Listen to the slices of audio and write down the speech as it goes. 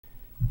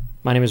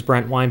My name is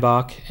Brent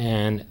Weinbach,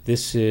 and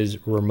this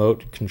is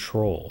Remote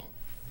Control.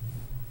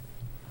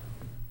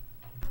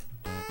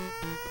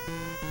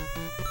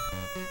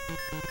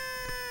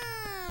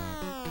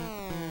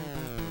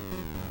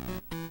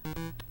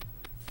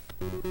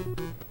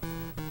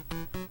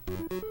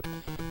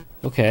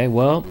 Okay,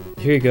 well,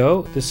 here you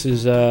go. This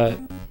is,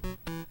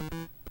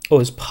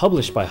 it's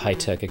published by High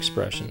Tech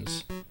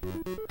Expressions.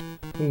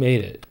 Who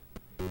made it?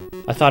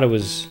 I thought it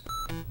was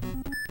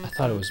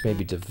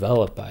maybe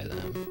developed by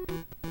them,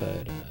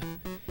 but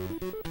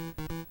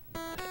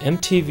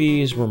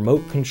MTV's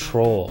Remote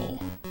Control.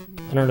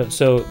 I don't know.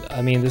 So,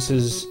 I mean, this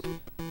is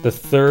the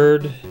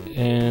third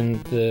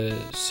in the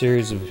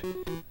series of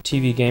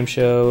TV game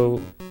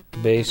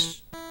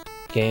show-based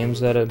games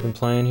that I've been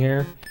playing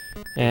here,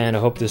 and I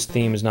hope this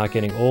theme is not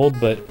getting old,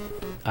 but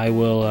I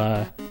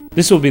will,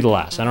 this will be the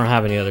last. I don't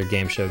have any other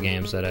game show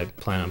games that I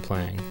plan on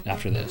playing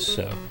after this,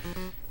 so,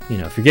 you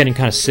know, if you're getting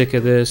kind of sick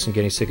of this and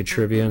getting sick of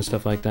trivia and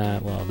stuff like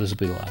that, well, this will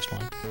be the last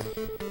one.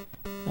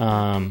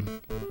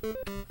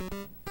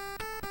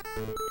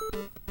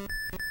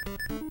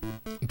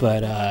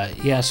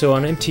 Yeah, so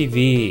on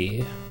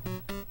MTV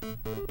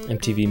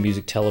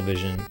Music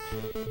Television,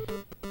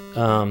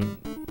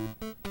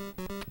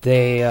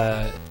 they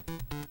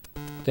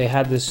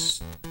had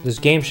this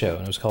game show,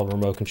 and it was called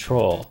Remote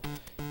Control,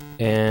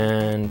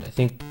 and I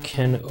think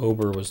Ken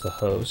Ober was the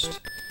host,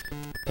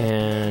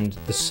 and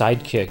the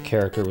sidekick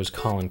character was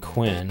Colin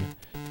Quinn,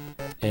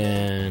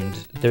 and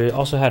they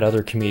also had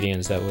other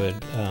comedians that would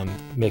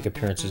make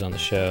appearances on the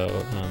show,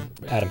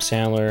 Adam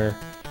Sandler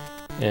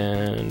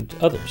and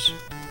others.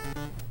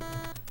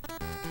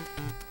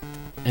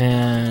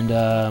 And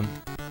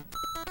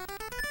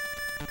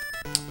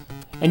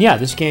yeah,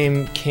 this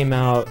game came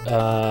out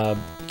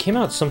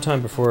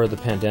sometime before the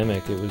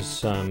pandemic. It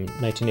was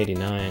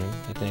 1989, I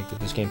think, that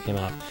this game came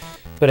out.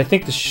 But I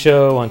think the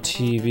show on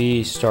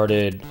TV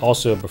started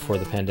also before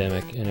the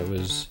pandemic, and it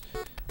was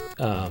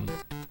I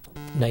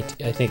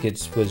think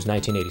it was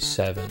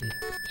 1987,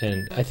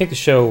 and I think the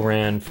show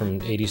ran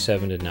from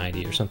 87 to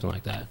 90 or something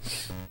like that.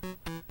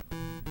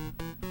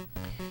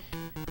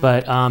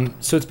 But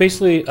so it's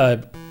basically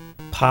a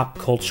pop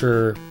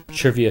culture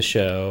trivia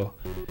show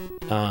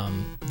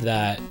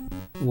that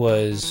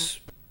was,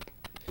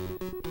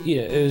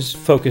 it was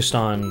focused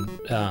on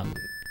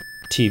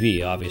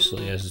TV,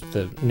 obviously, as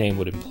the name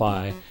would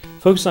imply.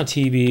 Focused on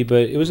TV,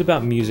 but it was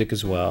about music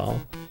as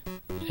well,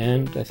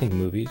 and I think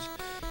movies.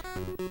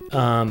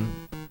 I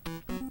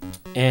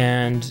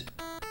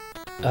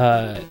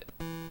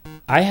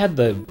had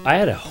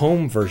a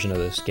home version of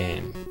this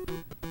game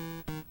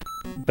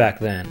back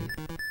then.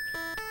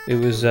 It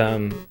was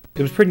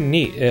pretty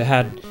neat. It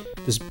had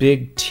this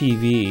big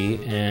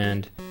TV,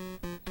 and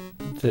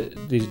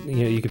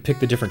you could pick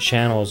the different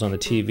channels on the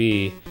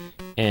TV,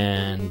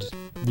 and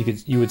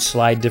you would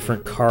slide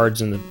different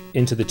cards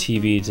into the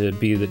TV to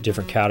be the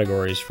different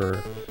categories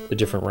for the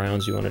different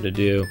rounds you wanted to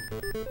do.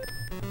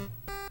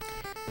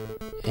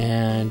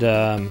 And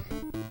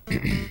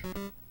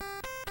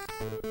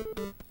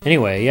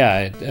anyway,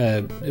 yeah,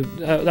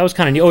 that was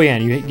kind of neat. Oh yeah,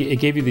 and it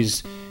gave you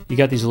these. You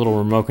got these little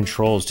remote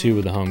controls too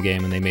with the home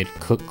game, and they made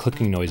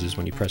clicking noises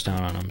when you press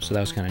down on them. So that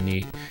was kind of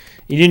neat.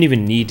 You didn't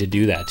even need to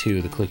do that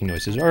too, the clicking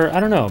noises, or I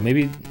don't know,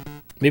 maybe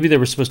they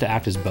were supposed to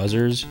act as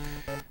buzzers,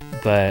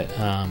 but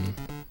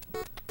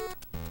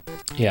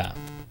yeah.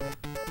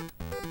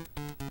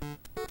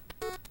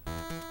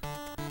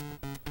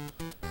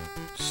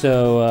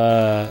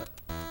 So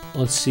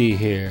let's see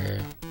here.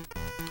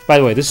 By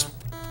the way, this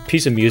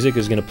piece of music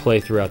is going to play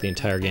throughout the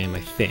entire game,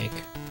 I think.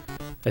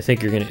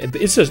 You're gonna.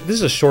 This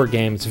is a short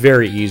game. It's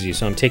very easy,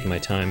 so I'm taking my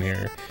time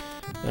here.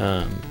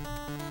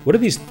 What are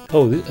these?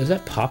 Oh, is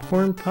that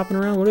popcorn popping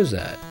around? What is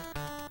that?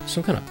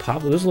 Some kind of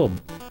pop? Those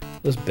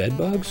bed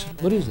bugs?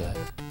 What is that?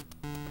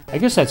 I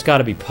guess that's got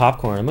to be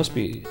popcorn. It must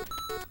be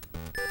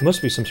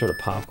some sort of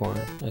popcorn,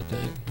 I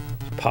think.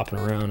 It's popping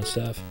around and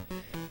stuff.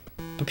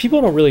 But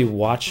people don't really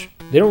watch.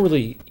 They don't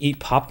really eat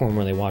popcorn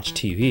when they watch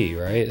TV,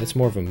 right? That's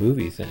more of a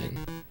movie thing.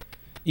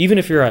 Even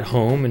if you're at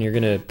home and you're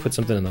gonna put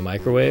something in the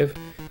microwave,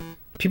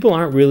 people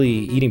aren't really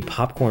eating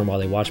popcorn while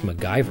they watch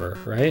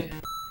MacGyver, right?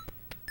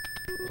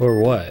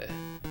 Or what?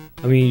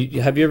 I mean,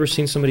 have you ever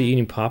seen somebody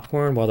eating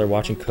popcorn while they're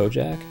watching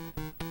Kojak?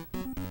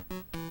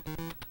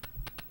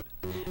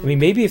 I mean,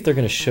 maybe if they're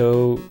going to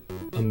show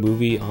a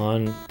movie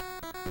on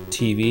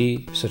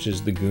TV, such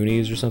as The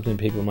Goonies or something,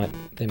 they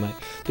might.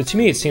 But to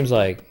me, it seems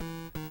like,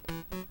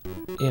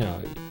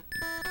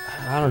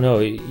 I don't know.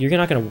 You're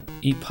not going to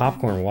eat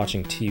popcorn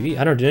watching TV.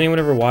 I don't know. Did anyone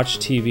ever watch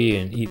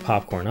TV and eat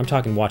popcorn? I'm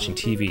talking watching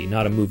TV,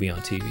 not a movie on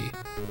TV.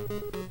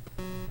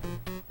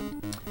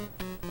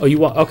 Oh,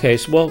 okay.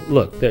 So, well,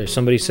 look there.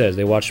 Somebody says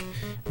they watched.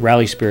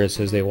 Rally Spirit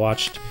says they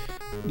watched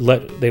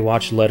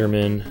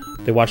Letterman.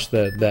 They watched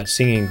that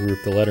singing group,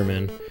 the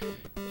Letterman,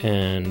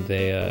 and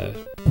they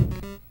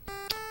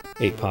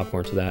ate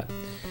popcorn to that.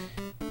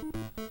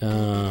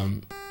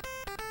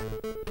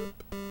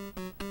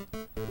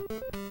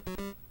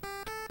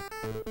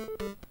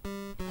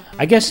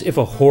 I guess if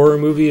a horror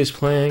movie is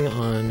playing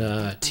on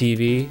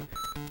TV,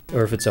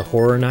 or if it's a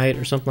horror night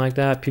or something like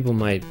that, people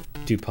might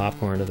do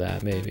popcorn to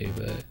that maybe.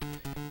 But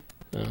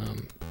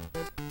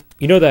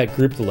you know that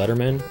group, the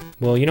Letterman?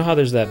 Well, you know how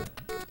there's that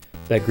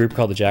group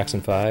called the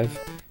Jackson 5,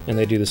 and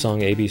they do the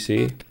song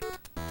ABC?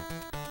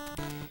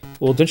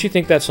 Well, don't you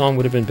think that song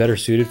would have been better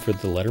suited for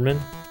the Letterman?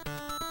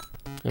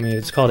 I mean,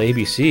 it's called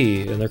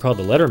ABC, and they're called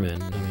the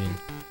Letterman. I mean,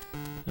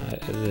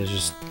 it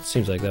just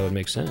seems like that would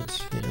make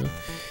sense, you know?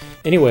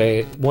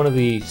 Anyway, one of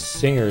the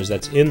singers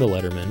that's in the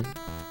Letterman,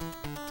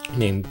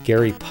 named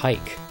Gary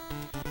Pike,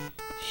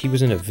 he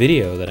was in a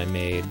video that I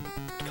made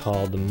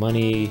called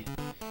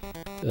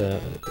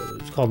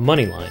it's called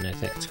Moneyline, I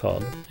think it's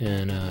called.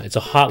 And it's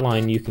a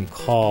hotline you can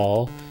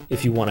call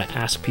if you want to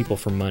ask people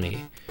for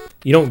money.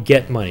 You don't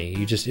get money.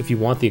 You just, if you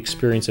want the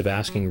experience of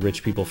asking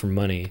rich people for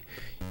money,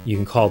 you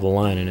can call the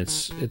line, and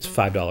it's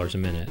 $5 a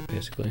minute,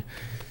 basically.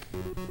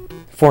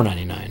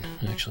 $4.99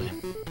 actually,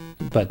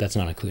 but that's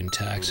not including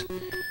tax.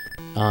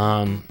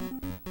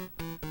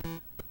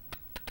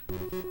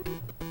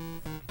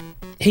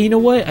 Hey, you know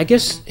what? I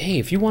guess, hey,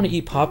 if you want to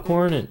eat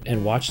popcorn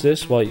and watch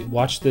this while you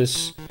watch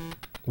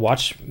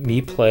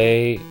me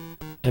play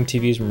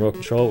MTV's remote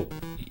control,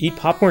 eat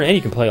popcorn, and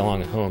you can play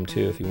along at home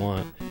too if you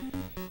want.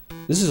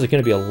 This is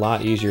going to be a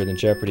lot easier than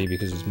Jeopardy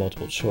because it's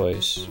multiple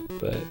choice.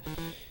 But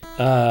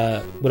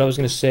what I was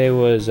going to say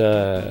was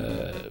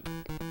I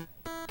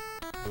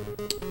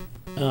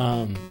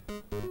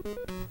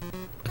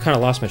kind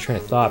of lost my train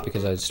of thought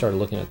because I started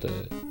looking at the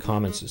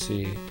comments to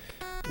see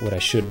what I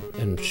should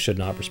and should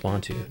not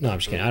respond to. No, I'm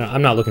just kidding.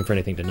 I'm not looking for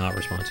anything to not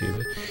respond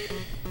to.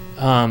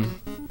 But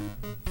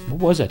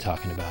what was I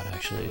talking about,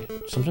 actually?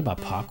 Something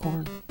about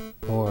popcorn?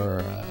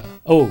 Or,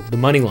 the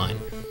money line.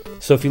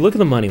 So if you look at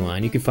the money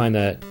line, you can find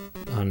that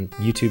on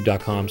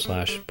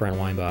youtube.com/Brent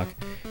Weinbach.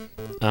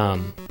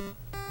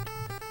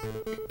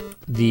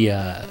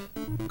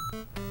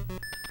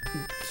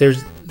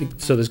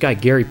 So this guy,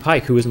 Gary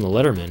Pike, who was in the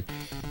Letterman,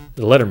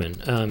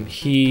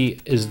 he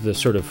is the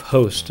sort of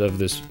host of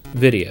this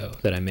video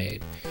that I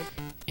made.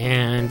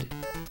 And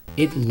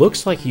it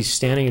looks like he's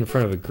standing in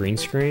front of a green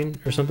screen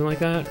or something like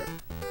that,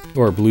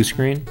 or a blue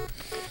screen.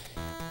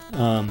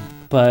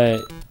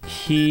 But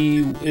he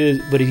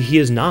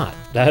is not.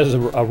 That is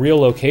a real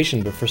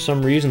location, but for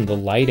some reason the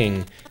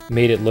lighting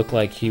made it look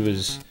like he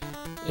was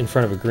in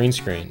front of a green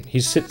screen.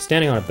 He's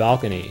standing on a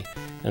balcony,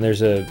 and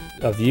there's a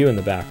view in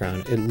the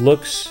background. It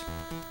looks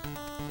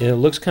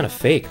kind of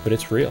fake, but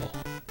it's real.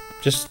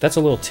 Just, that's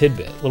a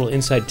little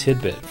inside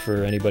tidbit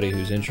for anybody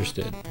who's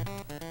interested.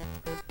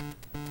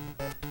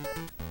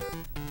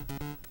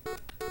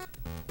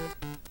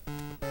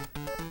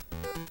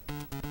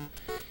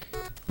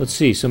 Let's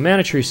see. So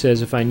Manitree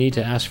says if I need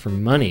to ask for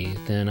money,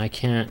 then I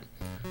can't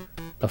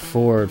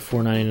afford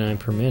 $4.99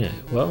 per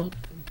minute. Well,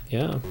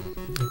 yeah,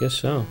 I guess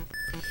so.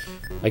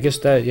 I guess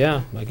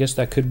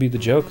that could be the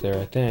joke there,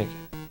 I think.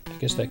 I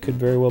guess that could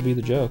very well be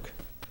the joke.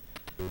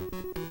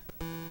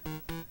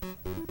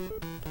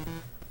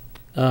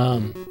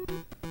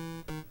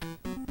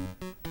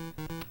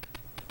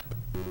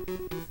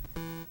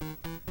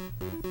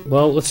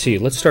 Well, let's see.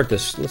 Let's kind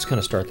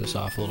of start this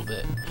off a little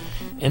bit.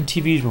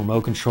 MTV's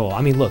remote control.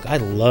 I mean, look, I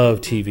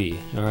love TV,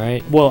 all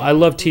right? Well, I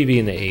love TV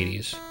in the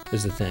 80s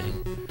is the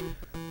thing.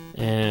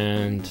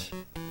 And,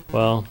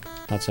 well,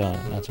 that's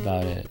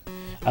about it.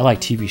 I like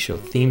TV show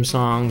theme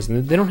songs,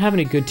 and they don't have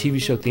any good TV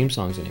show theme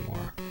songs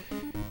anymore.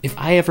 If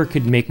I ever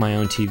could make my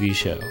own TV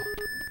show,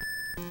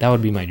 that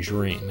would be my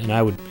dream, and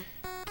I would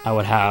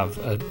have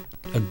a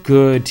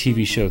good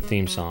TV show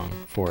theme song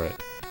for it.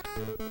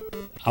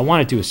 I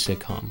want to do a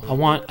sitcom. I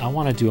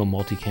want to do a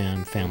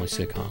multicam family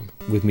sitcom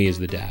with me as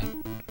the dad.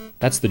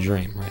 That's the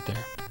dream right there.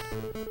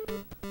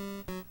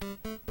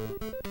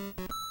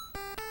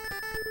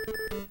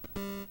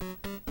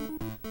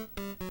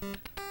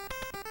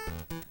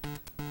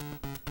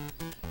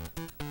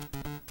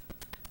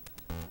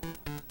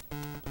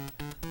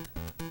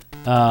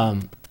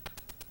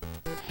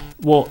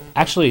 Well,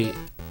 actually,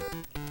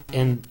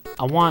 and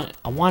I want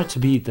it to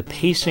be the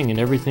pacing and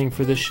everything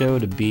for this show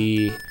to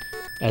be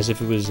as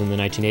if it was in the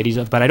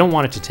 1980s, but I don't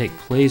want it to take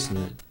place in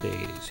the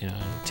 80s. You know,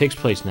 it takes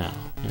place now.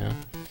 You know,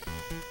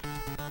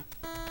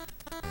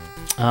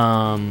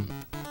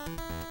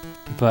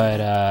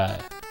 but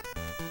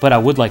I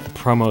would like the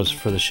promos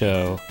for the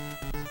show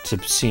to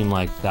seem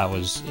like that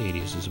was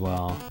 80s as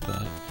well.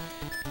 But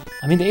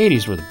I mean, the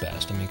 80s were the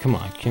best. I mean, come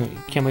on,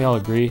 can't we all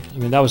agree? I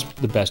mean, that was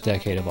the best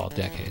decade of all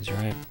decades,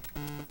 right?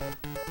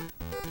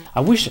 I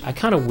wish that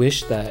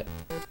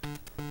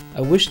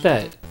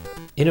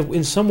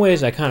in some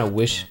ways I kind of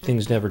wish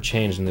things never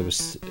changed and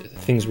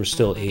things were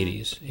still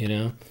 80s, you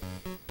know?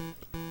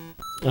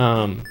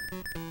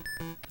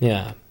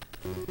 Yeah.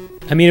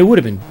 I mean, it would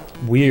have been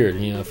weird,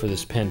 you know, for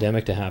this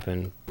pandemic to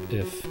happen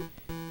if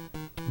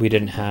we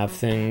didn't have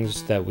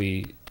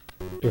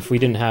if we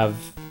didn't have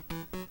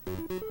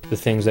the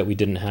things that we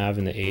didn't have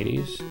in the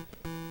 80s.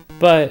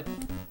 But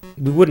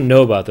we wouldn't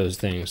know about those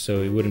things,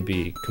 so we wouldn't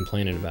be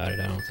complaining about it,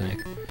 I don't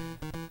think.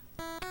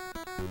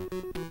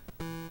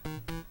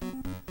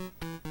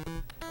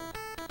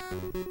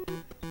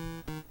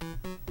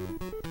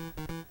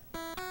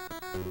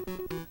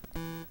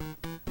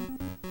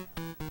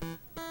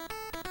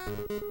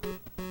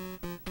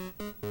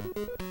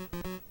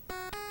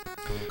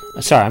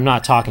 Sorry, I'm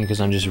not talking because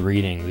I'm just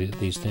reading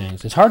these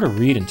things. It's hard to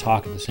read and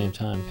talk at the same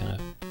time, kind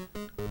of.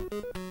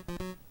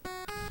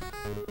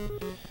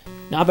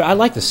 No, but I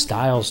like the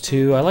styles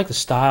too. I like the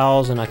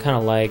styles, and I kind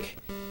of like,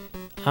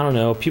 I don't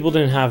know, people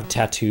didn't have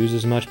tattoos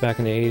as much back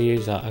in the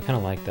 80s. I kind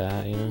of like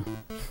that, you know?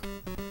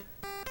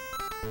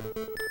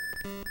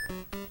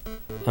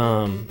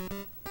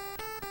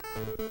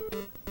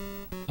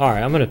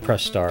 Alright, I'm gonna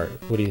press start.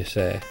 What do you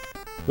say?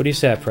 What do you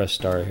say I press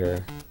start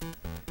here?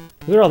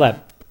 Look at all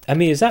that. I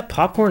mean, is that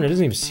popcorn? It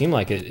doesn't even seem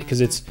like it,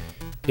 because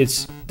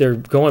they're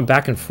going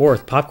back and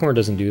forth. Popcorn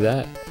doesn't do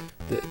that.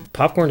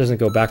 Popcorn doesn't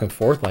go back and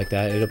forth like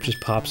that. It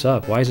just pops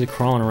up. Why is it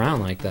crawling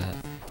around like that?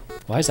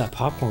 Why is that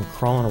popcorn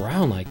crawling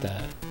around like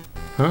that?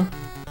 Huh?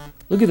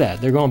 Look at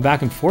that. They're going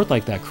back and forth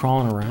like that,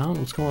 crawling around.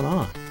 What's going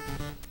on?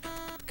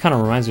 Kind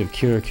of reminds me of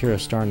Kira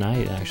Star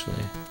Night,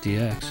 actually.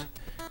 DX.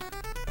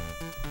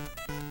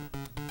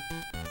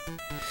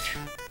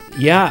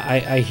 Yeah,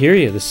 I hear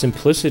you. The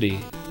simplicity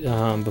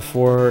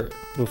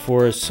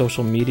before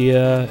social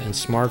media and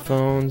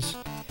smartphones.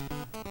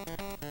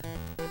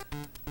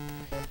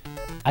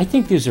 I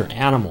think these are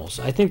animals.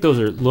 I think those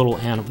are little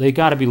animals. They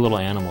gotta be little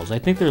animals. I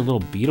think they're little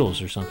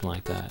beetles or something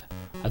like that.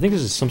 I think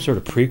this is some sort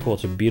of prequel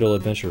to Beetle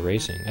Adventure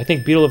Racing. I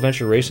think Beetle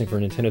Adventure Racing for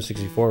Nintendo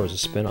 64 was a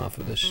spin-off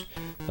of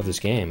this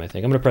game, I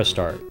think. I'm gonna press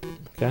start,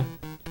 okay?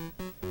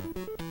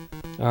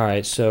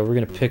 Alright, so we're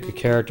gonna pick a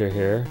character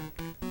here.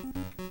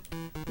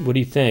 What do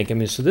you think? I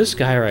mean, so this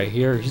guy right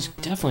here, he's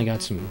definitely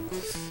got some...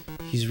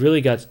 He's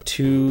really got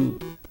two...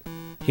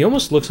 He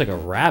almost looks like a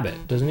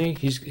rabbit, doesn't he?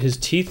 His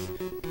teeth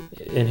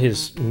and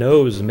his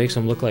nose makes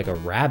him look like a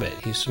rabbit.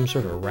 He's some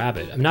sort of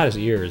rabbit. I mean, not his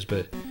ears,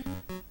 but...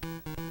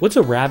 What's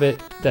a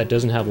rabbit that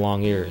doesn't have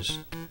long ears?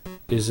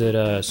 Is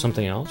it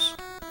something else?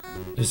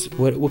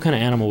 What kind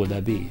of animal would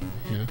that be?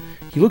 You know?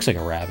 He looks like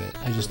a rabbit.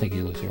 I just think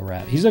he looks like a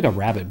rabbit. He's like a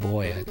rabbit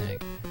boy, I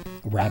think.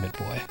 A rabbit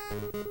boy.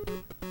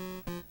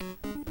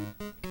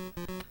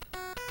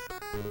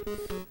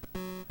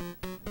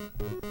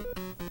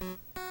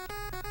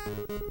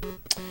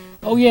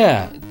 Oh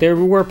yeah,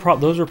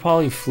 those were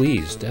probably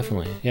fleas,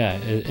 definitely. Yeah,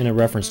 in a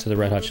reference to the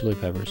Red Hot Chili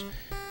Peppers.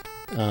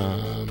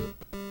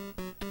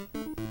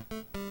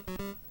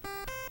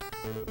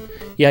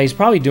 Yeah, he's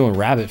probably doing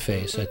rabbit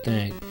face, I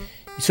think.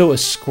 So a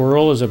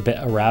squirrel is a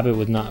rabbit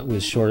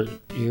with short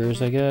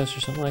ears, I guess, or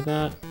something like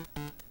that.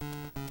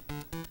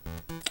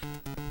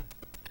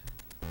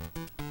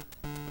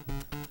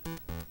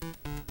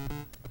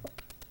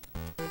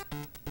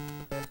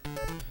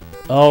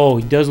 Oh,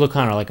 he does look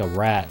kind of like a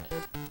rat.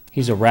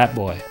 He's a rat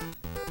boy.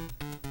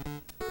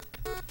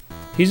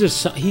 He's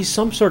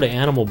some sort of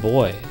animal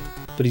boy,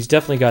 but he's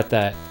definitely got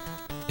that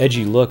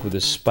edgy look with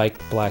his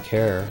spiked black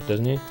hair,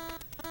 doesn't he?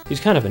 He's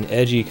kind of an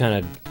edgy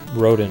kind of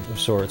rodent of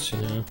sorts,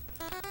 you know?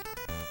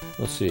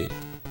 Let's see.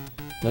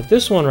 Now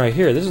this one right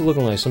here, this is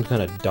looking like some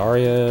kind of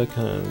Daria,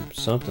 kind of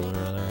something or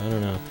other, I don't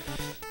know.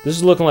 This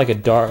is looking like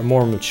a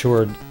more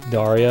mature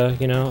Daria,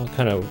 you know?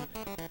 Kind of...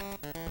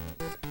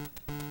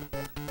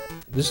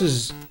 This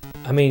is...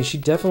 I mean, she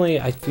definitely...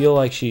 I feel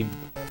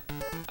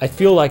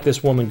like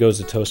this woman goes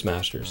to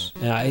Toastmasters.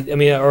 And I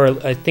mean,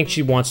 or I think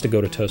she wants to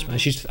go to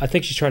Toastmasters. I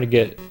think she's trying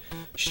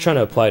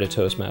to apply to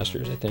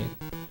Toastmasters, I think.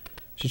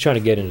 She's trying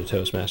to get into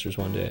Toastmasters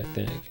one day, I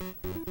think.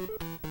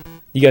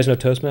 You guys know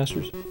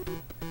Toastmasters?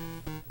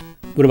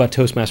 What about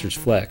Toastmasters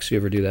Flex? You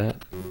ever do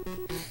that?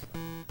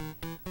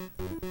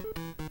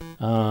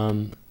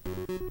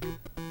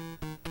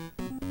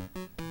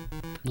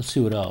 Let's see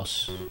what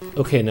else.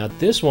 Okay, now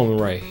this woman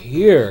right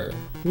here.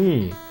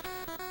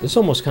 This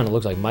almost kind of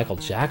looks like Michael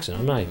Jackson.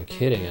 I'm not even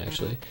kidding,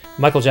 actually.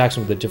 Michael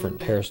Jackson with a different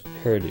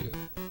hairdo.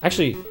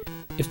 Actually,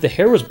 if the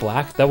hair was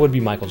black, that would be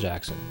Michael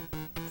Jackson.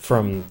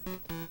 From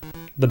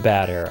the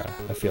bad era,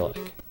 I feel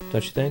like.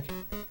 Don't you think?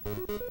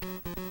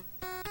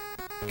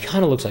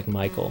 Kind of looks like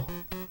Michael.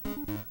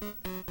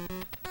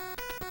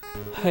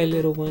 Hi,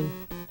 little one.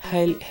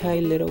 Hi,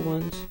 little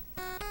ones.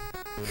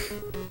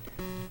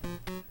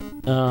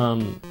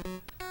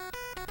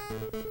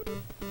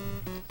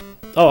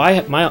 Oh, I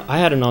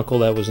had an uncle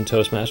that was in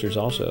Toastmasters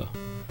also.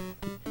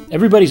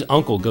 Everybody's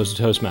uncle goes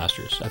to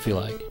Toastmasters, I feel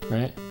like,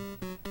 right?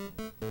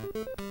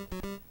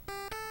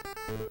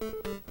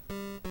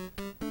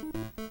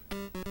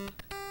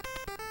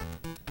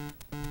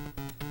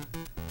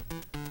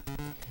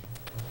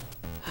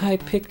 Hi,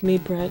 pick me,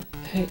 Brent.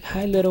 Hey,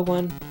 hi, little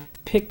one.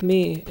 Pick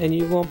me, and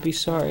you won't be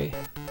sorry.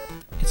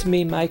 It's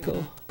me,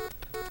 Michael.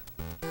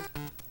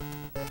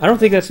 I don't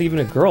think that's even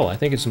a girl. I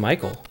think it's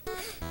Michael.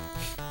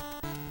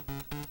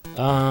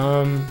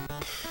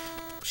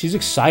 She's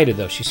excited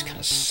though. She's kind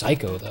of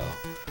psycho though.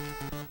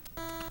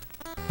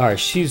 All right,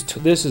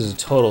 this is a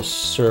total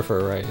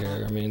surfer right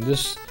here. I mean,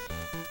 this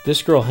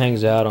girl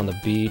hangs out on the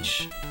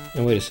beach.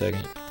 And wait a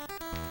second.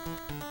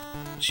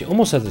 She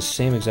almost has the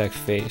same exact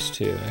face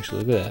too.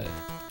 Actually, look at that.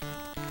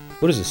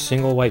 What is this,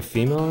 single white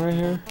female right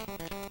here?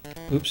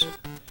 Oops.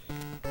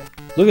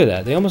 Look at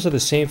that. They almost have the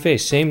same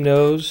face, same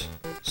nose,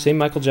 same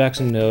Michael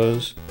Jackson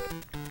nose.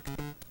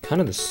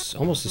 Kind of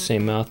almost the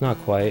same mouth, not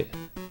quite.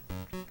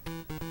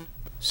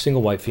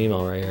 Single white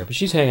female right here, but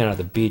she's hanging out at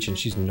the beach and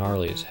she's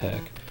gnarly as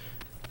heck.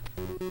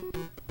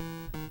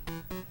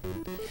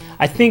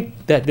 I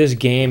think that this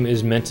game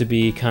is meant to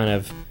be kind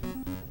of,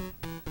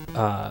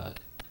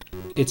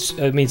 it's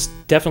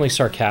definitely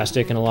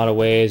sarcastic in a lot of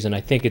ways, and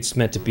I think it's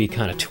meant to be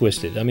kind of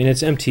twisted. I mean,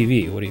 it's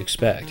MTV. What do you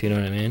expect? You know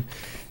what I mean?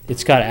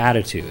 It's got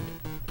attitude.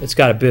 It's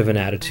got a bit of an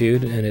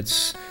attitude, and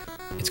it's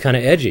kind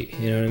of edgy.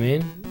 You know what I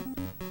mean?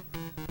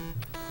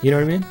 You know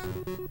what I mean?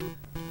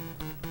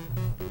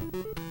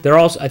 They're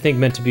also, I think,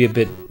 meant to be a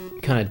bit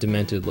kind of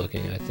demented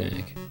looking, I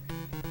think.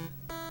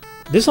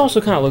 This also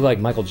kind of looked like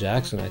Michael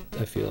Jackson, I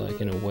feel like,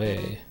 in a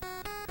way.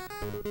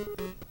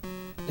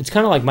 It's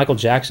kind of like Michael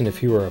Jackson if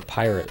he were a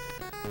pirate.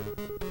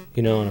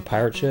 You know, on a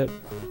pirate ship.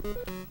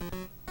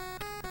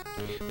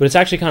 But it's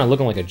actually kind of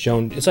looking like a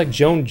Joan... It's like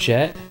Joan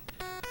Jett.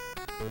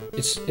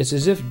 It's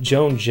as if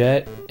Joan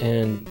Jett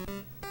and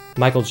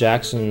Michael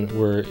Jackson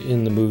were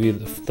in the movie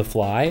The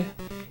Fly,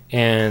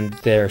 and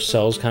their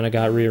cells kind of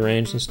got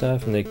rearranged and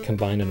stuff, and they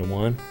combined into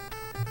one,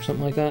 or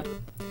something like that.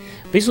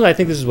 Basically, I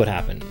think this is what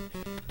happened.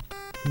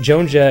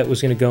 Joan Jett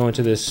was going to go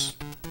into the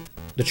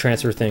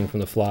transfer thing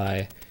from The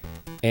Fly,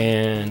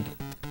 and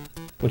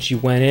when she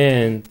went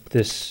in,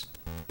 this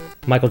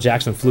Michael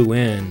Jackson flew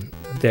in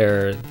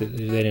there, they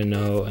didn't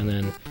know, and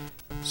then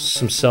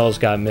some cells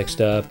got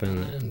mixed up,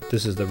 and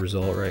this is the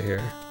result right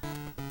here.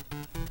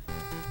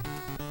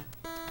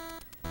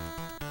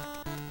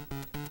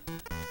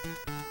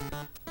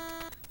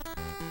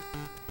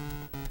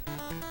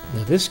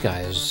 Now this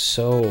guy is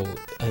so,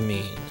 I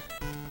mean,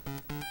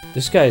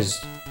 this guy's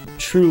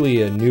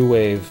truly a new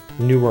wave,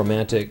 new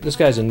romantic. This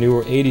guy's a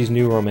new 80s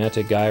new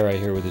romantic guy right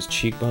here with his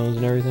cheekbones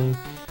and everything.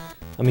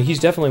 I mean, he's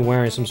definitely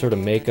wearing some sort of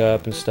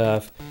makeup and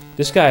stuff.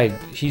 This guy,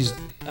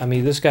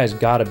 this guy's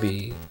gotta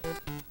be,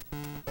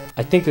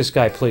 I think this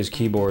guy plays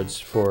keyboards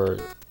for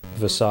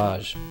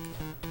Visage.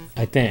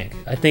 I think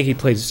he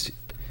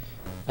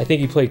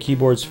played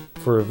keyboards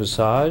for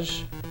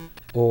Visage,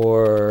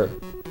 or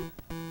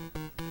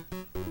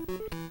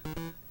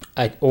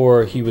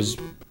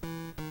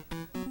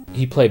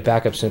he played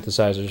backup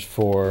synthesizers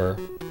for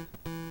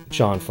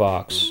John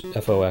Fox,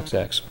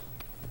 FOXX.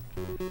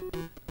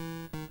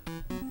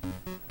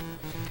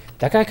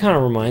 That guy kind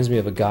of reminds me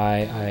of a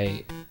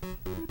guy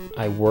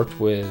I worked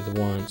with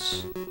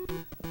once,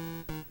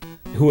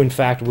 who in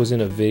fact was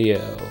in a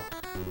video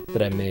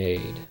that I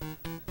made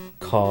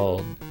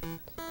called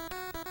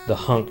The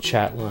Hunk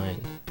Chat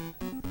Line.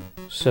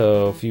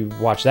 So if you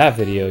watch that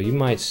video, you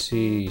might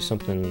see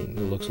something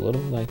that looks a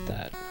little like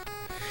that.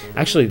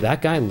 Actually,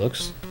 that guy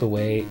looks the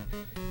way...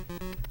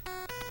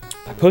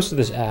 I posted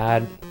this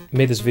ad,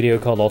 made this video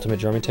called Ultimate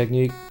German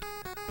Technique.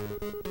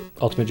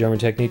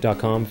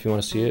 UltimateGermanTechnique.com if you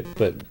want to see it,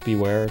 but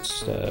beware,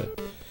 it's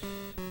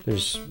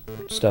there's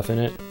stuff in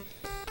it.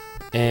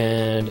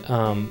 And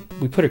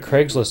we put a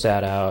Craigslist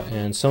ad out,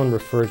 and someone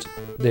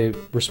they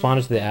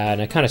responded to the ad,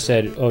 and I kind of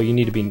said, oh, you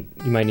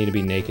might need to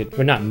be naked,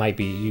 or not might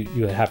be,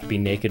 you have to be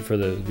naked for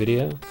the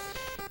video.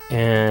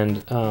 And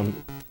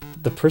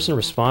the person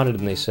responded,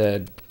 and they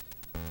said,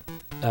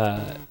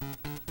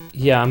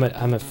 yeah,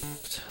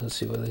 let's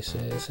see what they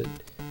say.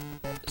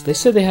 They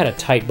said they had a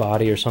tight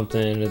body or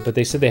something, but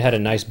they said they had a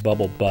nice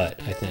bubble butt,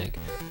 I think.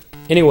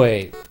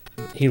 Anyway,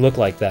 he looked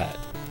like that.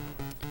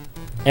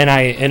 And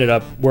I ended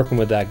up working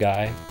with that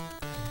guy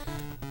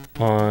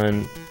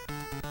on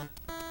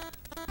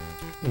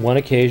one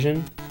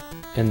occasion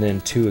and then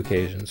 2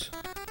 occasions.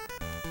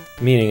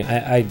 Meaning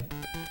I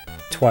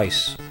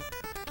twice.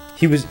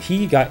 He was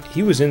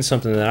in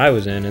something that I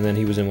was in, and then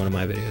he was in one of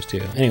my videos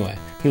too. Anyway,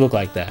 he looked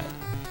like that.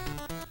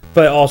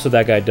 But also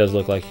that guy does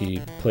look like he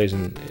plays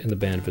in the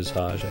band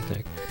Visage, I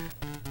think.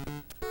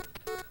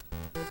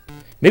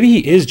 Maybe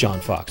he is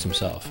John Fox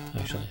himself,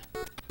 actually.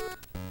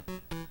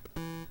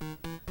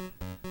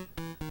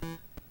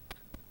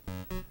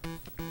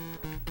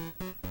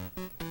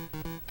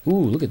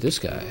 Ooh, look at this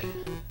guy.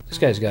 This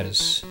guy's got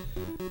he's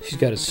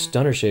got his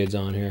stunner shades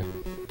on here.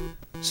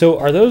 So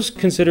are those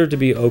considered to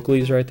be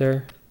Oakleys right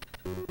there?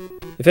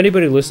 If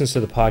anybody listens to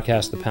the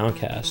podcast, the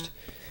Poundcast,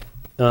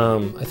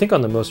 I think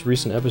on the most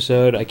recent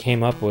episode, I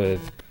came up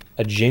with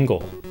a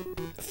jingle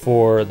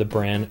for the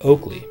brand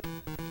Oakley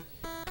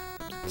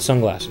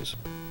sunglasses.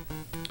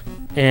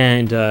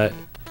 And I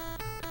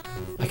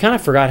kind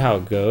of forgot how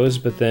it goes,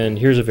 but then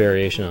here's a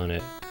variation on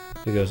it.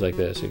 It goes like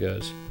this. It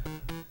goes,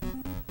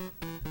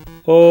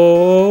 Oakleys.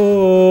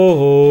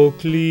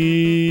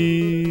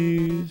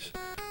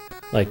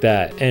 Like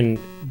that. And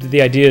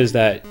the idea is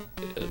that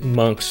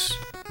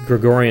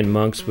Gregorian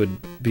monks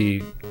would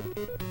be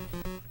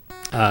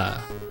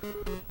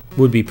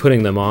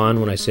putting them on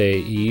when I say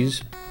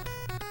ease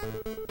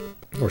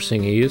or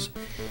sing ease.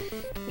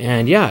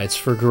 And yeah, it's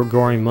for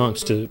Gregorian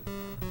monks to,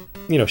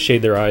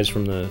 shade their eyes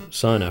from the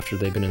sun after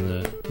they've been in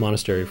the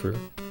monastery for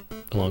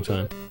a long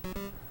time.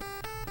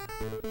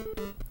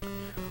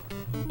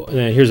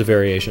 And here's a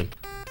variation.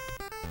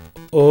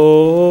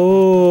 Oakleys.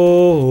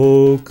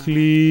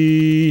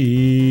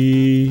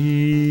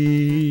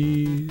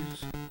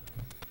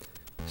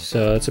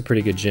 So that's a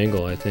pretty good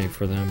jingle, I think,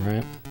 for them,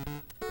 right?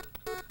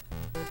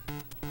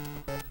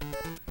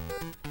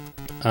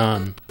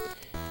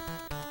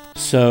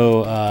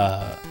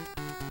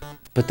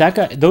 But that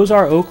guy, those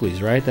are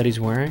Oakleys, right? That he's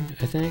wearing,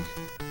 I think.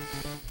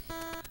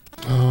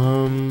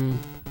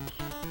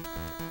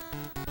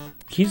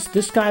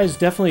 This guy's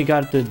definitely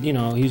got the,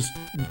 he's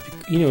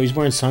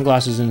wearing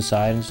sunglasses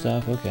inside and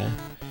stuff. Okay.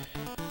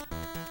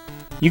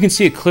 You can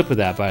see a clip of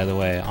that, by the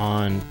way,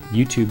 on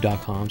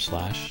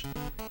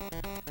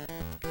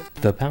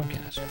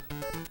youtube.com/thepoundcast.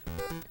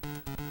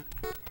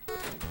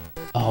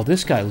 Oh,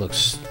 this guy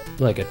looks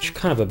like a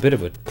kind of a bit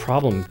of a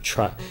problem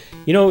child.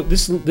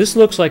 This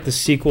looks like the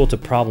sequel to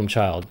Problem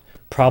Child,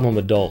 Problem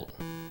Adult.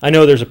 I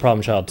know there's a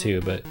Problem Child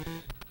too, but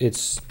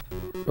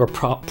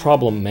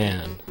Problem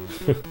Man.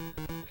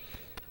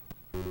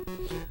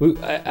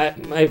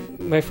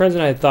 My friends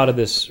and I had thought of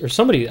this, or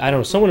somebody, I don't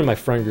know, someone in my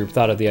friend group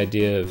thought of the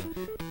idea of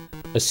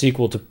a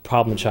sequel to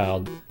Problem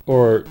Child,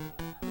 or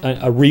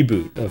a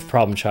reboot of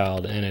Problem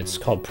Child, and it's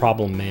called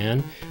Problem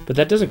Man. But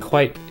that doesn't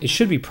quite, it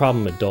should be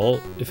Problem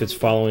Adult if it's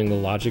following the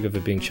logic of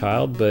it being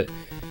child, but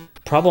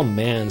Problem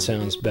Man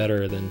sounds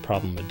better than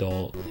Problem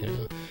Adult,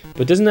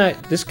 But doesn't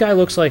this guy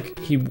looks like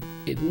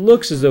it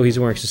looks as though he's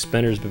wearing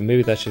suspenders, but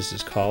maybe that's just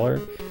his collar.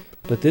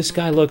 But this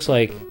guy looks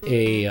like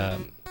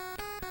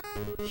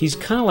he's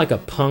kind of like a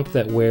punk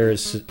that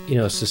wears,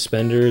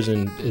 suspenders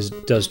and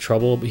does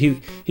trouble. But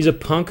he's a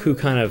punk who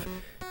kind of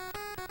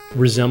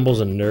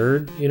resembles a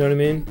nerd, you know what I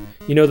mean?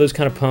 Those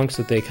kind of punks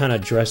that they kind of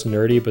dress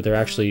nerdy, but they're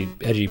actually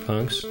edgy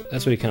punks?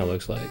 That's what he kind of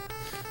looks like.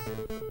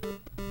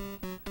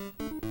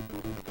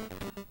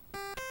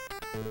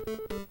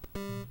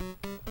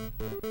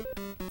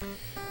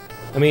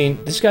 I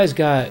mean, this guy's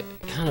got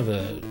kind of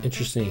an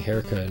interesting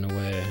haircut in a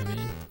way. I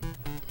mean,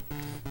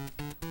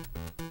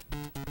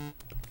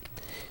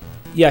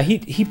 yeah,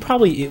 he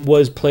probably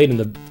was played in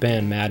the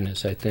band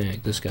Madness, I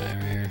think. This guy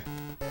right here.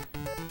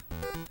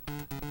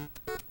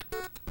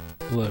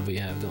 What do we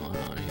have going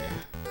on here?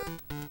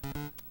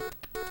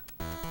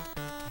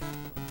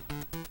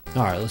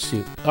 All right, let's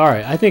see. All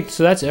right, I think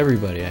so. That's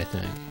everybody, I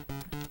think.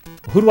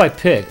 Who do I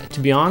pick? To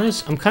be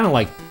honest, I'm kind of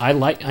like I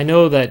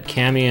know that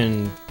Cammy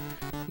and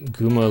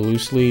Guma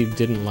loosely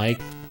didn't like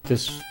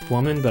this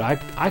woman, but I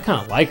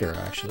kind of like her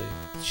actually.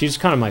 She's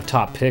kind of my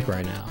top pick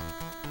right now.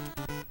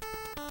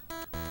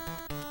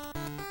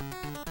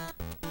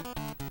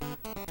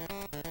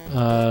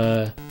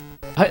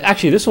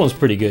 Actually, this one's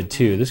pretty good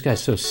too. This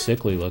guy's so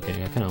sickly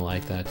looking. I kind of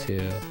like that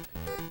too.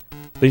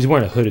 But he's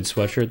wearing a hooded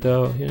sweatshirt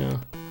though,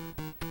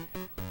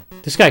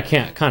 This guy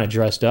kind of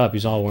dressed up.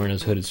 He's all wearing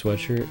his hooded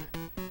sweatshirt.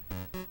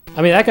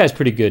 I mean, that guy's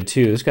pretty good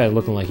too. This guy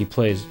looking like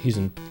he's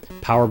in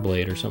Power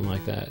Blade or something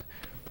like that.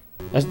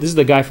 This is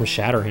the guy from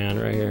Shatterhand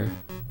right here.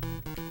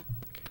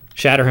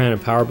 Shatterhand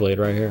and Power Blade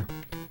right here.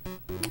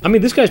 I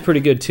mean, this guy's pretty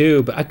good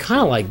too, but I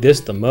kind of like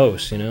this the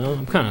most,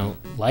 I'm kind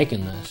of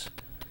liking this.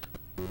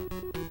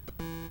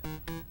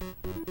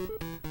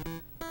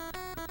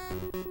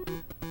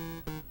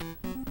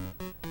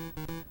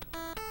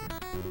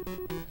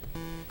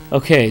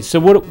 Okay, so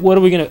what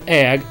are we gonna?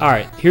 Hey, all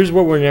right. Here's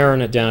what we're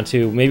narrowing it down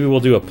to. Maybe we'll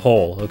do a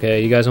poll.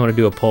 Okay, you guys want to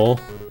do a poll?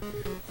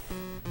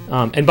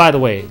 And by the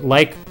way,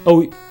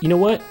 oh, you know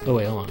what? Oh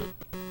wait, hold on.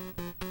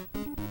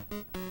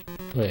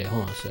 Wait,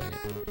 hold on a second.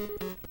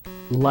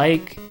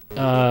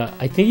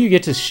 I think you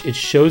get to. It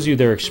shows you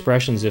their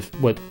expressions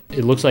what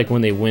it looks like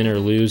when they win or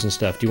lose and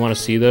stuff. Do you want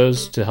to see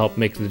those to help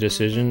make the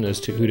decision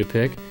as to who to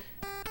pick?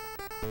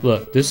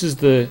 Look, this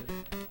is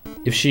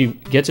if she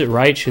gets it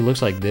right, she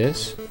looks like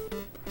this.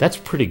 That's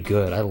pretty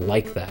good. I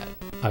like that.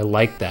 I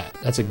like that.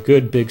 That's a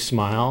good big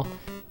smile.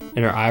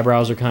 And her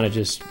eyebrows are kind of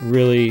just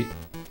really...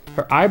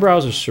 Her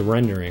eyebrows are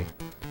surrendering,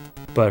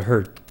 but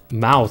her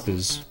mouth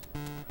is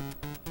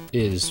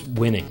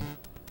winning.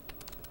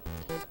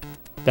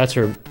 That's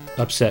her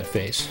upset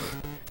face.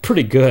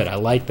 Pretty good. I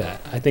like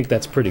that. I think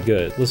that's pretty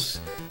good. Let's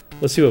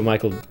see what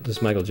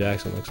this Michael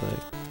Jackson looks like.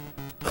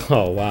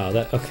 Oh wow.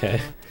 Okay.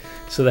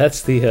 So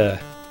that's the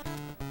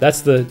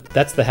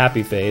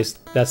happy face.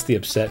 That's the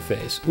upset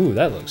face. Ooh,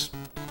 that looks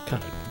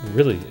kind of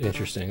really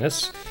interesting.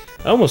 It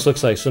almost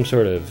looks like some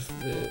sort of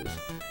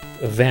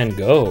a Van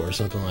Gogh or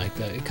something like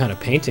that. Kind of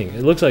painting.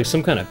 It looks like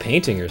some kind of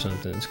painting or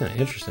something. It's kind of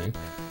interesting.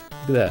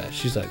 Look at that.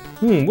 She's like,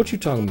 what you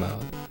talking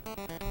about?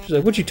 She's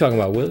like, what you talking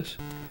about, Willis?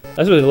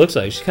 That's what it looks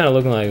like. She's kind of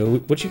looking like,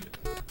 what you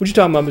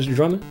talking about, Mr.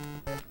 Drummond?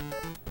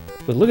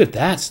 But look at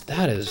that.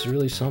 That is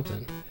really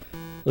something.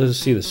 Let's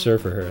see the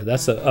surfer her.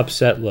 That's the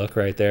upset look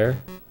right there.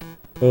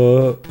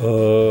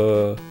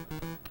 Oh,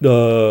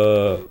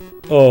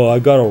 I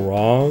got it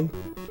wrong.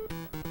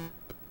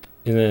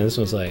 And then this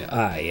one's like,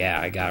 yeah,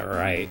 I got it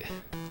right.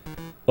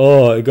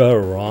 Oh, I got it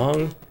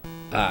wrong.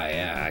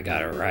 Yeah, I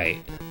got it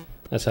right.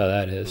 That's how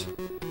that is.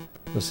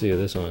 Let's see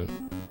this one.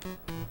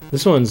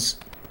 This one's...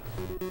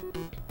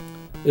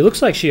 It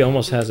looks like she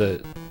almost has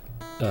a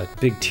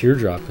big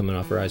teardrop coming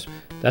off her eyes.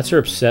 That's her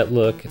upset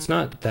look. It's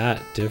not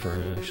that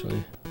different,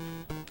 actually.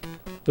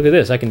 Look at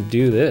this. I can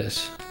do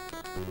this.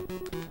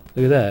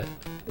 Look at that.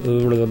 They're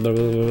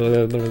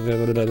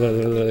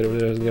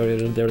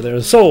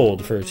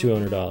sold for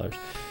 $200.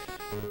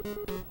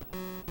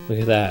 Look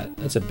at that.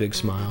 That's a big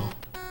smile.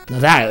 Now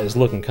that is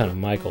looking kind of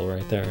Michael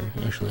right there,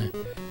 actually.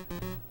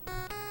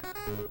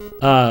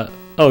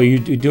 Oh, you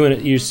doing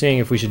it? You're saying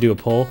if we should do a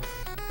poll?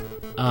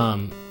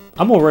 I'm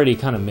already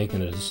kind of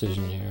making a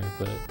decision here,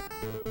 but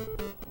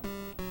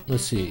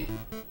let's see.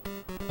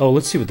 Oh,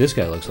 let's see what this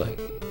guy looks like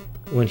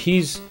when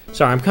he's.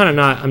 Sorry,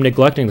 I'm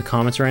neglecting the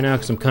comments right now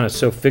because I'm kind of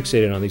so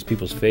fixated on these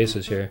people's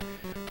faces here.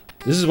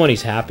 This is when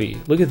he's happy.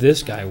 Look at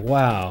this guy.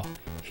 Wow,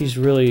 he's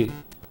really.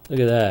 Look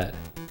at that.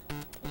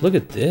 Look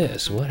at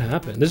this. What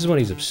happened? This is when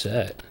he's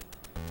upset.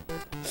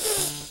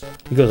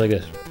 He goes like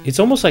this. It's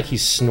almost like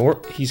he's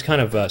He's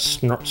kind of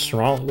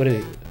snarling. What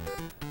is it?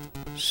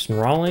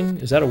 Snarling?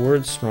 Is that a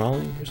word?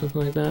 Snarling or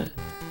something like that?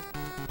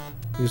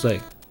 He was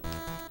like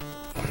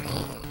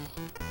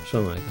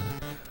something like that.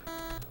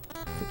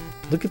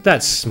 Look at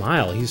that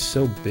smile. He's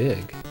so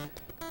big.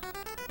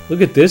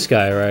 Look at this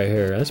guy right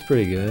here. That's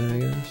pretty good, I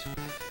guess.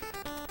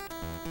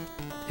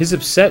 His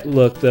upset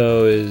look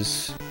though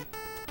is,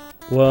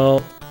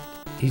 well,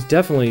 he's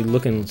definitely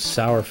looking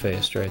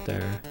sour-faced right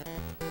there.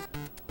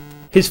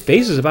 His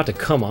face is about to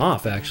come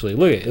off, actually.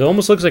 Look, it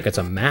almost looks like it's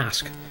a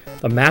mask.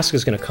 A mask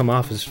is going to come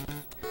off his...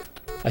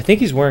 I think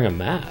he's wearing a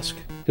mask.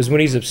 Because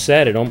when he's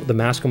upset, the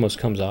mask almost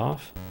comes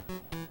off.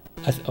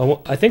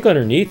 I think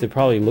underneath, it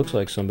probably looks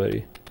like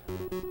somebody.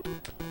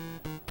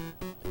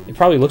 It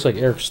probably looks like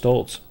Eric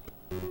Stoltz.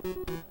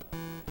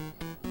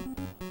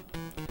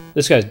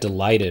 This guy's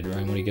delighted,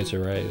 right, when he gets it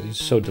right. He's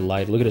so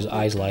delighted. Look at his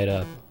eyes light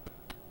up.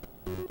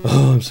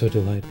 Oh, I'm so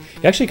delighted.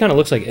 He actually kind of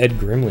looks like Ed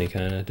Grimley,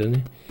 kind of, doesn't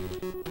he?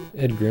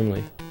 Ed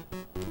Grimley.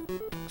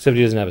 Except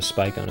he doesn't have a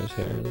spike on his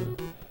hair, though.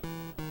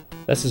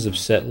 That's his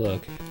upset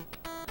look.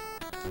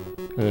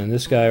 And then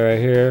this guy right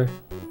here.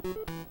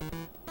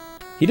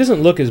 He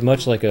doesn't look as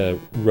much like a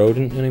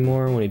rodent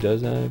anymore when he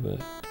does that,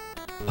 but...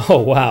 Oh,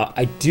 wow.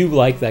 I do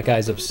like that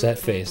guy's upset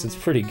face. It's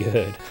pretty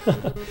good.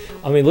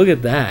 I mean, look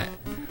at that.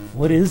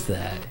 What is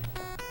that?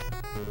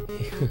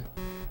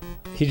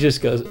 He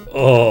just goes,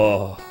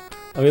 oh.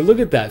 I mean, look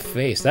at that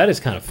face. That is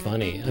kind of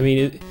funny. I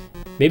mean,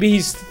 maybe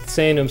he's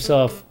saying to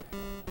himself,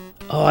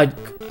 oh, I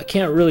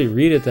can't really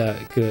read it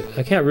that good.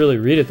 I can't really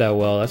read it that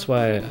well. That's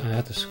why I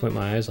have to squint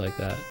my eyes like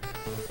that.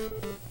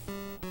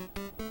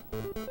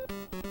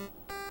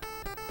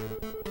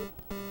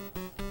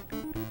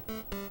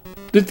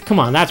 Come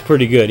on, that's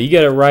pretty good. You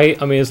get it right.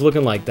 I mean, it's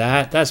looking like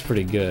that. That's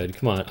pretty good.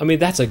 Come on. I mean,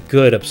 that's a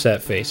good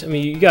upset face. I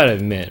mean, you gotta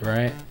admit,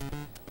 right?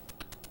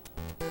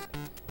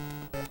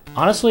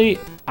 Honestly,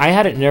 I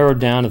had it narrowed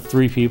down to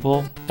 3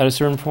 people at a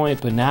certain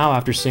point, but now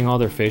after seeing all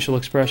their facial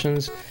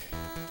expressions,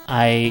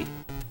 I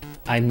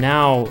don't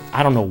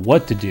know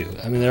what to do.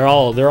 I mean, they're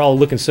all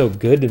looking so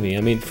good to me.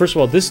 I mean, first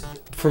of all, this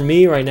for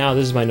me right now,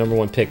 this is my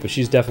 #1 pick, but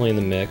she's definitely in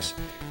the mix.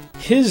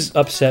 His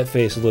upset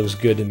face looks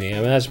good to me.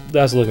 I mean,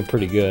 that's looking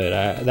pretty good.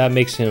 That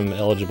makes him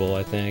eligible,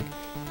 I think.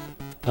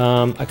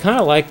 I kind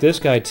of like this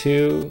guy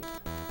too,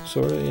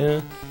 sort of,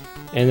 yeah.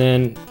 And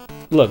then,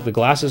 look, the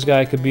glasses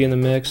guy could be in the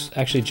mix.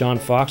 Actually, John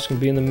Fox can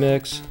be in the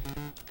mix.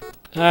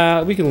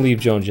 We can leave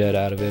Joan Jett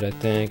out of it, I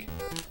think.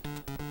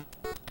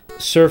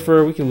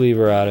 Surfer, we can leave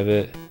her out of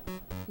it.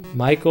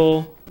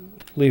 Michael,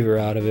 leave her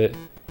out of it.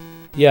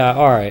 Yeah,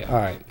 all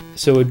right.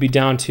 So it would be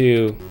down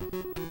to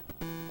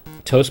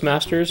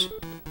Toastmasters.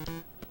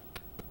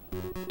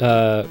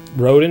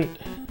 Rodent.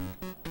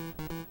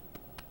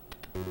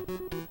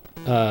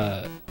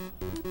 I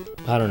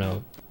don't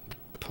know.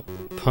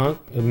 Punk.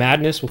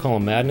 Madness. We'll call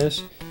him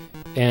Madness.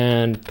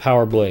 And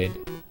Power Blade.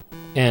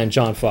 And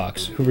John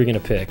Fox. Who are we gonna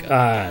pick?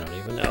 I don't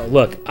even know.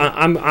 Look,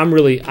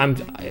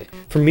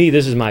 for me,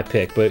 this is my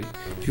pick. But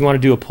if you want to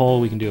do a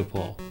poll, we can do a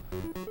poll.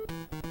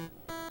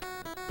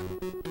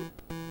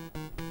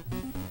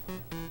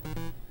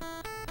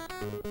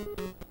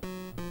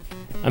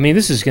 I mean,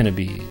 this is gonna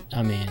be.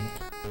 I mean.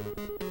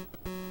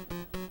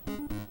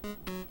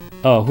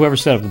 Oh, whoever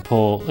set up the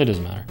poll, it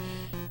doesn't matter.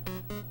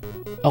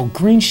 Oh,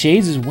 Green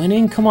Shades is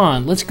winning? Come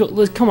on, let's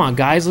go. Come on,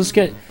 guys, let's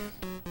get.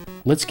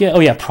 Oh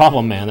yeah,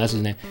 Problem Man, that's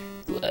his name.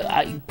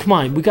 Come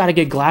on, we gotta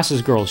get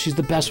Glasses Girl. She's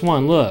the best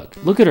one.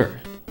 Look at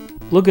her.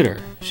 Look at her.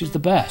 She's the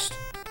best.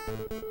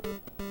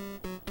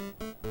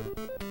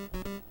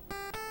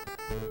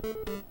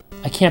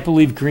 I can't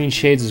believe Green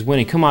Shades is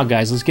winning. Come on,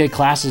 guys, let's get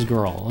Glasses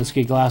Girl. Let's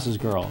get Glasses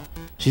Girl.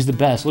 She's the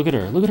best. Look at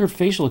her. Look at her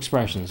facial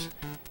expressions.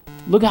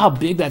 Look at how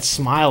big that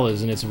smile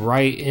is, and it's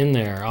right in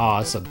there. Oh,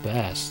 it's the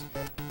best.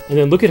 And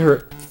then look at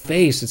her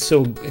face. It's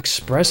so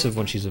expressive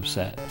when she's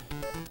upset.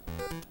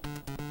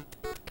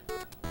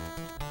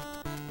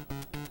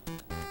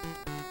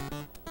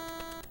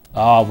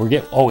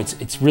 Oh,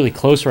 it's really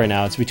close right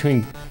now. It's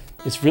between.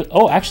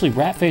 Oh, actually,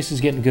 Ratface is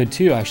getting good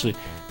too. Actually,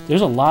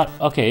 there's a lot.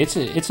 Okay, it's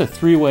a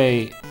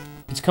 3-way.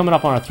 It's coming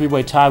up on a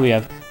 3-way tie. We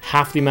have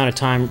half the amount of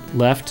time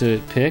left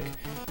to pick.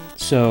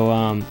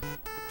 So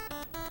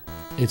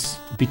it's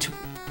between.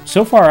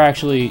 So far,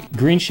 actually,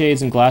 Green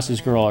Shades and Glasses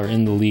Girl are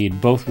in the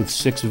lead, both with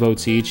 6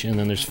 votes each, and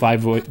then there's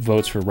 5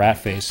 votes for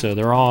Ratface. So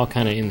they're all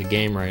kind of in the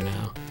game right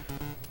now.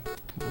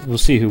 we'll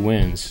see who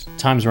wins.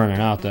 Time's running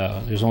out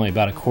though. There's only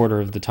about a quarter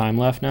of the time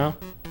left now.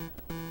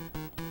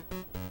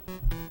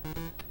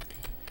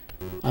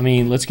 I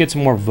mean, let's get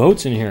some more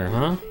votes in here,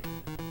 huh?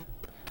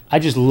 I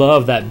just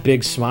love that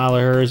big smile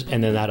of hers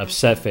and then that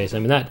upset face. I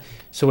mean that.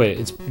 So wait,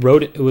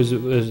 it was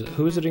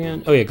who is it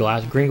again? Oh yeah,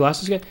 green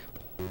glasses guy.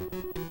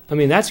 I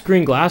mean that's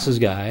green glasses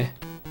guy.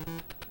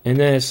 And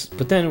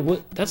then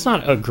what? That's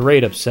not a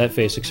great upset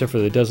face, except for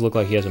that it does look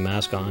like he has a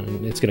mask on,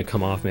 and it's gonna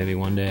come off maybe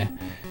one day.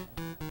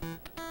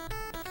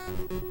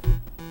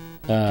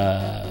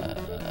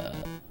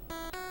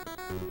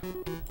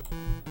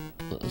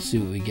 Let's see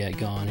what we get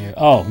going here.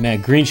 Oh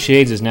man, Green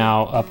Shades is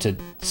now up to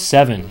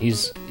 7.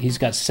 He's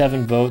got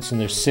 7 votes,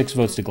 and there's 6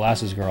 votes to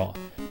Glasses Girl.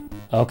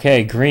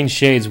 Okay, Green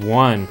Shades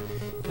won.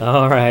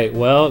 All right,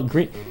 well,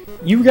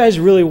 you guys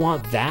really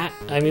want that?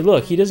 I mean,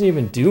 look, he doesn't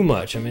even do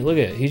much. I mean, look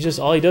at it.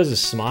 All he does is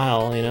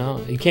smile, you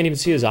know? You can't even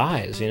see his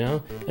eyes, you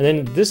know? And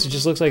then this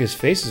just looks like his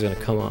face is going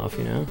to come off,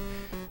 you know?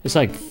 It's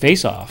like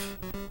face off.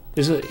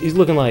 He's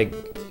looking like,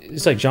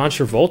 it's like John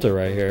Travolta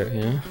right here,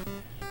 you know?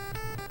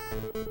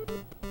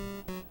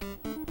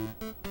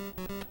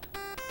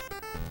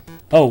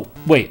 Oh,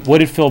 wait, what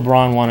did Phil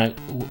Braun want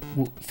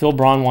to... Phil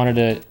Braun wanted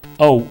to...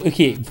 Oh,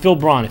 okay, Phil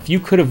Braun, if you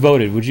could have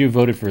voted, would you have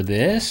voted for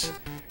this?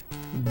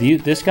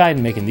 This guy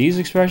making these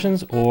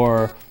expressions,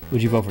 or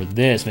would you vote for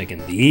this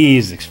making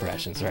these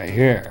expressions right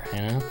here,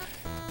 you know?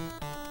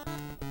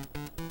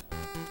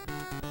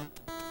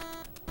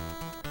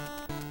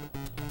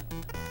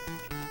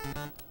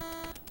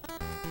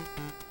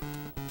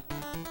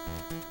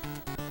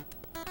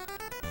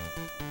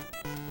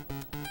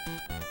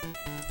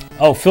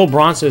 Oh, Phil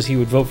Braun says he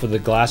would vote for the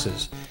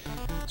glasses.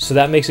 So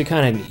that makes it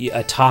kind of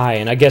a tie,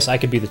 and I guess I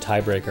could be the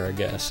tiebreaker, I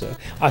guess. So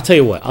I'll tell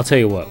you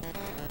what.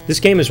 This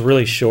game is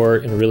really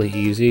short and really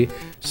easy,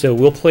 so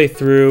we'll play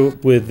through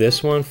with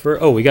this one for...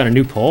 Oh, we got a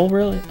new poll,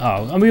 really?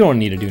 Oh, we don't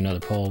need to do another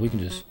poll. We can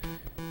just...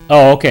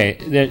 Oh,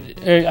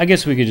 okay. I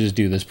guess we could just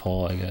do this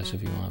poll, I guess,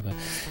 if you want. But,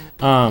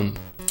 I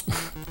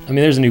mean,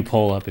 there's a new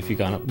poll up if you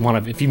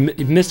if you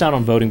missed out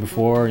on voting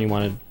before and you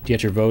want to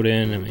get your vote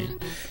in. I mean,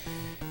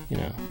 you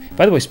know.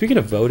 By the way, speaking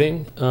of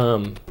voting,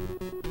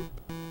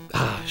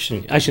 I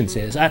shouldn't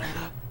say this.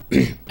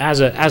 As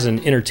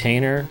an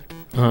entertainer,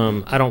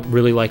 I don't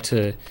really like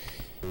to...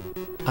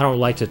 I don't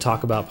like to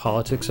talk about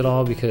politics at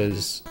all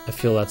because I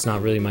feel that's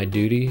not really my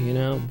duty, you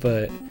know,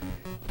 but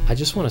I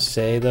just want to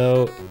say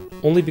though,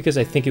 only because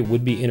I think it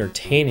would be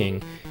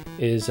entertaining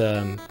is,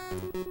 well,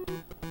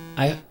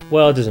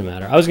 it doesn't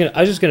matter. I was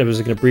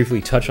gonna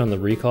briefly touch on the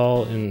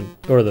recall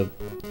or the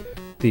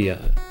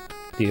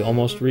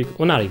almost recall,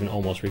 well, not even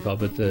almost recall,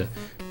 but the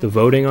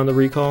voting on the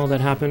recall that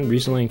happened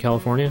recently in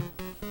California.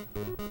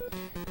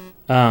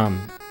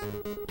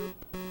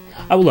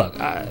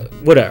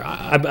 Whatever.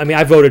 I mean,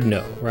 I voted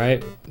no,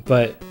 right?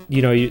 But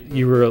you know,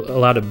 you were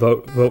allowed to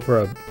vote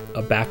for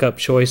a backup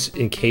choice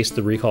in case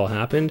the recall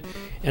happened,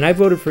 and I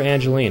voted for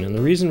Angeline. And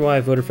the reason why I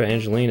voted for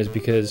Angeline is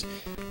because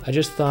I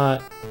just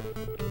thought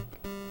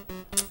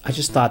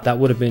that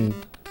would have been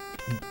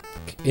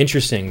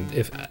interesting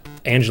if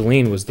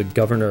Angeline was the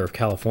governor of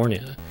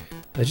California.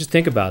 I just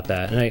think about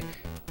that, and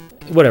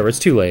whatever. It's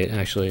too late.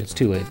 Actually, it's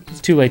too late.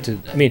 It's too late to.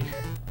 I mean,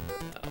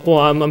 well,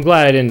 I'm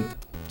glad I didn't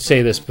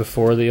say this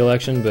before the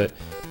election, but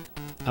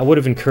I would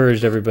have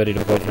encouraged everybody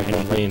to vote for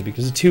Angeline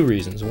because of 2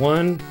 reasons.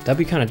 One, that'd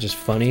be kind of just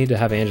funny to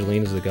have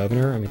Angeline as the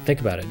governor. I mean,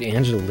 think about it,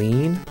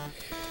 Angeline.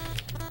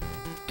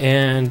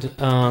 And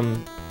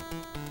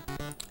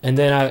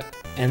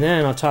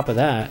then on top of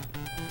that,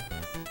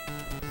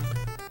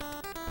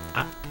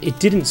 it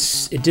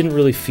didn't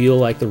really feel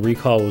like the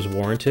recall was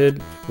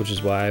warranted, which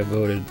is why I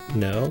voted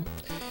no.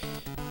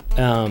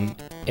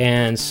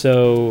 And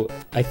so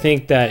I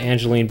think that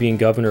Angeline being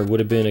governor would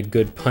have been a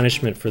good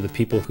punishment for the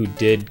people who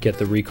did get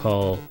the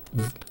recall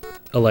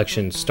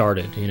election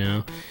started, you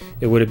know?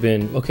 It would have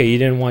been, okay, you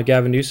didn't want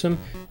Gavin Newsom?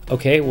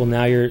 Okay, well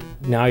now your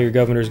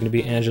governor is going to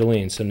be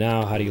Angeline, so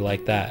now how do you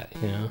like that,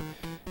 you know?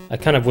 I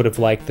kind of would have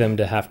liked them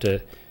to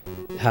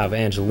have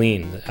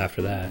Angeline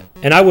after that.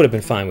 And I would have been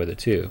fine with it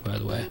too, by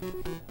the way.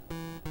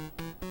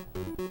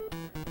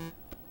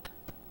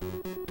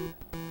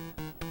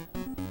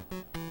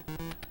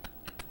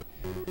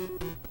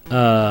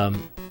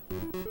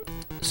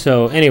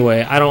 So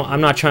anyway,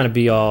 I'm not trying to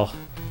be all,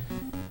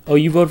 oh,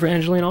 you vote for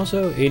Angeline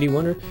also? 80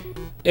 Wonder?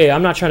 Hey,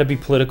 I'm not trying to be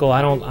political.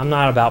 I'm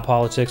not about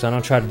politics. I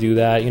don't try to do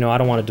that. You know, I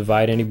don't want to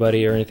divide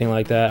anybody or anything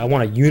like that. I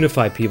want to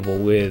unify people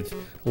with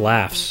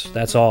laughs.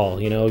 That's all,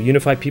 you know,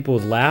 unify people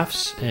with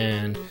laughs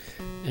and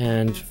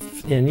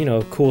you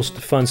know, cool,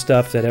 fun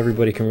stuff that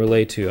everybody can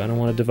relate to. I don't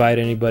want to divide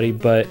anybody,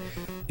 but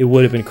it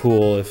would have been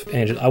cool if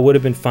I would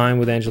have been fine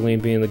with Angeline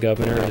being the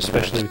governor,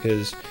 especially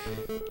because,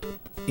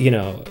 you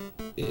know,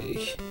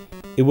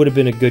 it would have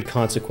been a good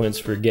consequence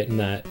for getting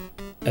that,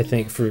 I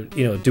think, for,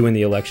 you know, doing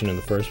the election in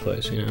the first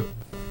place, you know.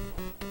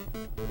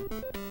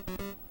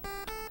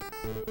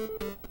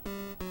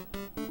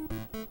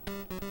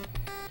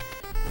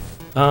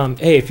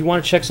 Hey, if you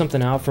want to check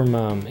something out from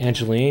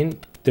Angeline,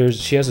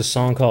 she has a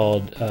song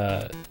called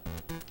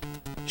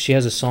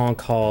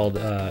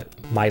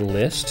my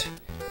list.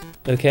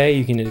 Okay,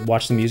 you can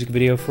watch the music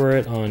video for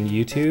it on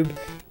YouTube,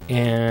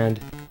 and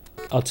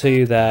I'll tell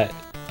you that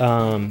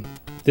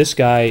this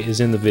guy is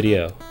in the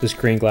video. This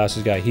green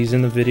glasses guy, he's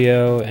in the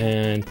video,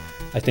 and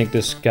I think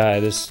this guy,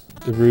 the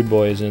rude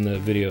boy, is in the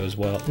video as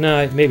well.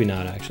 No, maybe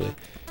not actually.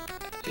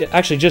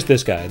 Actually, just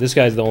this guy. This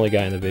guy's the only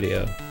guy in the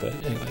video. But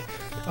anyway,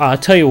 I'll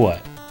tell you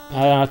what.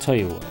 I'll tell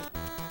you what.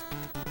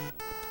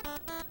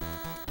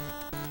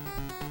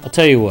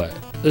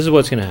 This is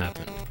what's gonna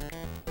happen.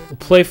 We'll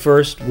play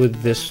first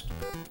with this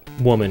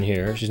woman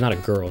here. She's not a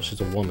girl.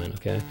 She's a woman.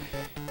 Okay,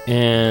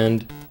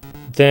 and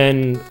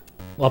then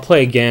I'll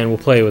play again. We'll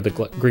play with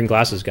the green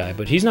glasses guy,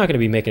 but he's not gonna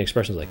be making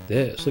expressions like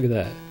this. Look at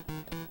that.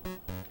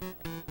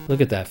 Look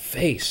at that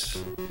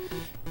face.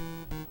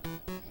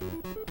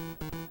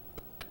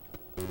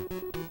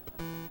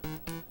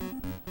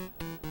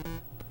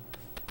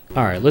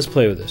 Alright, let's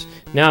play with this.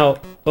 Now,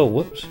 oh,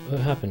 whoops, what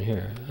happened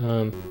here?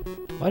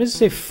 Why does it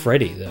say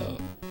Freddy, though?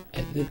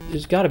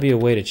 There's got to be a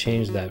way to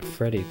change that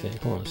Freddy thing.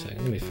 Hold on a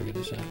second, let me figure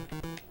this out.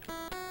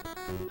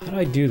 How do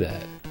I do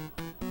that?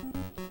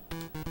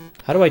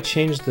 How do I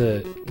change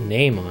the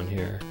name on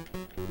here?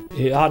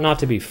 It ought not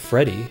to be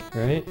Freddy,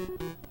 right?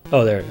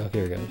 Oh, there, okay,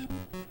 here it goes.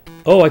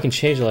 Oh, I can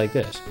change it like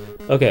this.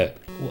 Okay,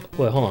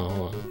 wait, hold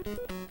on.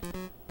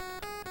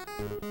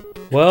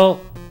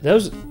 Well, that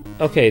was...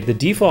 Okay, the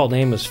default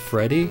name was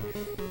Freddy,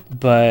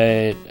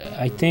 but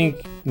I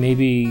think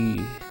maybe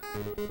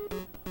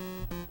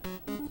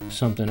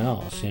something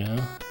else, you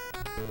know?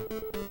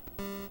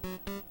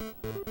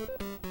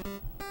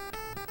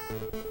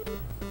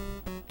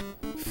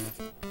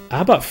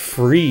 How about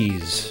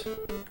Freeze?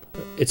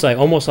 It's like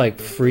almost like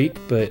Freak,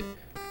 but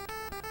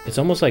it's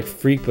almost like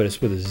Freak, but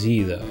it's with a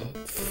Z though.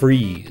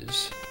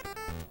 Freeze.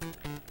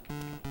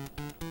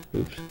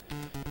 Oops.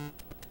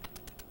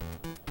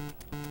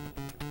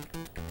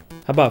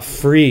 How about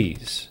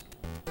Freeze?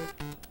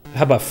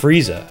 How about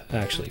Frieza,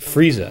 actually?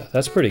 Frieza,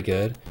 that's pretty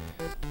good,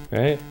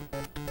 right?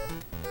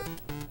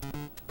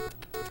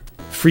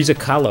 Frieza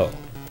Kahlo.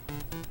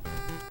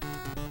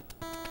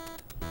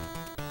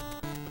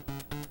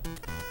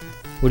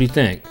 What do you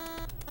think?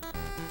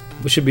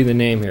 What should be the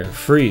name here?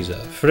 Frieza,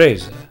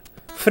 Frieza.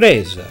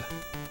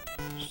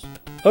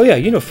 Oh yeah,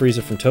 you know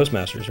Frieza from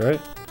Toastmasters, right?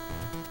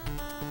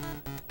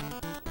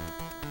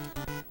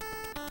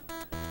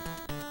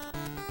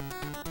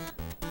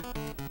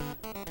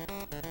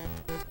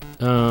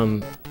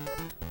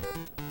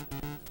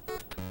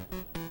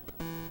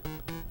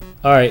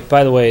 Alright,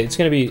 by the way, it's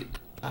gonna be...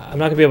 I'm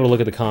not gonna be able to look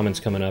at the comments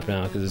coming up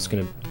now, because it's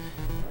gonna...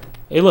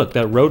 Hey look,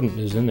 that rodent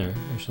is in there,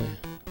 actually.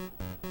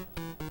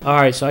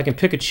 Alright, so I can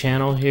pick a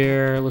channel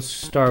here. Let's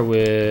start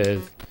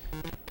with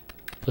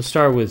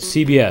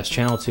CBS,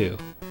 Channel 2.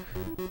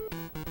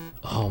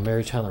 Oh,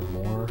 Mary Tyler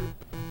Moore.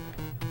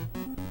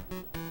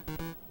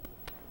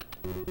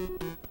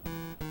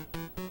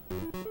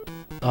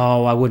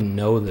 Oh, I wouldn't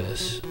know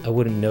this.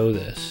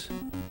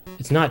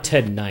 It's not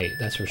Ted Knight,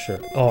 that's for sure.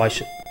 Oh, I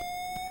should...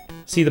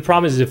 See, the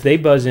problem is if they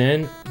buzz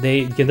in,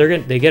 they get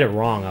it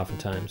wrong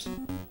oftentimes.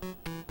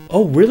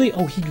 Oh, really?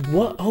 Oh,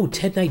 what? Oh,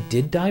 Ted Knight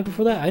did die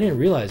before that? I didn't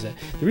realize that.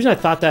 The reason I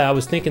thought that, I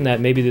was thinking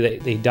that maybe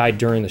they died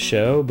during the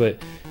show, but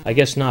I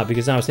guess not,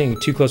 because I was thinking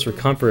Too Close for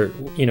Comfort,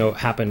 you know,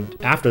 happened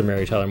after the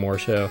Mary Tyler Moore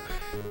show,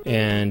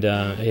 and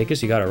I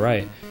guess you got it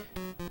right.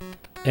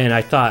 And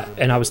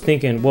I was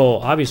thinking, well,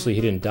 obviously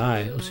he didn't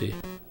die. Let's see.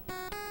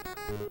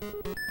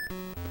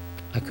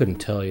 I couldn't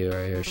tell you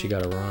right here. She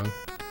got it wrong.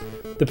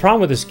 The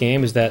problem with this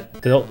game is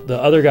that the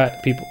other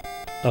people...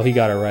 Oh, he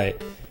got it right.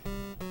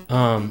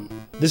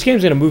 This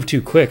game's gonna move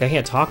too quick. I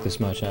can't talk this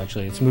much,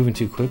 actually. It's moving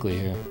too quickly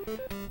here.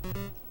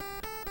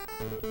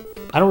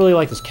 I don't really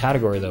like this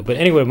category, though. But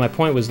anyway, my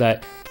point was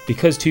that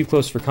because Too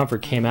Close for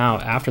Comfort came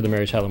out after the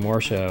Mary Tyler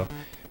Moore show,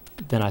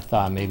 then I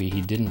thought maybe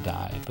he didn't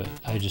die. But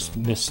I just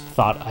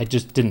I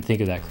just didn't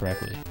think of that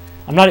correctly.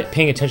 I'm not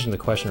paying attention to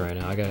the question right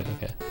now. I got it.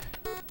 Okay.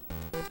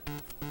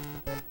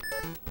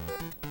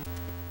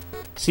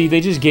 See,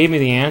 they just gave me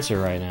the answer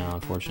right now,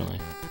 unfortunately.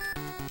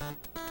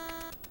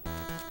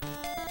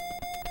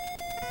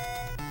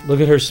 Look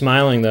at her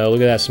smiling, though.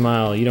 Look at that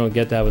smile. You don't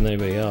get that with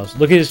anybody else.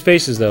 Look at his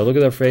faces, though. Look at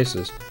their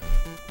faces.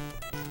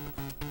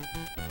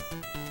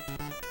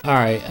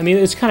 Alright, I mean,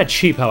 it's kind of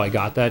cheap how I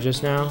got that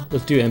just now.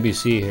 Let's do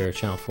NBC here,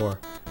 Channel 4.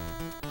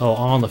 Oh,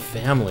 All in the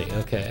Family.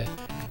 Okay.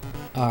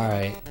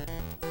 Alright.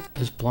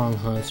 This blonde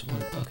hunts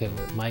one. Okay,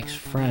 well, Mike's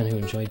friend who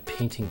enjoyed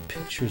painting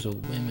pictures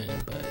of women,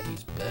 but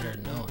he's better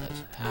known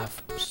as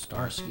Half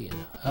Starsky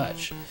and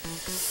Hutch.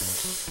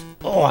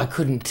 Oh, I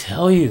couldn't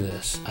tell you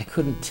this.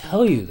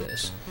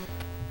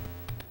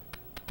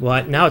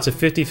 Well, now it's a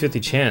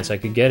 50-50 chance. I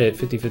could get it,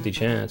 50-50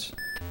 chance.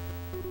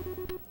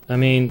 I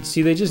mean,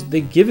 see,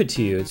 they give it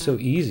to you. It's so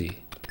easy.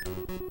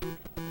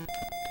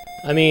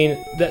 I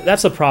mean,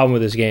 that's the problem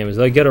with this game, is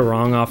they get it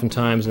wrong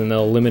oftentimes, and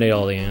they'll eliminate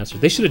all the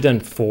answers. They should have done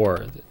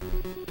 4.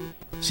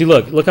 See,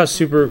 look how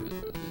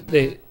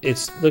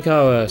look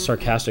how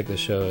sarcastic this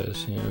show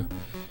is, you know.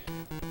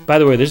 By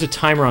the way, there's a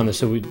timer on this,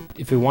 so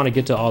if we want to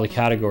get to all the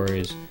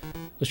categories,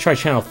 Let's try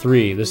channel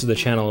 3. This is the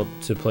channel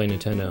to play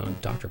Nintendo.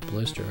 Dr.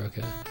 Blister,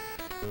 okay.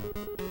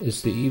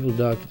 It's the evil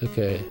doctor,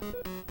 okay.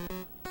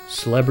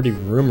 Celebrity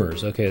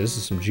rumors, okay, this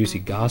is some juicy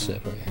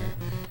gossip right here.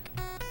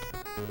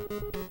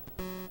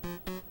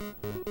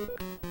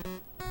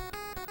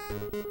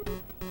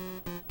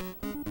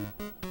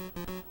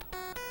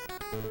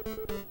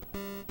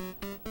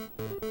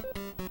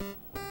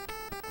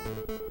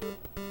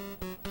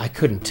 I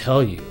couldn't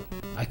tell you.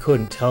 I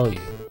couldn't tell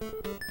you.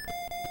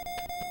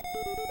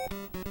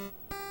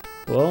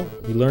 Well,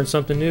 you learn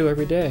something new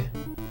every day.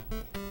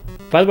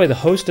 By the way, the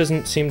host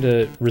doesn't seem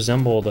to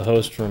resemble the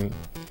host from...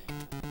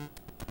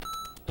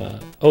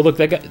 oh, look,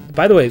 that guy...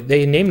 By the way,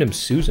 they named him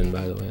Susan,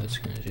 by the way. That's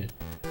kind of shit.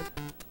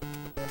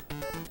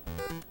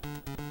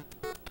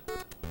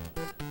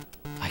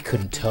 I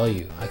couldn't tell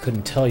you. I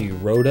couldn't tell you.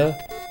 Rhoda?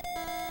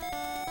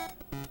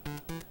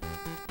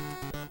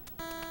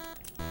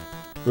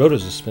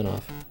 Rhoda's a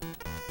spinoff.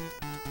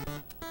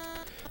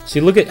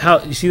 See, look at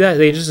how... You see that?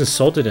 They just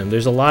insulted him.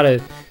 There's a lot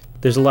of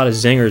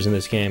zingers in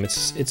this game.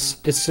 It's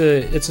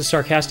a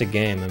sarcastic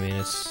game. I mean,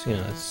 it's, you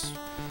know, it's...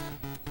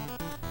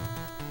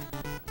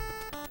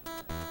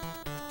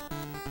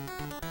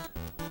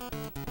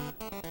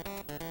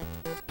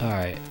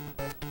 Alright.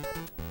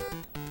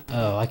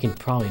 Oh, I can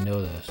probably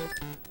know this.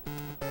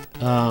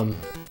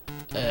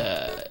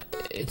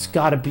 It's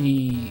gotta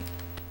be...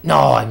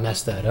 No, I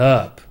messed that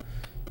up.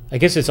 I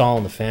guess it's All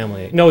in the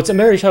Family. No, it's a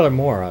Mary Tyler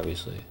Moore,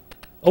 obviously.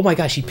 Oh my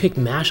gosh, he picked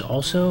MASH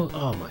also?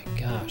 Oh my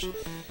gosh.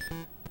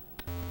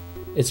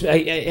 It's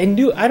I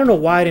knew, I don't know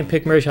why I didn't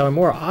pick Mary Tyler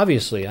Moore.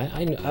 Obviously,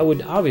 I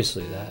would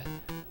obviously that.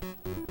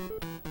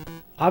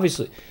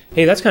 Obviously,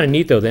 hey, that's kind of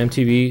neat though. The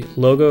MTV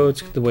logo,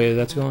 it's the way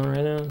that's going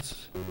right now.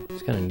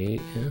 It's kind of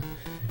neat, yeah.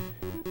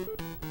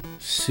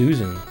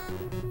 Susan.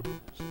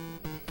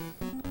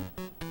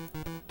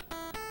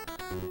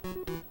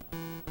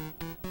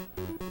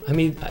 I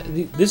mean,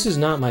 this is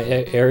not my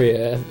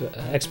area of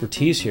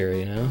expertise here,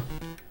 you know.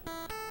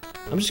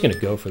 I'm just gonna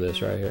go for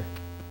this right here.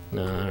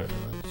 No, I don't know.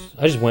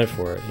 I just went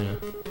for it, you know.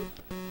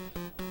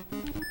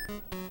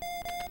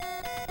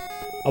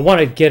 I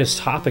want to get a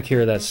topic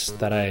here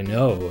that I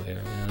know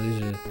here. You know,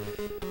 these are.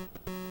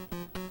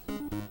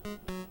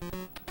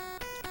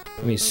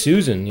 I mean,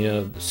 Susan. You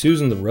know,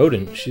 Susan the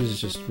rodent. She's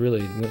just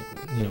really,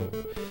 you know,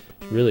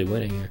 really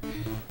winning here.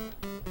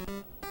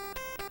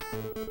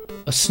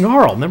 A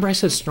snarl. Remember I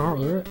said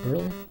snarl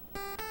earlier?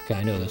 Okay,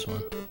 I know this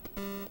one.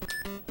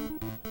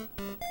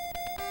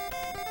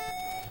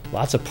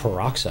 Lots of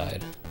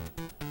peroxide.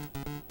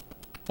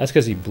 That's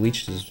because he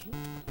bleached his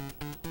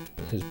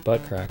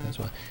butt crack, that's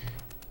why.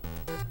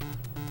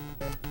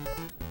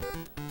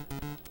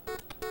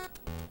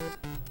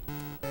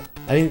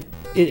 I mean,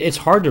 it's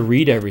hard to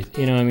read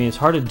everything, you know what I mean? It's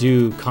hard to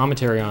do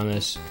commentary on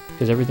this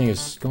because everything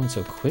is going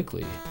so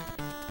quickly.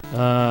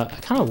 I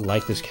kind of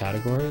like this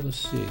category. Let's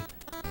see.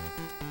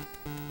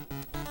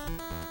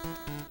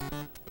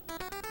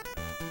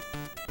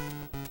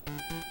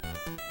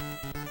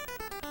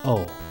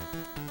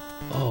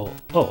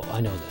 Oh,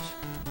 I know this.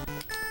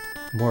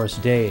 Morris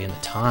Day and the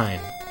Time.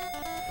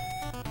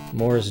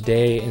 Morris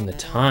Day and the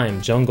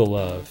Time. Jungle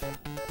Love.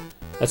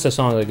 That's the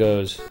song that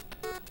goes,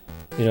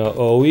 you know,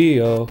 oh,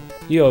 yo.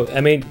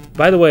 I mean,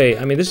 by the way,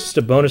 I mean, this is just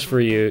a bonus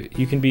for you.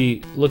 You can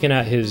be looking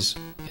at his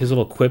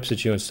little quips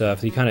at you and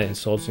stuff. He kind of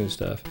insults you and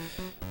stuff.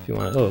 If you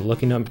want, oh,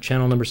 lucky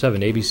channel number 7,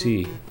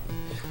 ABC.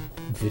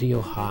 Video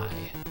High.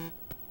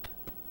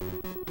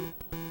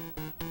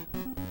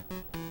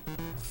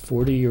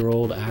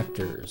 40-year-old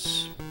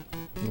actors.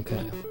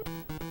 Okay.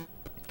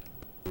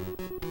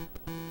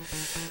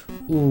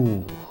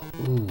 Ooh,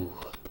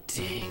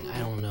 dang, I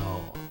don't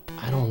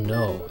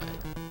know.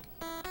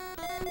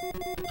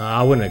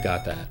 I wouldn't have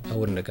got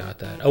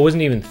that. I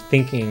wasn't even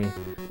thinking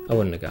I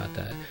wouldn't have got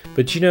that.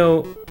 But you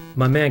know,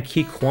 my man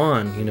Ki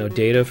Kwan, you know,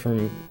 Data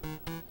from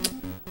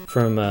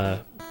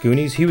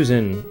Goonies, he was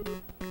in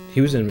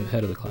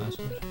Head of the Class.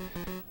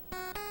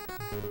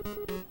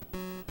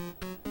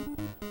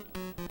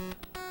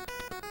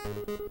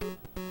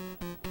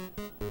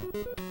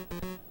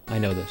 I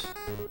know this.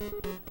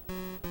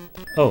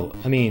 Oh,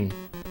 I mean,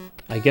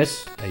 I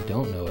guess I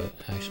don't know it,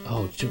 actually.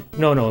 Oh,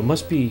 no, it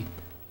must be...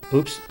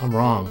 Oops, I'm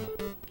wrong.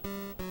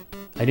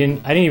 I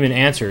didn't even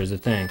answer is the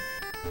thing.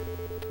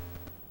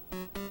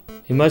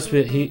 He must be...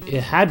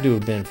 It had to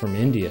have been from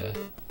India.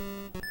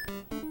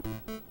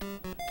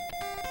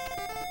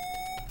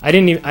 I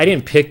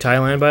didn't pick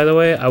Thailand, by the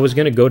way. I was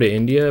gonna go to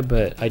India,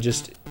 but I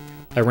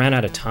ran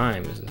out of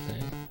time is the thing.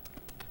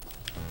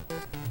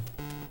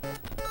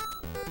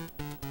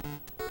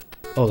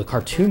 Oh, the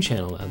Cartoon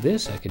Channel. Now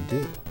this I could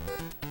do.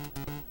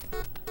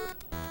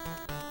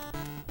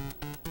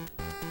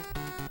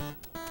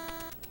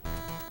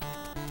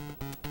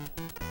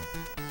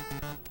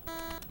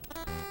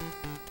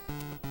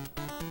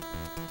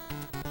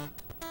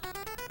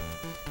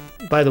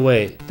 By the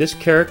way, this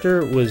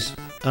character was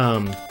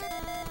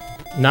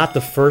not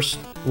the first.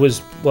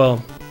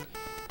 Well,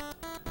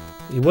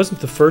 he wasn't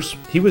the first.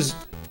 He was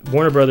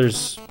Warner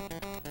Brothers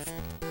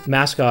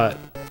mascot.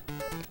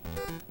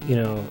 You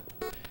know.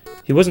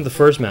 He wasn't the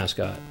first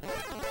mascot.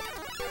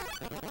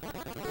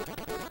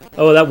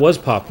 Oh, that was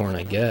Popcorn,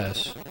 I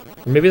guess.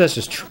 Or maybe that's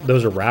just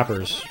those are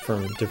rappers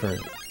from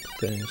different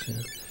things. Yeah.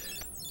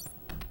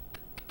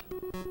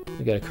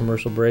 We got a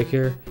commercial break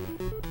here.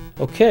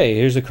 Okay,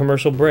 here's a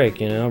commercial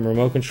break. You know,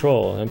 remote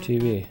control,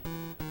 MTV.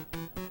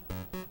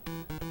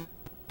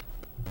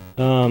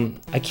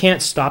 I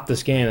can't stop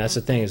this game. That's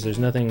the thing. Is there's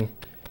nothing.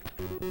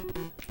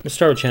 Let's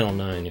start with channel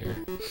 9 here.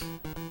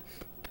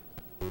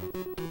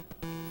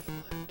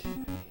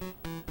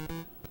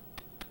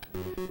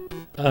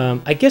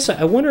 I guess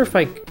I wonder if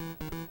I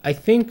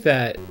think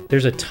that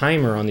there's a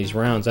timer on these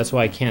rounds. That's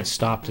why I can't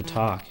stop to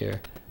talk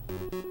here.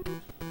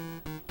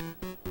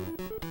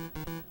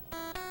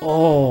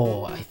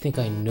 Oh, I think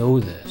I know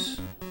this.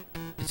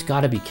 It's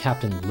got to be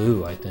Captain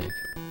Lou, I think.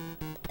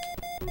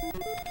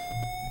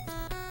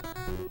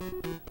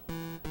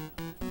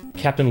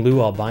 Captain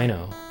Lou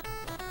Albino.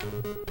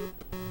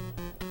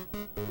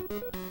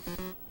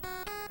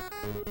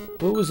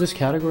 What was this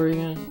category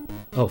again?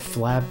 Oh,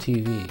 Flab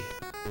TV.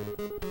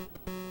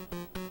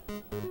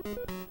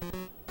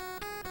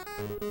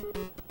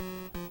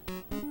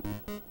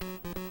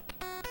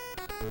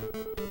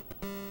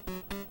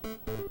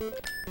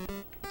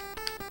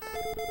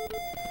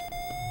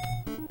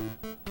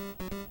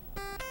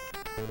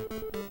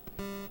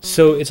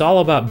 So it's all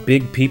about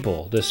big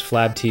people, this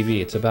Flab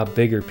TV. It's about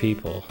bigger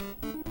people.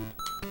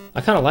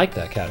 I kind of like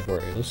that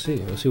category. Let's see.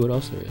 Let's see what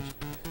else there is.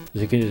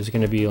 Is it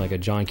going to be like a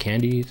John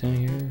Candy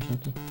thing here or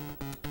something?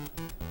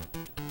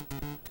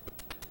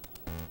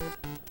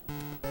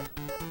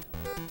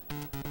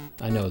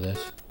 I know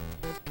this.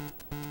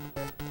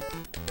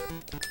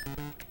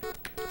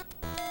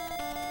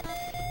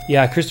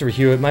 Yeah, Christopher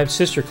Hewitt. My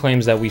sister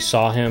claims that we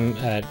saw him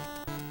at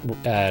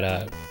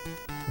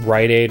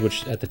Rite Aid,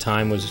 which at the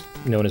time was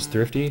known as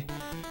Thrifty,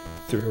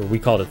 or we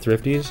called it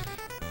Thrifties.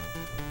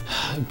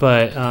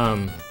 But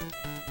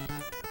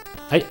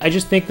I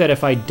just think that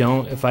if I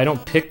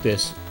don't pick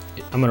this,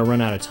 I'm gonna run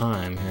out of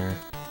time here,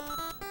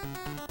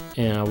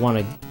 and I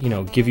want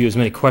to give you as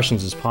many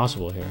questions as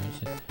possible here.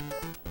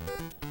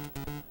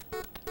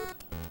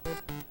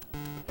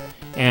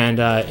 And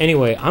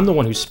anyway, I'm the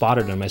one who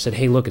spotted him. I said,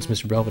 "Hey, look, it's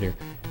Mr. Belvedere,"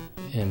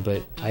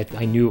 but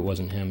I knew it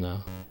wasn't him though.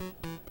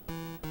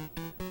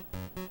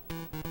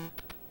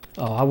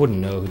 Oh, I wouldn't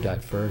know who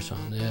died first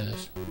on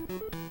this.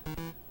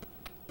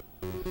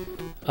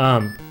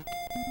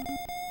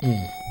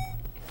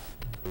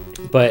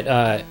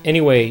 But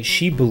anyway,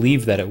 she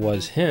believed that it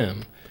was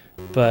him,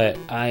 but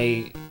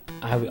I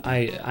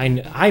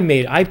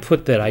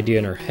put that idea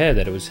in her head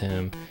that it was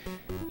him,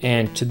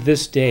 and to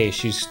this day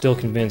she's still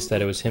convinced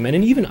that it was him.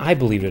 And even I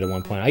believed it at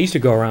one point. I used to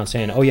go around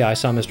saying, "Oh yeah, I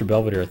saw Mr.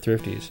 Belvedere at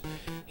Thrifty's.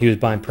 He was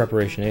buying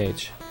Preparation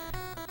H."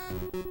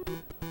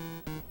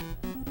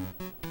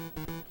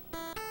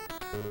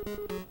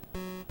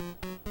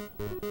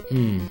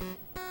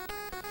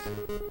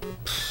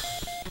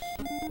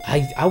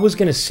 I was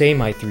gonna say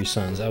My Three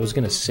Sons. I was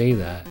gonna say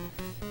that.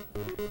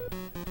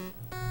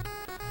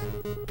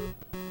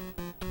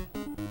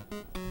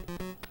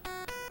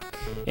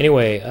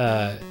 Anyway,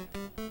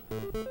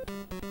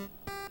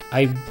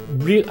 I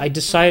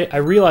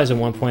realized at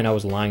one point I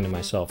was lying to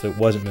myself. It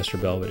wasn't Mr.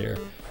 Belvedere.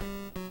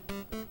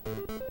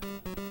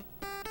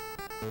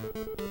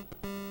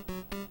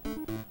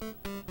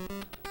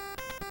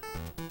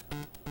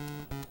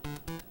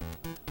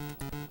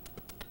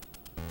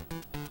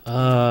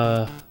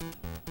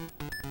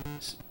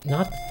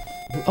 Not.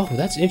 Oh,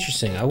 that's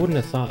interesting. I wouldn't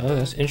have thought. Oh,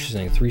 that's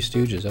interesting. Three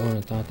Stooges. I wouldn't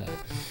have thought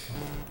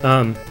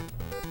that.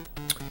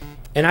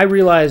 And I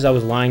realized I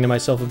was lying to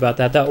myself about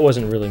that. That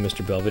wasn't really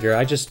Mr. Belvedere.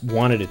 I just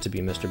wanted it to be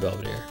Mr.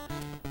 Belvedere.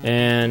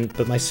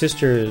 But my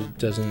sister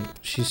doesn't.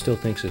 She still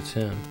thinks it's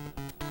him.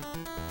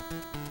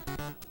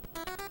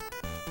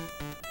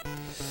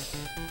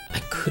 I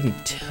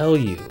couldn't tell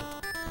you.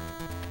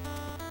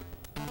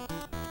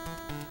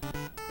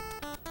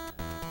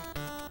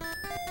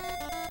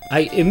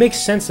 It makes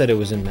sense that it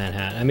was in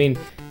Manhattan. I mean,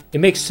 it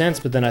makes sense,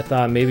 but then I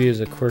thought maybe it was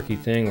a quirky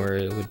thing where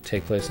it would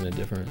take place in a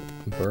different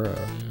borough.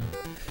 You know?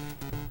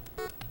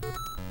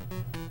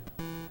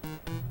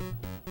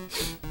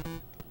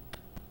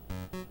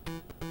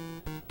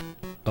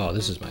 Oh,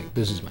 this is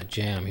my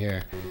jam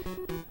here.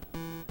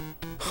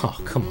 Oh,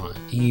 come on,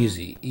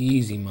 easy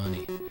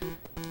money,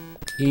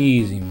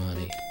 easy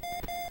money.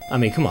 I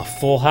mean, come on,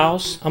 Full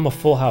House. I'm a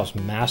Full House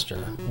master.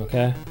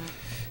 Okay.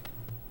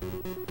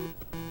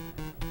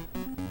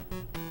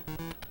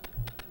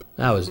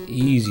 That was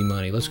easy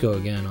money. Let's go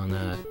again on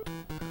that.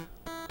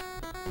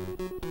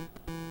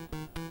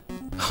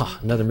 Oh,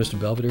 another Mr.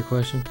 Belvedere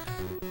question.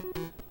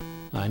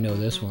 I know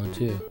this one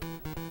too.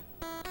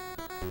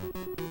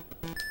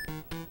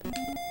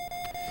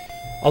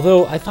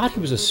 Although I thought he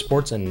was a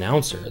sports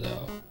announcer,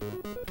 though.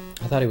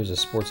 I thought he was a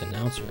sports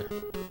announcer.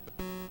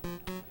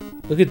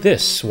 Look at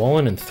this,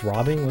 swollen and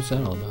throbbing. What's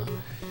that all about?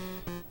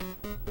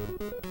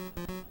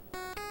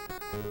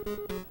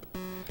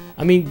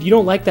 I mean, you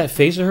don't like that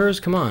face of hers?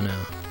 Come on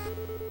now.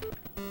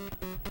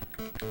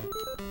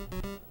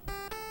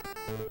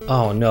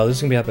 Oh no, this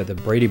is gonna be up at the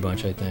Brady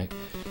Bunch, I think.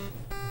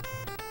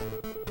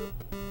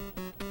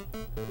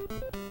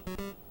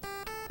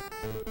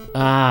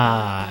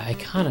 Ah, I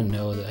kind of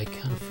know that. I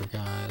kind of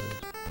forgot.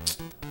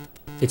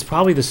 It's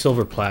probably the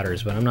silver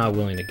platters, but I'm not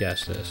willing to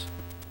guess this.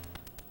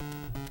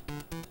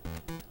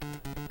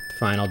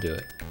 Fine, I'll do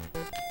it.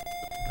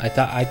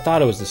 I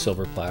thought it was the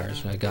silver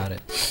platters. I got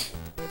it.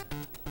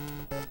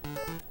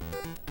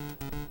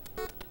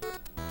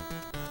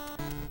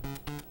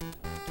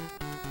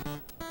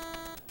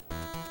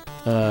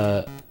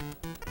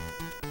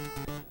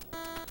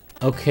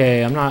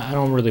 Okay, I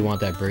don't really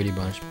want that Brady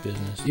Bunch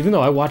business. Even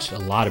though I watched a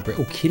lot of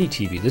Oh, Kitty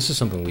TV. This is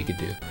something we could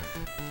do.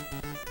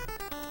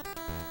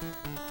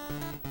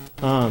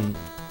 Are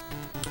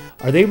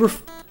they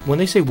when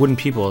they say wooden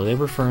people, are they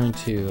referring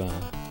to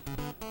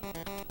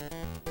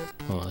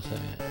hold on a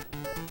second.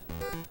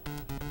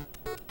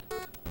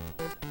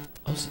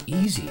 Oh, it's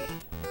easy.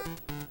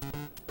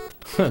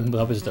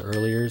 Up is the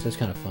earliers. That's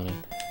kind of funny.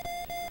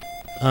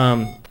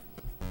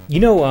 You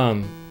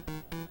know,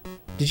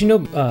 did you know,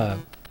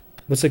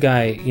 what's the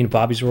guy, you know,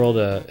 Bobby's World,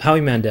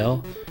 Howie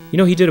Mandel? You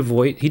know, he did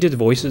the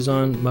voices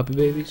on Muppet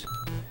Babies?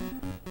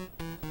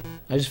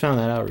 I just found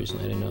that out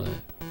recently. I didn't know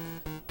that.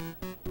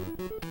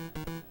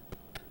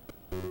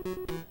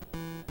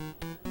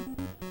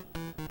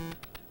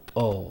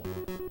 Oh.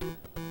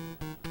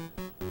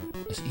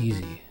 That's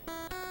easy.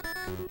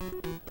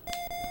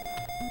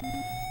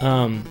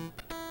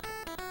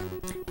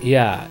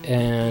 Yeah,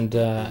 and,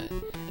 I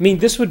mean,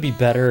 this would be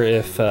better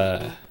if,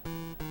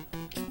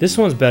 this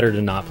one's better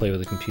to not play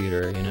with a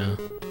computer, you know?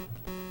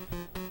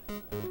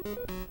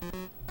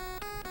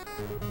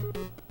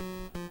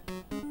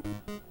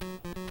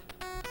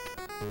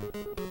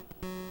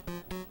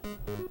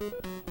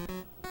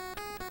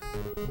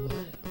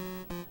 What?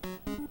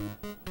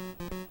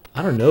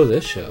 I don't know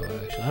this show,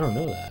 actually. I don't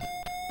know that.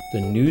 The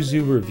New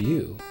Zoo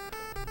Review.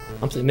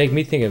 Make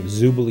me think of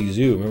Zoobly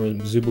Zoo.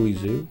 Remember Zoobly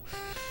Zoo?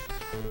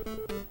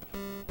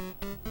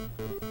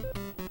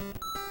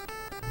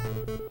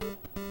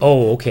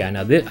 Oh, okay.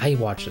 Now I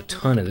watched a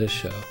ton of this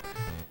show.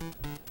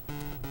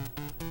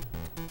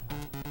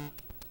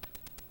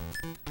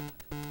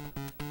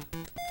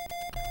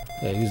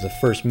 Yeah, he was the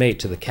first mate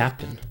to the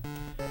captain,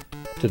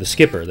 to the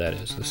skipper. That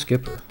is the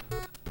skipper.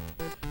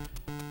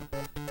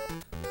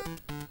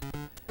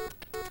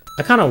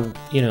 I kind of,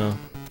 you know,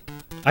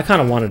 I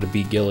kind of wanted to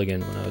be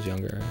Gilligan when I was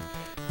younger,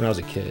 when I was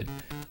a kid.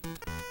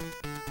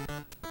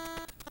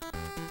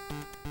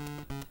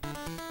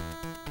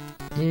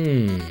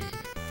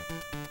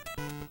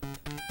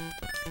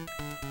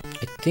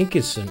 I think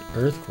it's an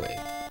earthquake.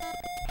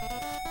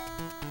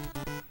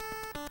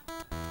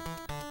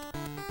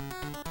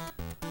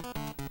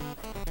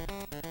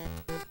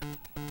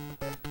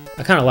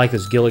 I kind of like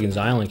this Gilligan's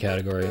Island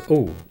category.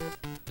 Oh,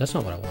 that's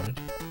not what I wanted.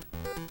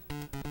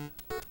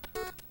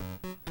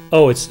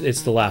 Oh, it's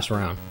the last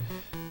round.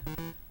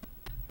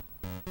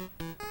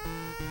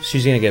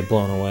 She's gonna get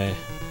blown away.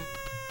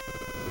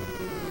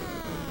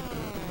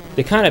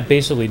 They kind of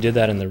basically did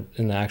that in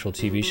the actual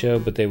TV show,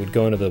 but they would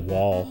go into the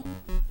wall.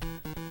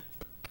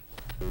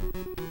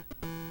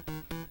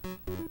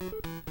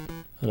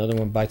 Another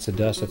one bites the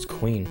dust. That's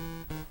Queen.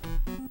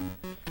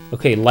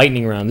 Okay,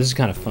 lightning round. This is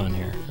kind of fun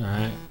here. All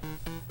right.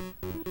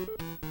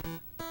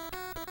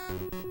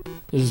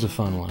 This is a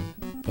fun one,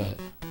 but.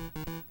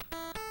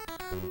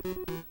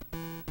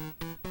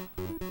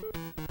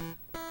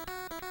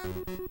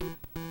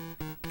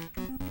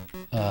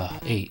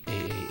 Eight.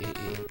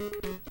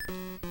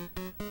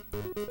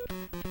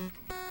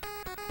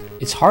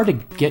 It's hard to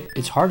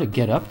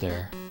get up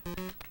there.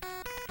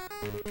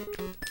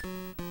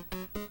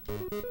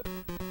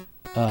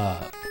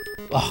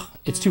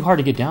 It's too hard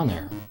to get down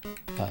there.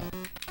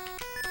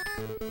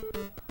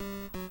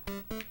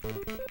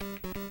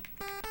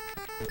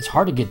 It's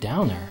hard to get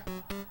down there.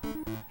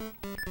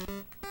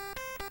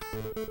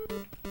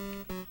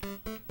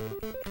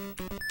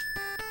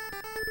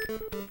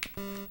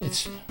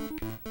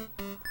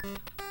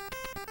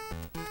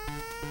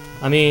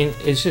 I mean,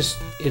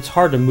 it's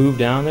hard to move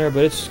down there,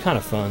 but it's kind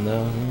of fun,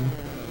 though.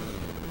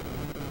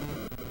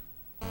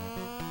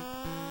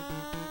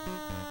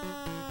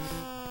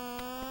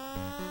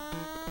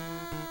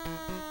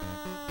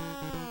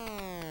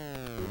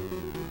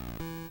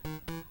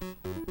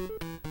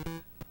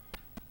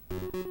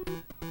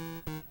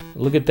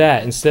 Look at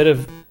that. Instead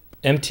of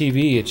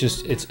MTV,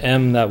 it's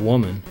M, that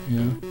woman. You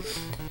know?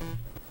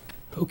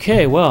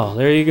 Okay, well,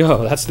 there you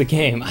go. That's the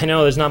game. I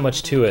know there's not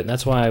much to it, and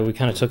that's why we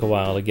kind of took a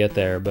while to get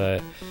there,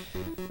 but,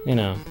 you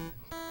know.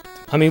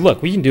 I mean,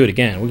 look, we can do it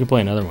again. We can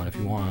play another one if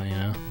you want, you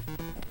know.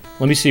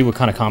 Let me see what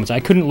kind of comments.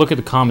 I couldn't look at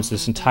the comments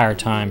this entire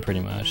time,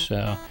 pretty much,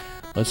 so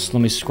let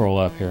me scroll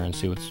up here and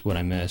see what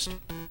I missed.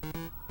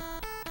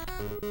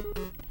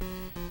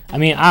 I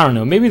mean, I don't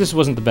know. Maybe this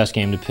wasn't the best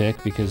game to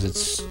pick because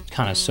it's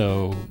kind of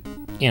so,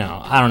 you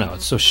know, I don't know.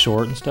 It's so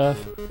short and stuff.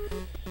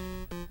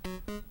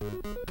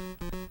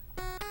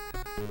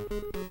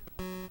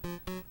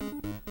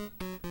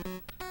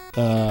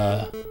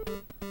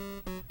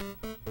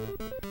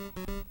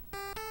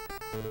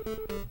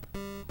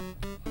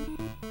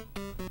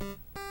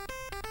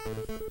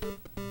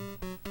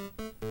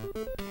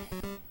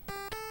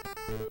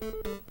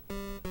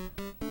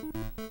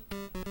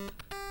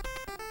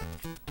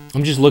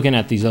 I'm just looking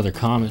at these other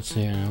comments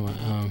here.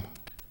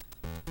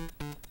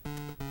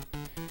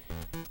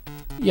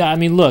 Yeah, I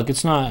mean, look,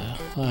 it's not...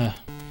 I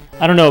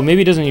don't know,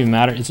 maybe it doesn't even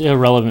matter. It's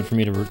irrelevant for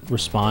me to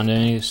respond to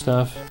any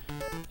stuff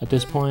at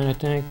this point, I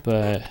think,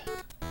 but...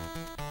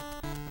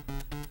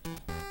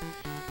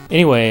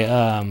 Anyway,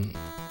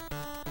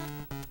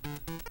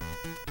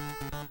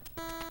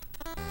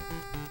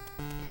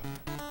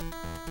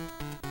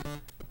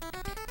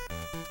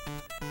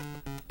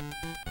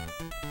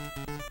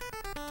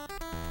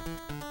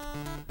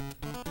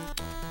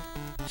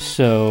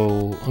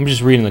 so I'm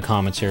just reading the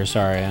comments here.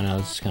 Sorry, I know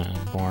it's kind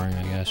of boring,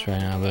 I guess, right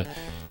now, but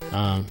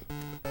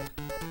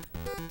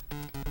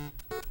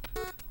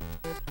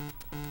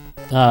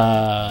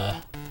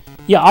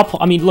yeah,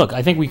 I mean, look,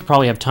 I think we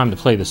probably have time to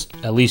play this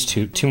at least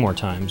two more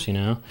times, you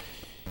know.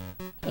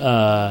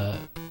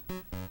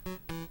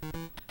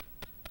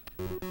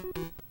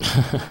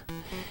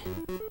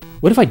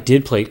 What if I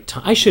did play?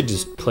 I should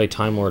just play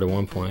Time Lord at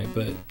one point,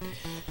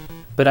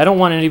 but I don't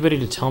want anybody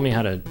to tell me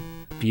how to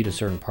beat a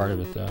certain part of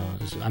it, though.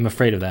 I'm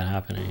afraid of that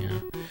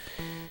happening.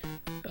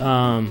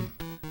 Yeah.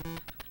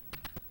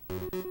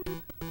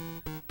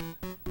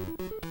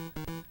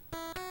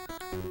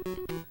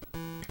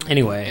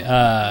 Anyway,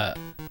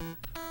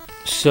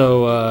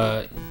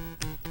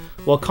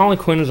 well, Colin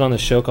Quinn was on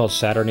this show called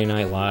Saturday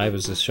Night Live.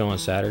 Is this show on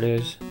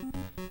Saturdays?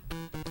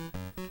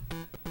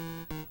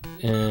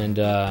 And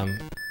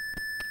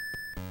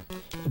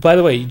by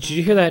the way, did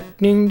you hear that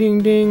ding ding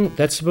ding?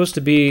 That's supposed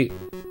to be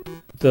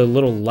the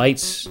little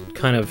lights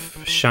kind of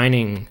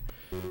shining.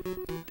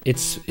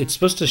 It's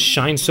supposed to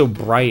shine so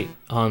bright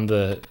on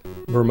the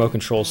remote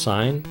control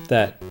sign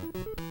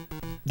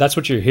that's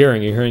what you're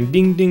hearing. You're hearing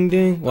ding ding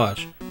ding.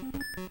 Watch.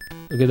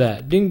 Look at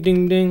that. Ding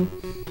ding ding.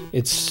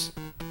 It's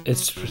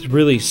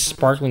really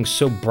sparkling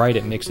so bright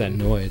it makes that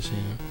noise, you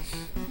know.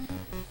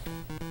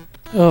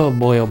 Oh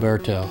boy,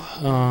 Alberto.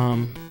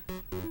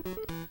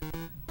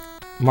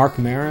 Mark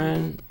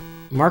Maron.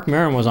 Mark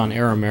Maron was on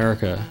Air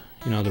America,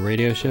 you know, the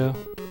radio show.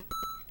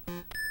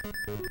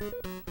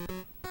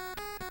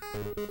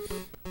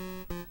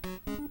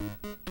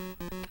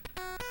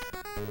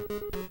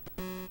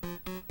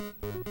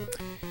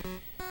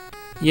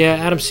 Yeah,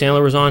 Adam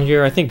Sandler was on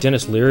here. I think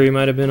Dennis Leary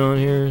might have been on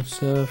here and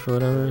stuff or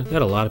whatever. They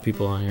had a lot of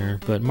people on here.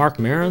 But Mark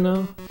Maron,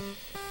 though?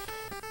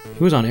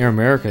 He was on Air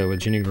America with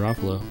Ginny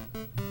Garofalo.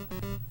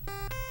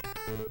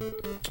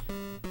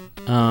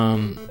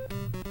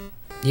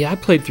 Yeah, I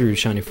played through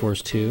Shining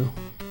Force 2.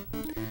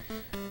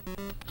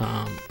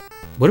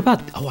 What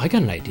about... Oh, I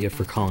got an idea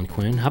for Colin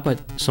Quinn. How about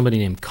somebody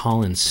named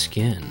Colin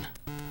Skin?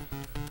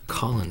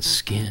 Colin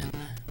Skin.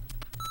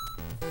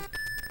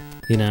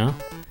 You know?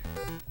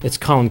 It's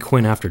Colin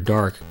Quinn After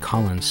Dark.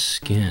 Colin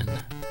Skin.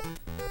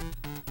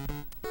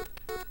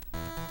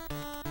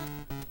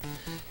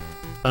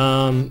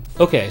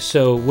 Okay,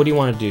 so what do you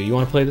want to do? You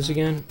want to play this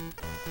again?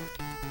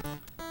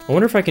 I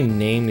wonder if I can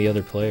name the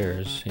other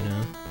players, you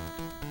know?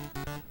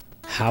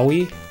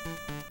 Howie?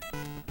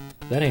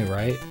 That ain't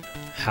right.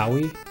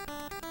 Howie?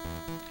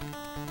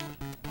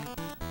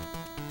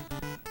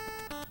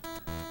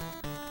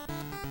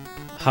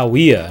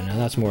 Howia. Now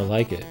that's more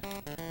like it.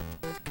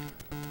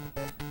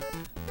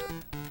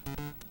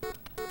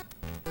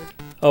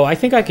 Oh, I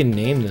think I can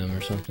name them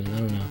or something. I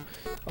don't know.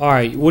 All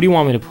right, what do you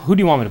want me to? Who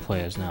do you want me to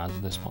play as now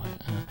at this point?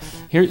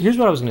 Here's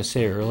what I was going to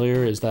say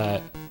earlier: is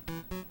that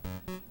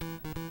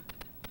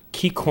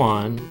Ki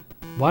Kwan.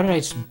 Why did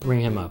I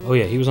bring him up? Oh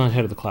yeah, he was on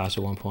Head of the Class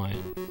at one point,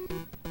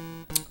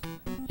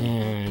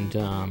 and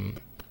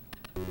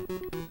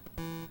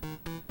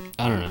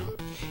I don't know.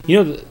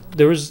 You know,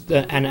 there was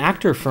an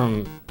actor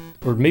from,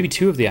 or maybe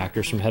two of the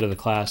actors from Head of the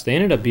Class. They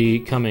ended up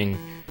becoming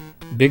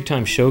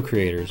big-time show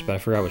creators, but I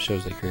forgot what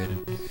shows they created.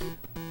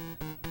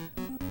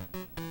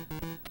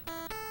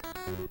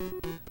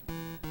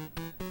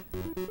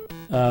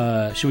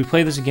 Should we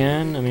play this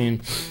again? I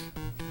mean,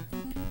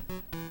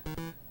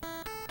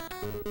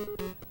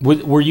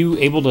 were you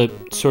able to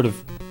sort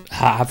of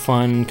have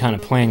fun kind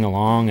of playing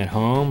along at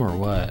home, or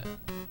what?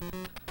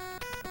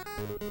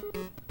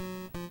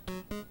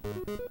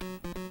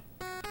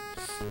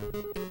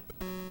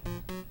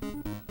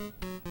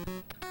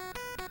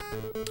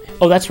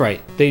 Oh, that's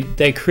right.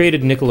 They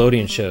created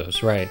Nickelodeon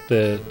shows, right?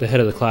 The Head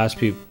of the Class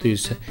people.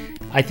 These,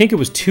 I think it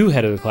was two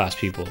Head of the Class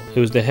people. It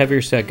was the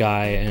heavier set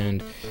guy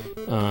and.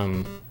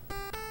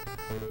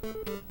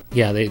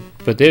 Yeah,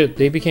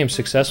 they became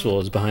successful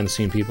as behind the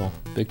scene people,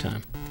 big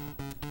time.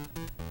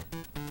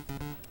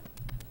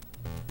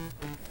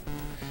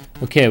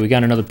 Okay, we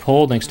got another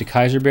poll thanks to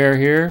Kaiser Bear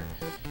here.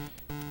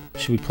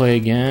 Should we play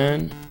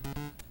again?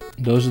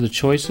 Those are the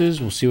choices.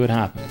 We'll see what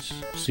happens.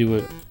 See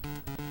what.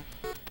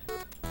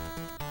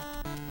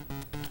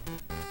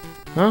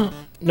 Huh?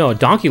 No,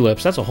 Donkey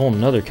Lips. That's a whole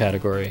nother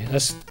category.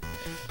 That's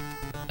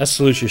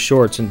Salute Your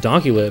Shorts and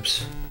Donkey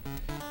Lips.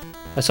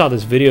 I saw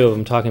this video of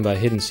him talking about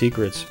hidden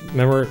secrets.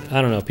 Remember,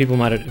 I don't know, people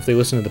might have, if they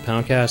listen to the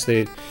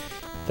Poundcast,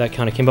 that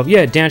kind of came up.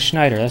 Yeah, Dan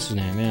Schneider, that's his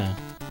name, yeah.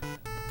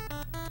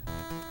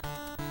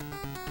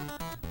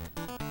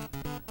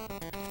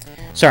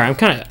 Sorry, I'm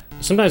kind of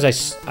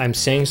sometimes I'm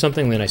saying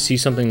something, then I see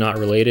something not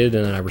related,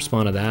 and then I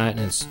respond to that,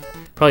 and it's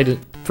probably,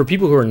 for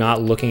people who are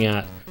not looking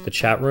at the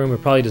chat room,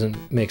 it probably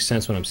doesn't make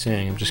sense what I'm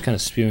saying. I'm just kind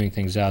of spewing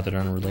things out that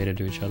aren't related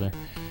to each other.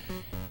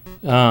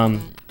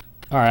 Alright,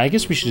 I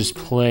guess we should just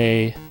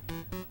play,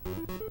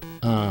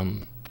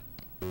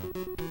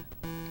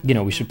 you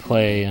know, we should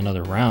play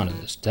another round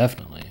of this,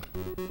 definitely.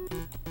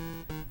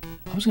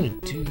 I was gonna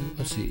do,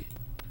 let's see.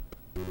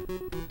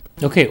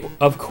 Okay,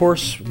 of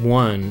course,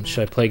 one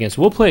should I play against?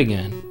 We'll play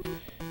again.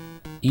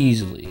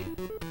 Easily.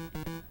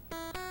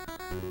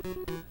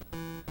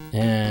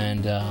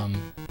 And,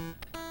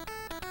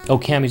 oh,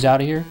 Cammy's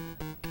out of here?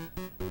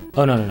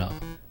 Oh, no.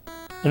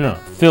 No,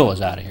 Phil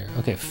is out of here.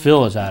 Okay,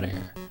 Phil is out of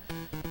here.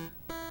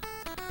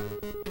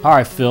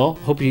 Alright, Phil.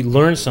 Hope you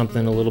learned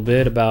something a little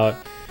bit about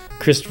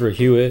Christopher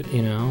Hewitt,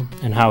 you know,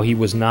 and how he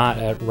was not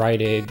at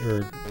Rite Aid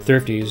or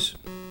Thrifty's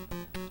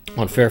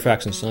on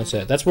Fairfax and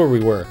Sunset. That's where we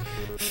were.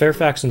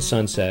 Fairfax and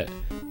Sunset,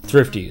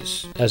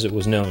 Thrifty's, as it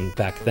was known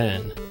back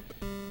then.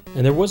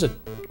 And there was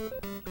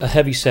a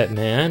heavy-set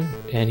man,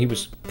 and he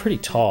was pretty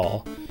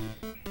tall,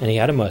 and he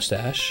had a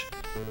mustache,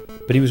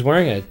 but he was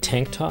wearing a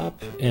tank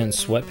top and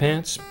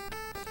sweatpants.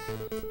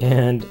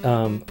 And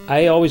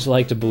I always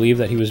like to believe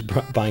that he was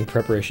buying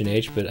Preparation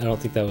H, but I don't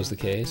think that was the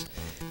case.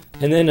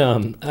 And then,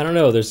 I don't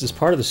know, there's this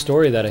part of the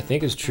story that I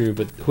think is true,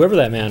 but whoever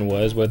that man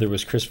was, whether it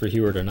was Christopher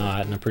Hewitt or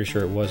not, and I'm pretty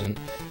sure it wasn't.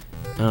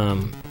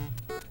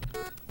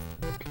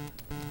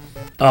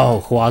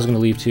 Oh, Hua's going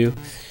to leave too?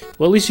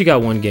 Well, at least you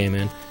got one game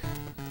in.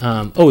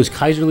 Oh, is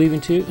Kaiser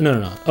leaving too?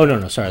 No. Oh,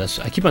 no, sorry.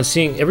 I keep on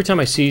seeing, every time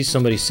I see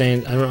somebody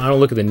saying, I don't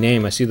look at the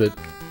name, I see the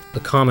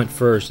comment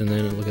first, and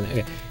then I look at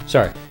the, okay,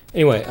 sorry.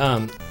 Anyway,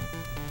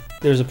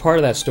 there's a part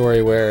of that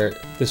story where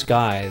this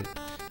guy,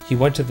 he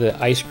went to the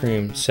ice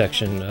cream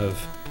section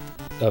of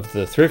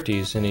the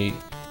Thrifties, and he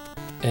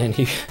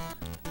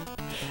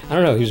I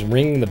don't know, he was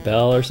ringing the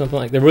bell or something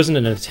like. There wasn't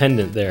an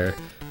attendant there,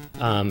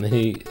 and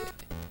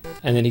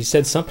then he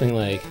said something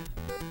like,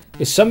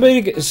 "Is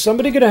somebody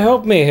gonna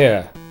help me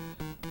here?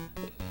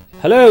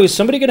 Hello, is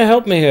somebody gonna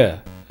help me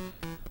here?"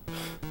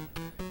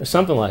 Or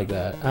something like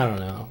that. I don't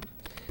know.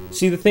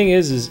 See, the thing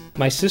is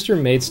my sister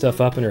made stuff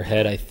up in her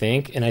head, I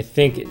think, and I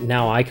think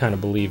now I kind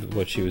of believe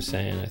what she was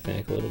saying, I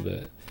think, a little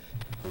bit.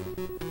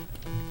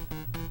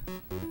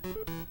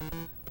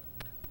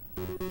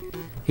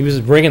 He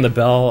was ringing the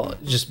bell,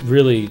 just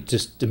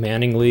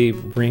demandingly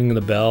ringing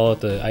the bell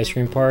at the ice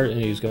cream part,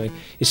 and he was going,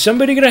 "Is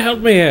somebody gonna help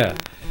me here?"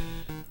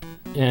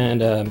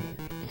 And,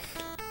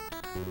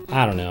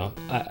 I don't know.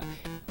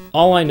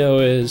 All I know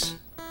is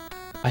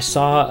I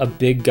saw a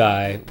big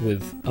guy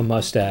with a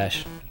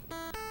mustache,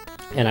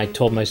 and I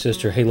told my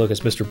sister, "Hey, look, it's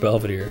Mr.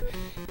 Belvedere."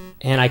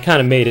 And I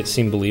kind of made it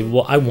seem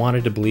believable. I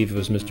wanted to believe it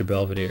was Mr.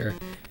 Belvedere.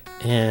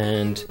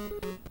 And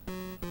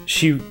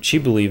she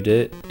believed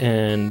it.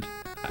 And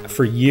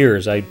for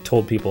years, I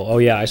told people, "Oh,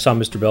 yeah, I saw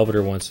Mr.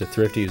 Belvedere once at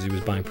Thrifty's. He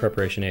was buying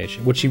Preparation H,"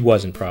 which he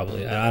wasn't,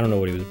 probably. I don't know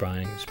what he was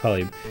buying.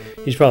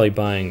 He's probably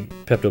buying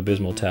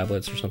Pepto-Bismol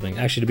tablets or something.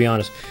 Actually, to be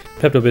honest,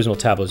 Pepto-Bismol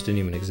tablets didn't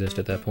even exist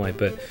at that point.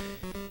 But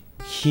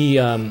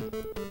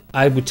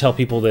I would tell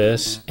people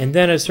this, and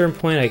then at a certain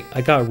point,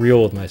 I got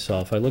real with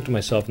myself. I looked at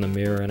myself in the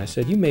mirror, and I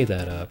said, "You made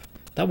that up.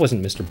 That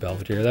wasn't Mr.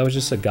 Belvedere. That was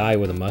just a guy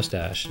with a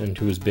mustache and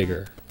who was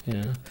bigger, you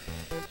know?"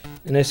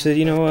 And I said,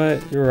 "You know what?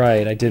 You're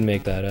right. I did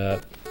make that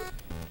up."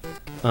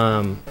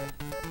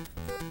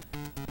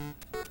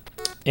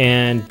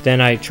 And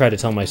then I tried to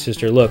tell my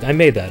sister, "Look, I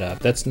made that up.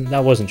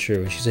 That wasn't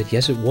true." And she said,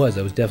 "Yes, it was.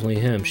 That was definitely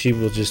him." She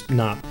will just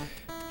not.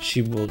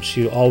 She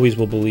always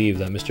will believe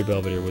that Mr.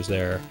 Belvedere was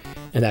there,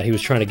 and that he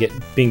was trying to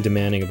being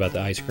demanding about the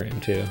ice cream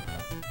too.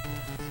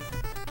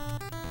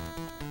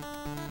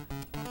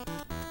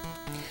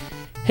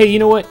 Hey, you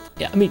know what?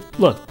 I mean,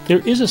 look, there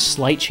is a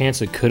slight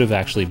chance it could have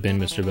actually been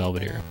Mr.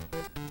 Belvedere.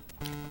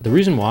 The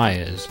reason why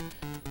is,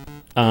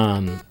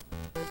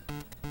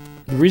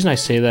 the reason I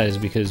say that is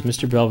because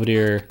Mr.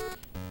 Belvedere,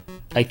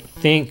 I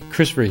think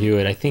Christopher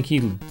Hewitt, I think he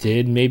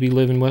did maybe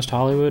live in West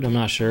Hollywood. I'm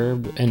not sure,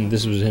 and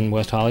this was in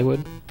West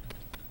Hollywood.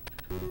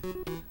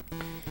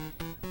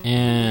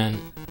 And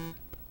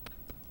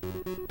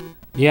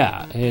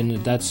yeah,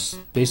 and that's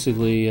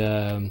basically,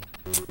 I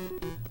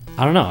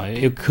don't know,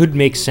 it could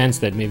make sense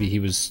that maybe he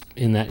was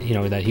in that, you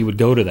know, that he would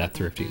go to that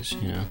Thrifty's,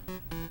 you know.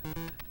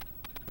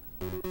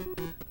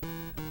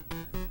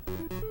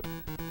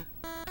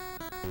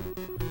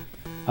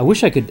 I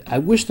wish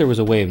there was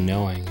a way of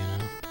knowing, you know.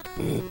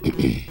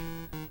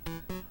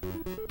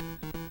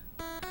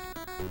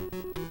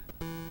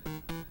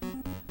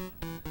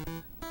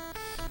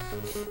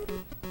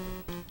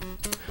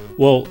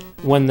 Well,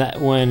 when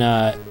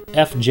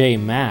FJ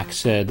Mack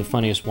said the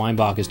funniest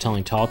Weinbach is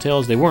telling tall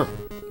tales,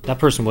 that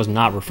person was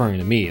not referring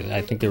to me.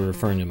 I think they were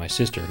referring to my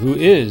sister, who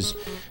is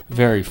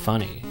very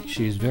funny.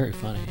 She's very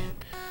funny.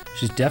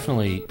 She's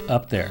definitely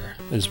up there.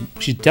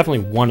 She's definitely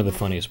one of the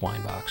funniest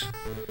Weinbachs.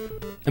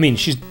 I mean,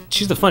 she's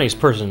the funniest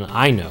person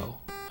I know,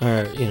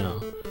 or you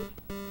know,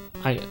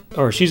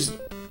 she's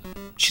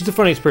the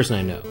funniest person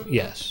I know.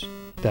 Yes,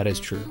 that is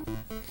true.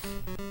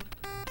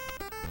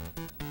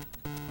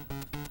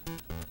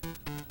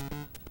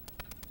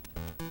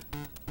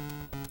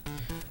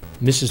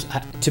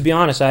 To be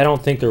honest, I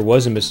don't think there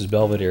was a Mrs.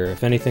 Belvedere.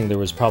 If anything, there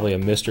was probably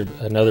another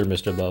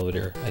Mr.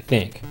 Belvedere. I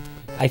think.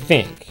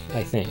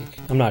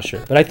 I'm not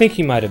sure, but I think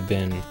he might have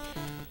been.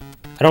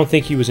 I don't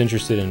think he was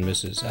interested in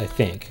Mrs. I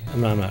think.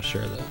 I'm not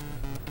sure though.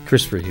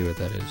 Christopher Hewitt,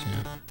 that is.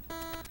 Yeah.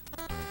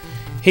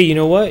 Hey, you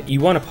know what? You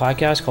want a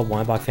podcast called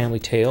Weinbach Family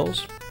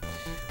Tales?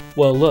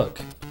 Well,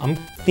 look, I'm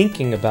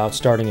thinking about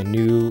starting a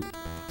new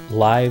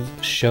live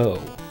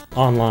show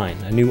online,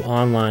 a new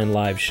online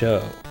live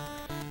show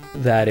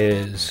that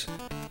is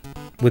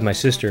with my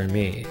sister and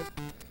me.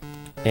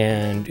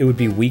 And it would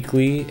be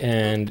weekly,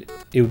 and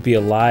it would be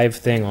a live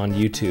thing on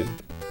YouTube.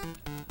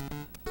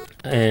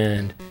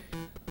 And,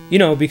 you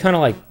know, it'd be kind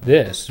of like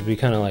this. It'd be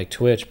kind of like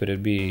Twitch, but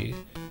it'd be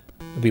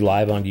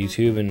live on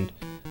YouTube.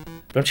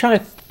 But I'm trying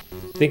to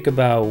think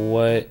about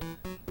what,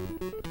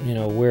 you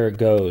know, where it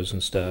goes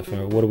and stuff,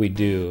 or what do we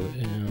do,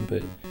 you know.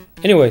 But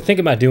anyway, think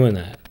about doing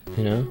that,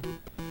 you know.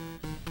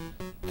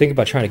 Think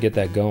about trying to get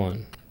that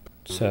going.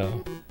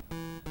 So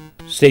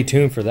stay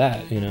tuned for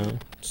that, you know.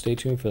 Stay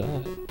tuned for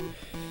that.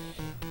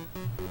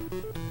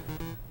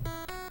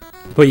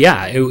 But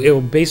yeah, it will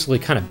basically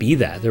kind of be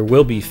that. There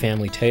will be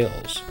family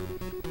tales,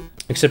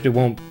 except they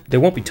won't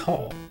be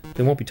tall.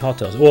 They won't be tall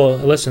tales. Well,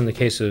 unless in the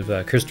case of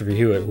Christopher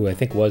Hewitt, who I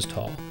think was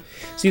tall.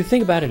 See, the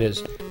thing about it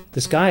is,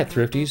 this guy at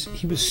Thrifty's,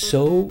 he was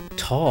so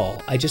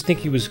tall. I just think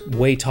he was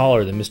way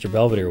taller than Mr.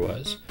 Belvedere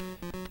was.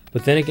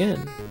 But then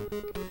again,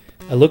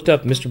 I looked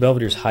up Mr.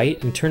 Belvedere's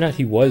height, and it turned out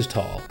he was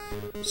tall.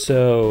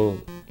 So,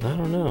 I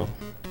don't know.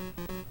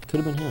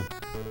 Could have been him.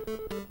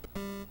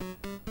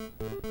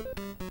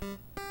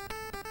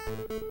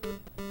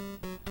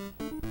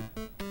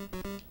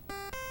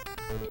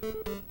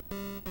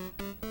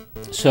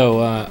 So,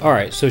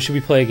 alright, so should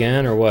we play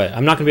again, or what?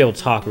 I'm not going to be able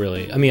to talk,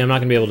 really. I mean, I'm not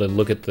going to be able to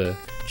look at the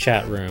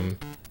chat room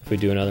if we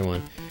do another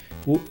one.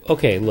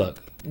 Okay,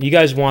 look. You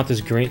guys want this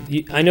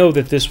green... I know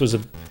this was a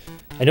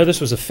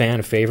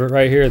fan favorite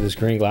right here, this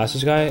green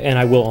glasses guy, and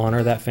I will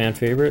honor that fan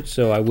favorite,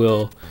 so I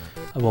will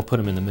put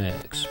him in the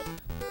mix.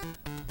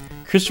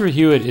 Christopher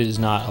Hewitt is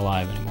not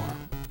alive anymore.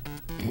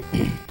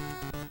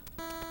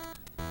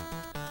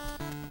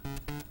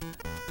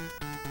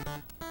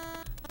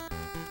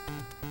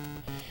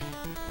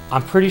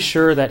 I'm pretty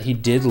sure that he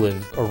did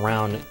live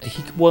around...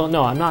 well,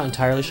 no, I'm not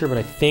entirely sure, but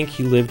I think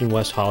he lived in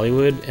West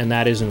Hollywood, and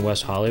that is in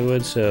West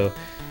Hollywood, so...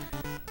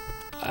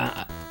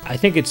 I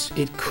think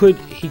he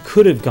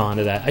could have gone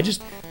to that.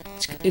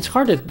 It's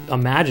hard to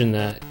imagine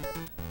that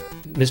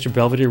Mr.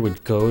 Belvedere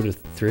would go to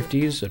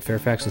Thrifty's at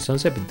Fairfax and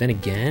Sunset, but then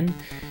again,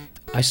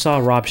 I saw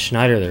Rob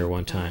Schneider there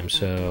one time,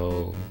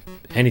 so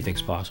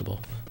anything's possible.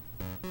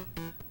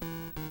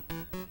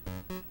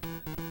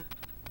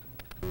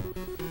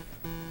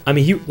 I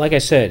mean, like I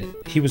said,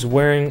 he was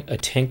wearing a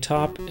tank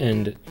top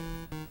and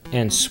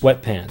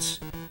sweatpants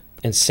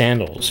and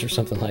sandals or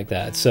something like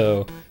that.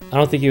 So I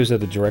don't think he was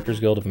at the Directors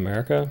Guild of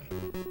America.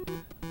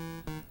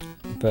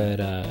 But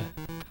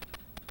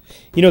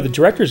you know, the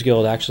Directors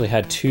Guild actually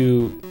had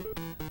two.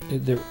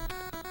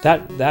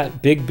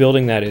 That big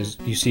building that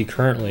you see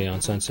currently on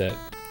Sunset.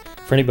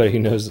 For anybody who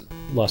knows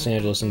Los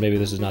Angeles, and maybe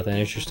this is not that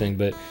interesting,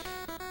 but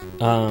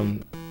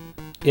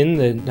in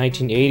the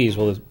 1980s,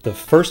 well, the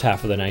first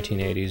half of the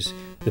 1980s.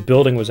 The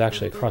building was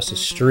actually across the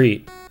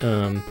street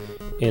in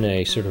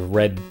a sort of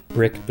red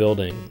brick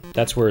building.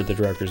 That's where the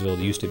Directors Guild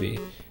used to be.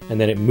 And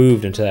then it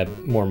moved into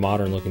that more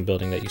modern looking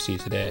building that you see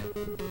today.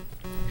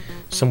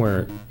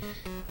 Somewhere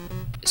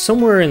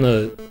in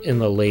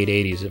the late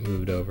 80s it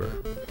moved over.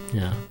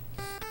 Yeah.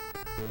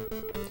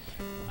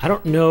 I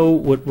don't know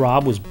what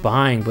Rob was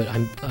buying, but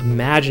I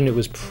imagine it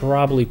was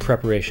probably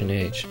Preparation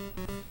H.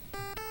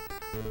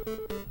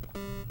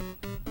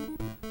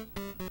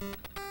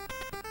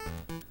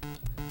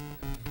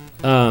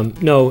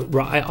 No,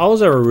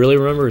 all I really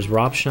remember is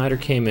Rob Schneider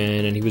came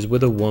in and he was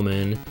with a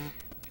woman,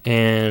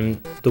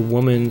 and the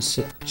woman,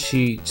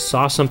 she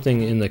saw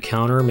something in the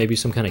counter, maybe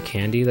some kind of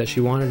candy that she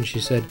wanted, and she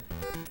said,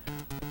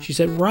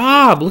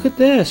 "Rob, look at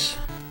this,"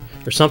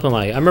 or something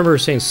like. I remember her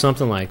saying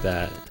something like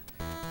that.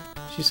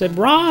 She said,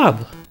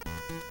 "Rob,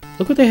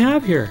 look what they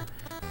have here."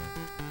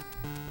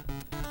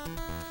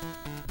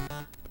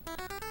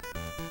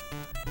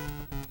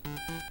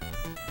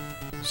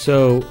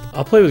 So,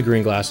 I'll play with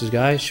green glasses,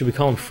 guys. Should we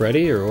call him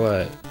Freddy, or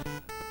what?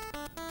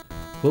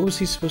 What was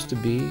he supposed to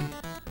be?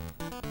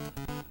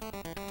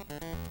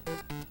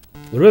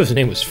 What if his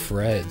name was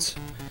Freds?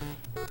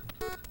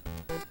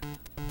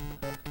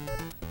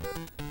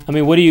 I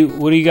mean, what do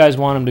you guys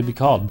want him to be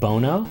called?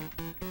 Bono?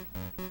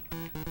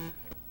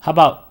 How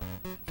about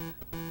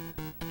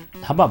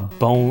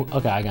Bone?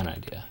 Okay, I got an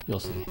idea. You'll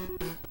see.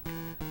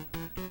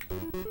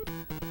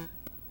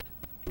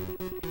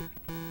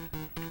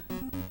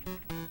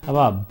 How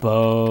about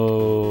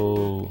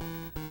Bo?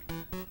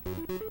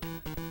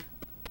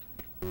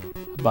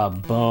 How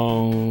about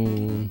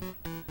Bone?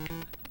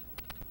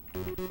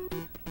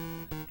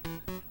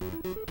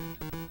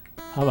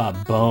 How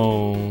about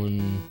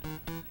Bone?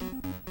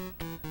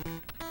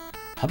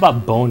 How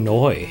about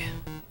Bonoy?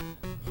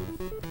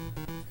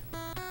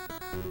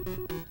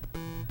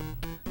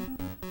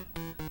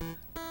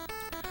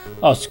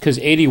 Oh, it's because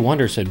 80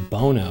 Wonder said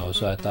Bono,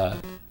 so I thought...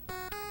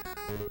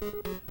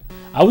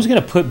 I was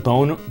going to put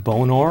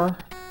Bonor,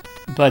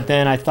 but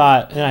then I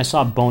thought... And I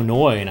saw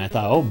Bonoy, and I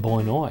thought, oh,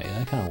 Bonoy,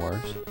 that kind of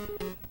works.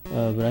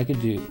 But I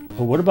could do...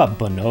 Oh, what about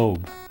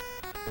Bonob?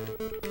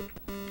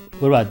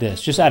 What about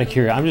this? Just out of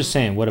curiosity, I'm just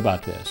saying, what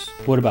about this?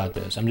 What about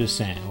this? I'm just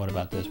saying, what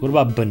about this? What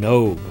about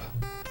Bonob?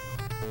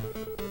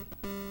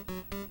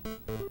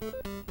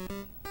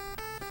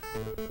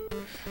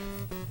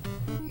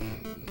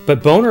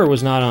 But Boner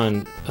was not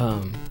on...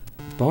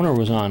 Boner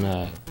was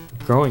on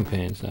Growing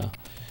Pains, though.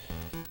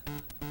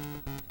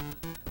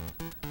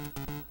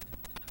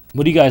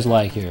 What do you guys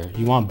like here?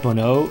 You want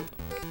Bono?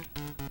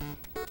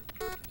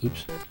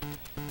 Oops.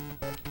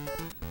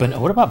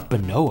 What about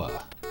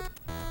Bonoa?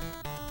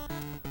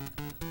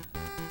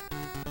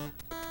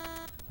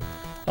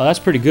 Oh, that's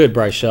pretty good,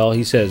 Bryce Shell.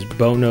 He says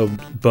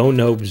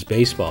Bonob's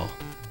baseball.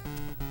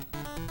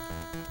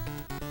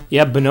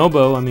 Yeah,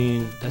 Bonobo, I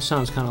mean, that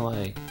sounds kind of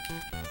like...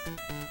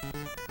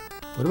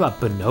 What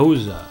about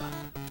Bonoza?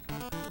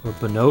 Or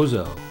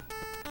Bonozo?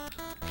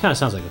 Kind of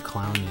sounds like a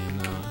clown name,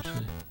 though,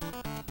 actually.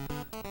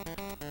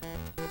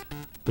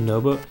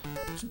 Bonobo?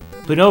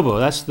 Bonobo,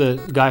 that's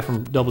the guy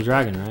from Double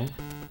Dragon, right?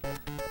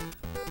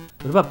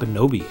 What about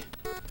Bonobi?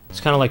 It's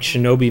kind of like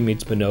Shinobi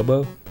meets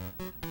Bonobo.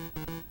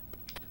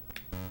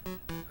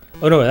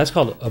 Oh no, that's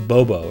called a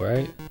Bobo,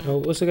 right? Oh,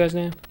 what's the guy's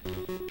name?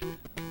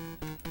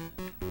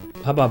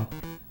 How about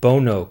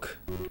Bonoke?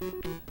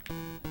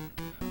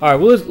 Alright,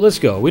 well, let's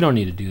go. We don't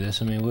need to do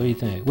this. I mean, what do you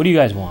think? What do you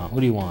guys want? What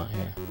do you want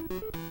here?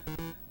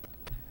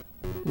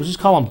 We'll just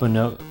call him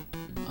Bono...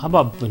 How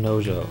about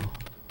Bonojo?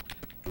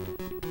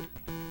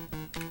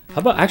 How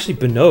about actually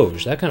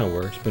Binoge? That kind of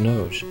works.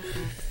 Binoge.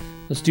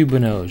 Let's do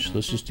Binoge.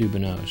 Let's just do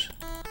Binoge.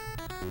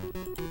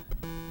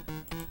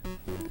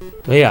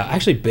 But yeah,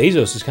 actually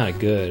Bezos is kind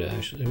of good.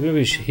 Actually,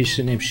 maybe his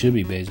name should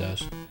be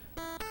Bezos.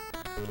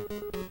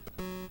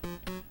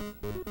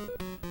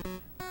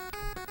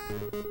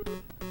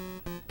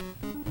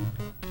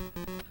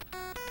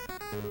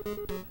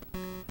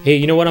 Hey,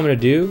 you know what I'm gonna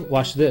do?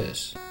 Watch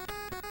this.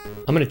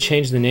 I'm gonna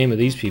change the name of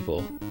these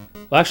people.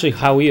 Well, actually,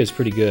 Howie is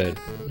pretty good.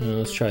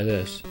 Let's try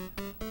this.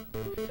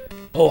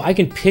 Oh, I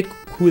can pick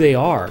who they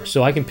are,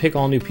 so I can pick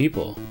all new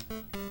people.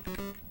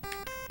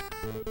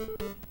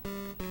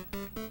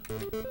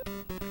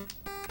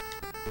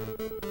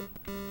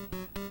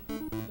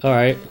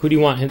 Alright, who do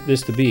you want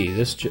this to be?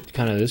 This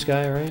kind of this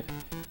guy, right?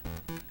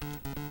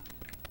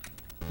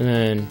 And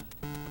then,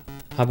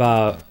 how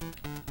about,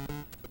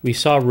 we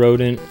saw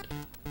Rodent.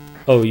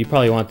 Oh, you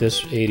probably want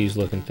this 80s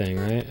looking thing,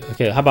 right?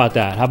 Okay, how about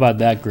that? How about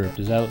that group?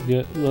 Does that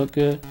look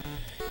good?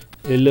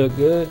 It look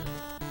good?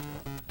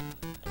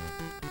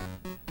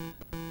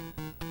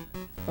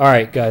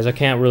 Alright, guys, I'm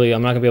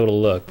not gonna be able to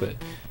look, but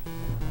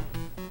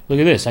look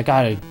at this. I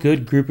got a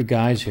good group of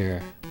guys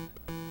here.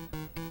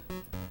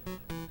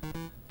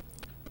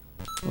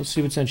 Let's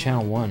see what's on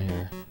channel 1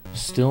 here.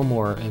 Still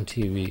more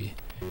MTV.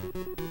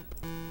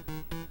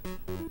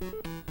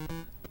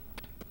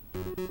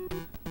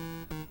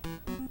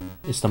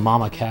 It's the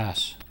Mama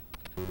Cass.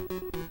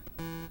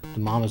 The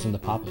mamas and the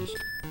papas.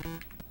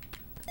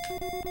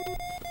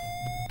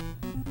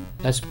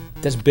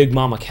 That's Big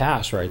Mama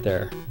Cass right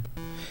there.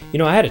 You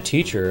know, I had a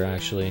teacher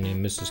actually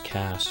named Mrs.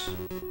 Cass.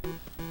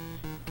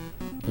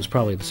 It was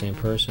probably the same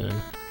person.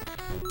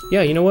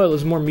 Yeah, you know what?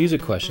 There's more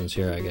music questions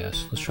here, I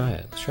guess. Let's try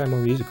it. Let's try more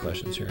music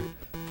questions here.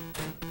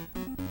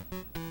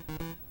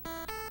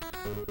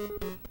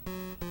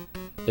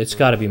 It's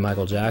gotta be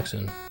Michael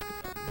Jackson.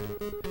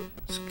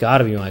 It's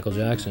gotta be Michael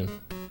Jackson.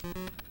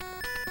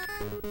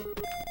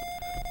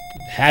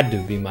 Had to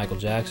be Michael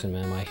Jackson,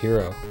 man, my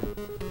hero.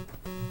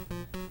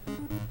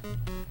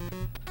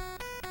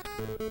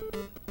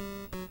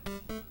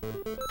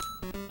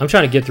 I'm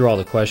trying to get through all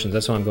the questions,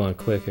 that's why I'm going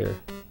quick here.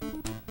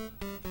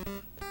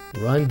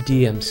 Run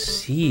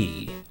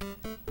DMC.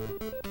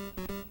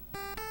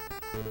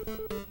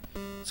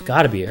 It's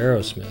gotta be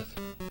Aerosmith.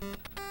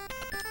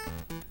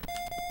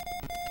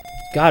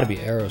 It's gotta be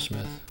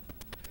Aerosmith.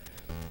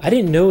 I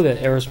didn't know that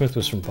Aerosmith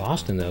was from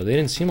Boston, though. They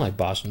didn't seem like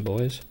Boston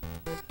boys.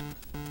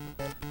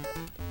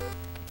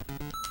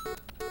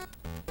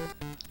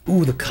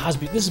 Ooh, The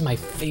Cosby. This is my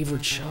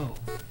favorite show.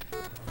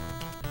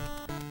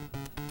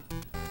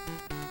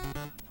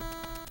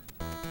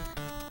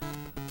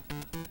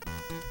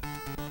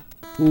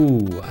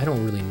 Ooh, I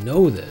don't really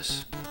know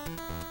this.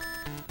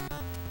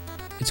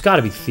 It's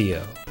gotta be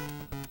Theo.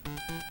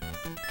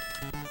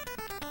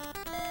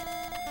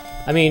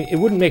 I mean, it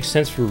wouldn't make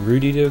sense for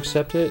Rudy to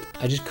accept it.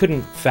 I just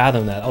couldn't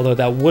fathom that. Although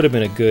that would have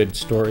been a good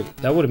story.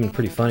 That would have been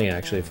pretty funny,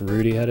 actually, if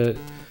Rudy had to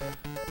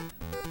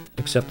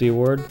accept the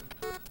award.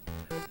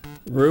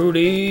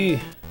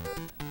 Rudy!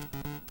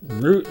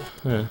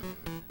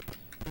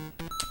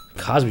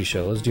 Cosby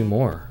Show. Let's do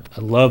more.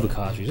 I love The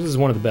Cosby Show. This is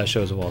one of the best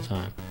shows of all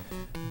time.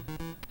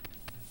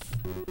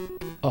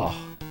 Oh.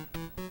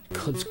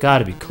 It's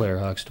gotta be Claire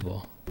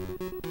Huxtable.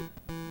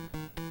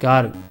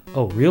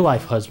 Oh, Real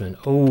Life Husband.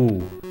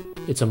 Oh.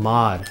 It's a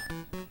mod.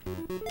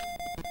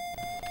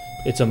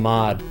 It's a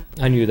mod.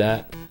 I knew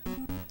that.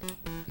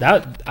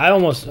 That I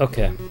almost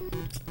okay.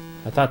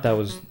 I thought that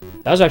was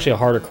actually a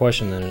harder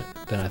question than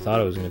I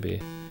thought it was gonna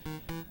be.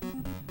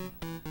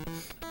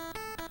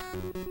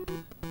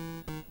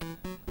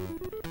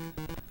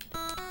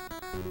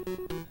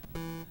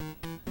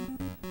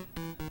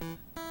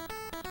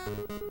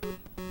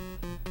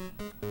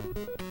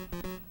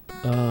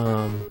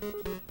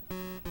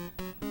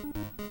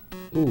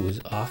 Ooh,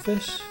 his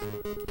office?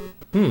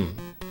 What?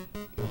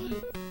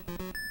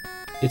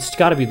 It's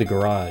gotta be the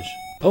garage.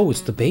 Oh,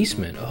 it's the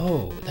basement.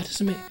 Oh, that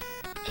doesn't make...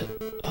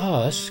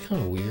 Oh, that's just kind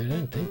of weird. I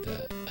didn't think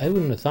that. I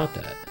wouldn't have thought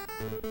that.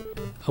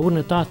 I wouldn't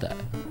have thought that.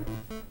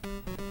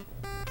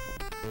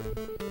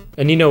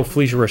 And you know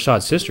Felicia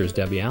Rashad's sister is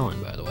Debbie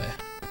Allen, by the way.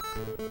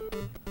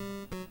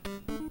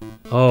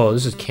 Oh,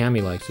 this is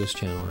Cammy likes this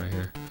channel right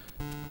here.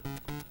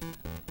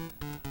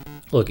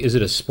 Look, is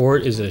it a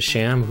sport? Is it a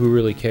sham? Who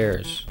really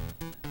cares?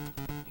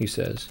 He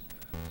says.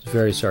 It's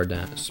very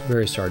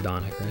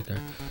sardonic right there.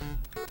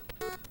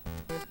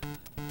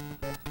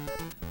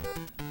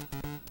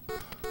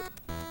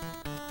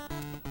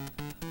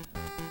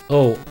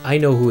 Oh, I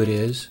know who it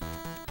is.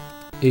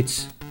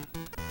 It's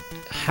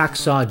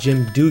Hacksaw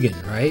Jim Dugan,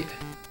 right?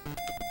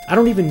 I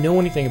don't even know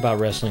anything about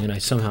wrestling, and I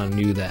somehow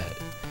knew that.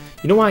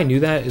 You know why I knew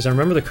that? Is I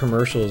remember the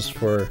commercials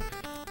for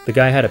the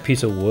guy had a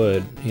piece of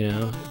wood, you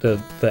know,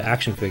 the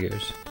action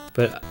figures.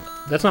 But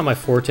that's not my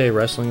forte,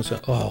 wrestling. So,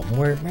 oh,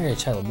 Mary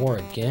Tyler Moore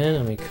again?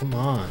 I mean, come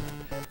on.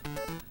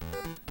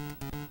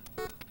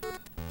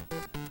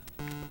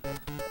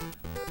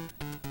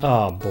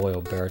 Oh boy,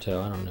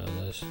 Alberto, I don't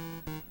know this.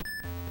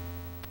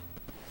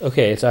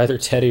 Okay, it's either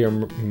Teddy or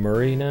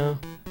Murray now.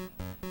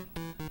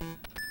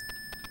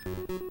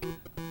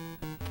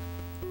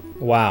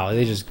 Wow,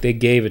 they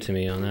gave it to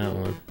me on that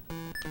one.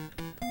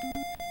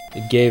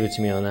 They gave it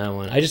to me on that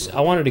one.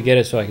 I wanted to get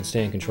it so I could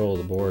stay in control of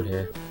the board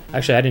here.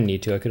 Actually, I didn't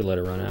need to. I could have let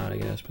it run out, I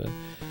guess, but...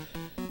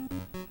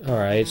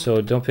 Alright,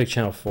 so don't pick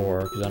channel 4,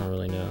 because I don't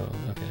really know.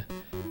 Okay.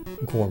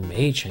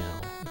 Gourmet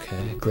channel.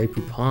 Okay. Grey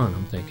Poupon,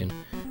 I'm thinking.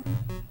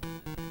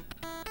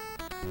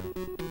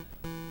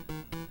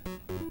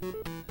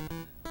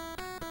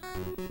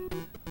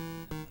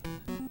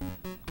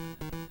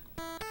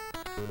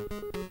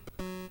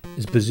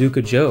 It's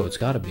Bazooka Joe. It's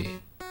gotta be.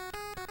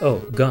 Oh,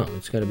 gum.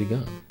 It's gotta be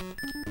gum.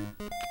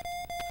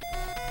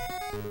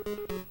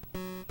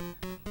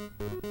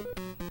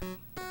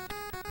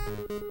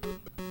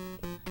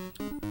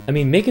 I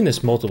mean, making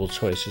this multiple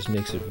choice just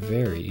makes it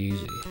very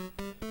easy.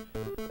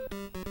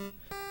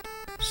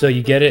 So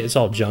you get it? It's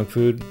all junk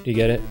food. You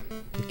get it?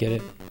 You get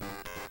it?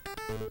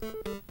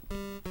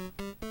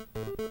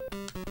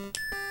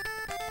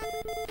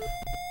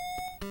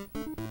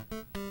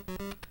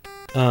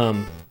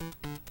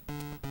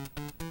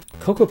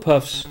 Cocoa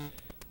Puffs.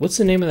 What's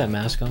the name of that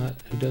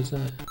mascot who does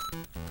that?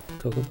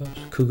 Cocoa Puffs?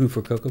 Cuckoo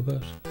for Cocoa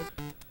Puffs?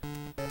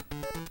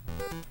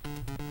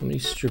 How many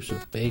strips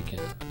of bacon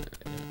are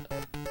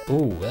there?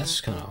 Ooh,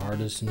 that's kind of hard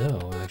to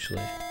know,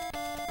 actually.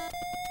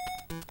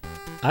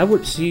 I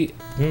would see...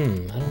 I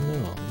don't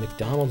know.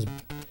 McDonald's...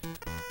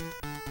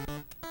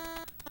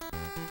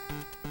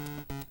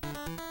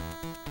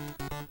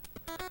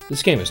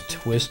 This game is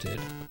twisted.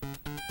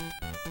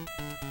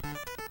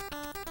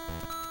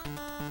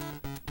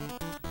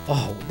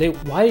 Oh,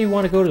 why do you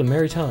want to go to the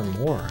Mary Tyler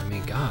Moore? I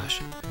mean,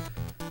 gosh.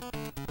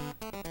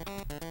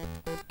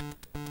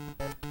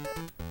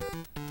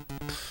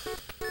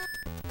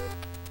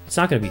 It's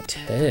not going to be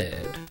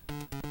Ted.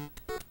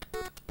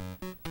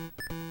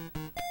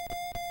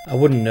 I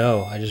wouldn't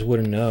know. I just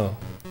wouldn't know.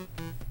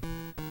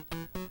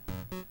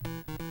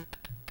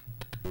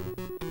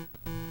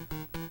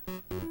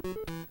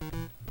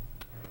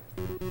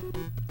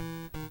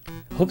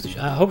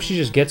 I hope she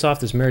just gets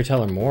off this Mary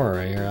Tyler Moore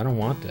right here. I don't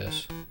want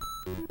this.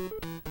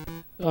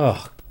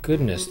 Oh,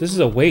 goodness. This is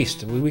a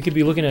waste. We could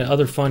be looking at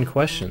other fun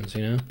questions,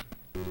 you know?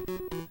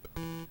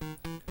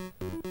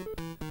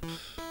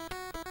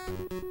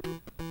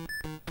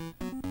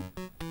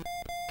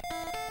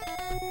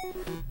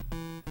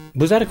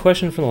 Was that a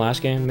question from the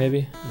last game,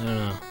 maybe? I don't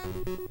know.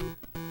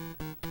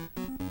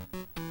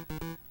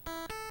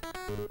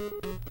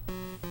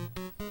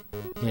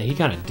 Man, he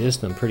kind of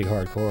dissed them pretty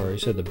hardcore. He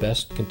said the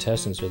best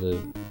contestants are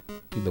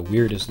the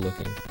weirdest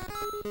looking.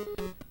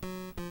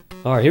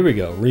 Alright, here we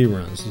go.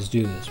 Reruns. Let's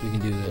do this. We can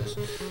do this.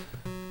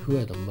 Who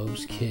had the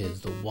most kids?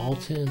 The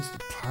Waltons, the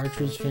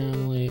Partridge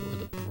Family, or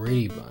the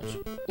Brady Bunch?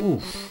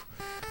 Oof.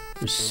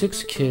 There's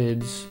 6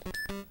 kids.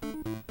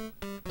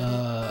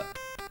 Oh,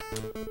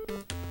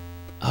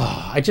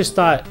 I just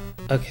thought...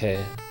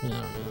 Okay. I don't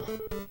know.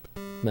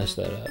 Messed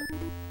that up.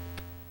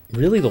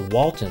 Really? The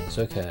Waltons?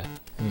 Okay.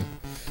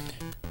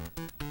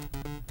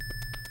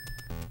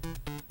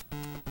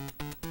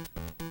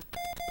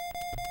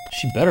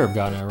 She better have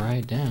gotten it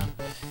right. Damn.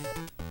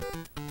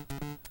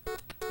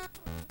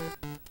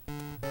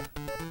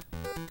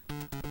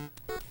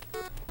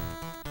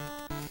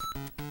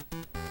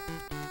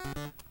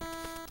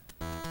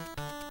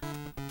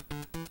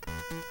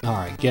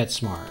 Alright, get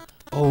smart.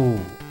 Oh,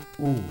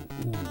 ooh,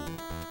 ooh,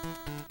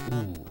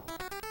 ooh,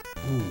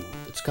 ooh.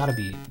 It's gotta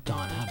be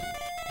Don Adams.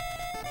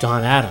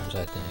 Don Adams,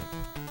 I think.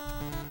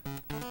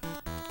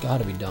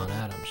 gotta be Don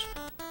Adams.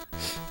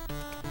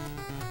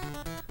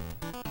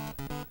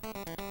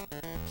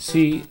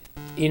 See,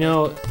 you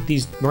know,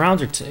 these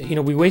rounds are, you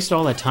know, we wasted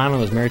all that time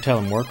on those Mary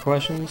Tyler Moore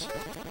questions,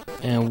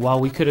 and while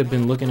we could have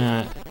been looking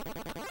at,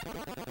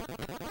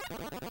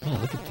 yeah,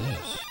 look at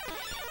this.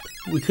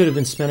 We could have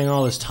been spending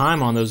all this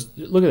time on those.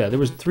 Look at that. There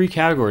was 3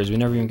 categories we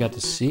never even got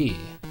to see.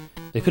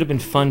 They could have been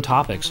fun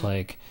topics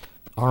like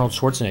Arnold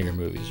Schwarzenegger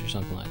movies or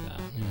something like that,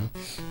 you know?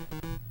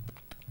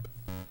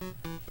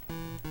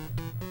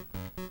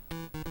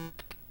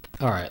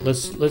 All right,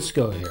 let's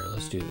go here.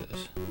 Let's do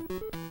this.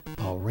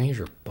 Oh,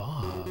 Ranger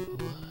Bob.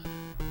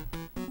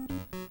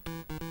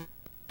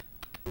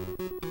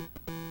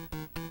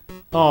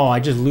 Oh, I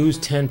just lose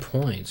 10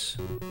 points.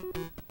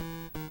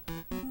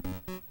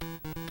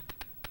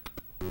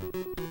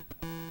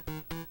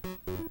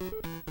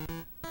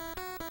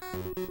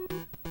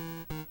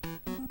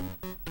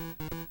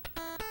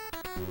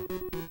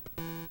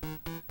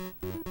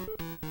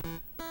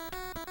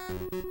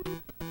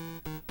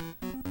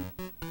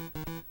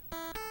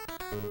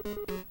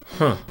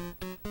 Huh.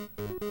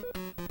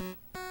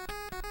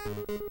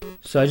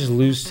 So I just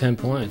lose 10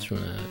 points from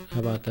that.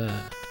 How about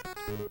that?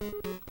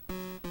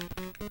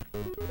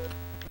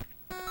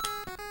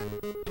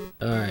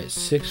 Alright,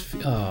 6...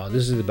 Oh,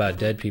 this is about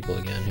dead people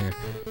again here.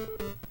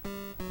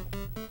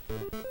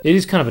 It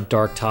is kind of a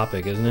dark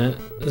topic, isn't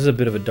it? This is a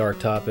bit of a dark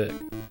topic.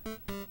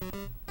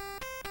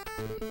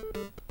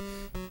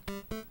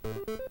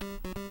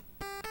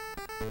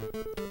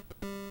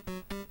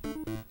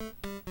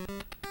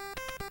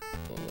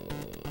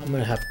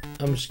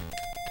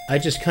 I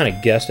just kind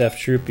of guessed F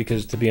Troop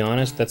because, to be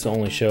honest, that's the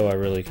only show I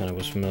really kind of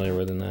was familiar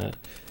with in that.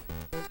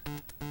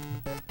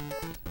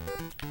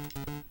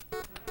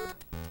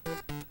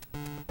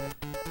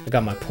 I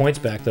got my points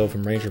back, though,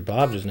 from Ranger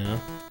Bob just now.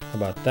 How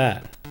about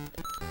that?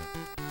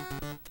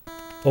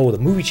 Oh, the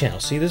movie channel.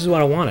 See, this is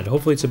what I wanted.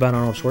 Hopefully it's about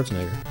Arnold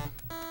Schwarzenegger.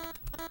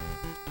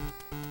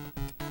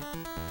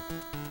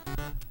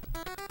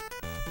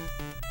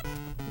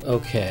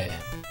 Okay.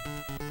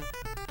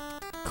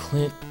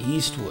 Clint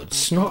Eastwood.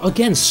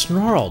 Again,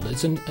 snarled.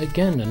 It's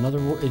again another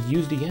word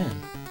used again.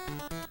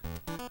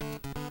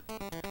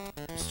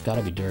 It's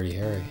gotta be Dirty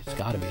Harry. It's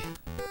gotta be.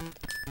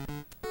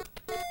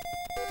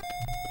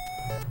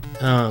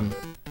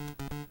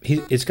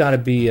 It's gotta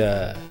be,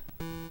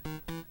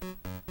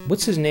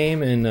 what's his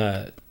name in,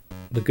 The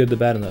Good, the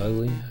Bad, and the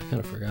Ugly? I kind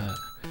of forgot.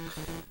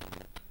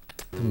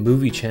 The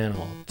movie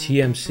channel.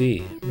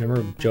 TMC.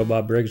 Remember Joe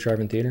Bob Briggs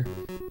driving theater?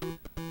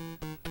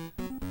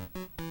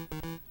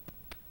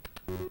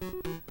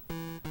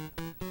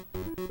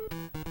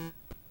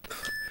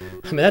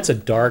 I mean, that's a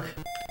dark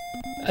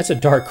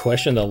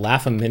question. The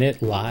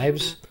Laugh-A-Minute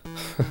lives,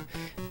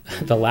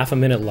 the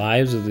Laugh-A-Minute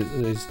lives of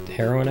these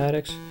heroin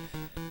addicts.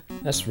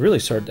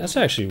 That's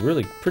actually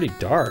really pretty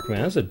dark,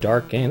 man. That's a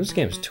dark game. This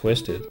game is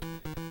twisted.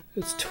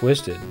 It's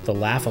twisted. The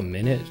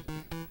Laugh-A-Minute.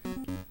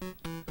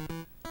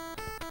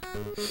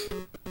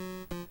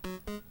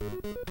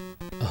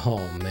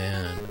 Oh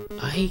man,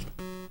 I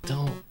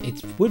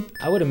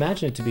would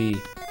imagine it to be.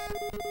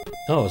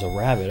 Oh, it was a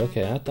rabbit.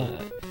 Okay, I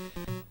thought.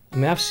 I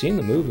mean, I've seen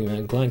the movie,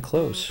 man. Glenn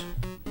Close.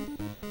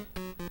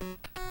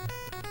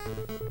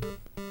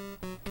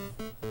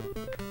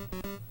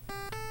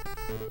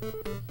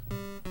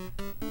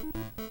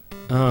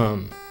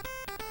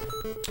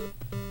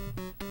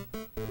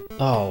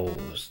 Oh,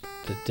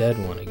 the dead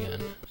one again.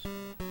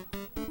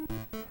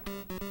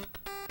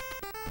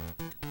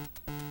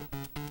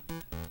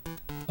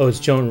 Oh, it's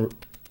Joan.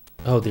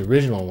 Oh, the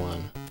original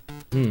one.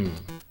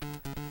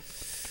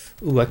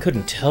 Ooh, I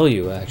couldn't tell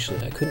you,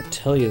 actually. I couldn't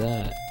tell you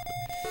that.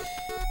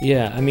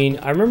 Yeah, I mean,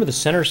 I remember the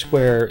center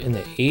square in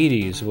the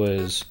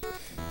 80s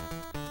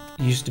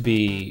used to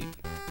be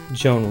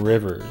Joan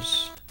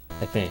Rivers,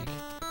 I think.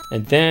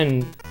 And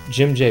then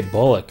Jim J.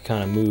 Bullock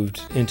kind of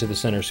moved into the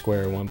center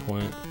square at one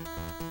point.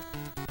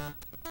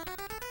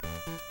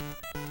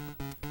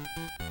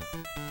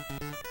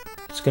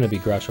 It's gonna be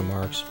Groucho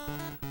Marx.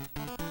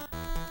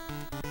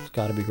 It's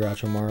gotta be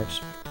Groucho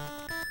Marx.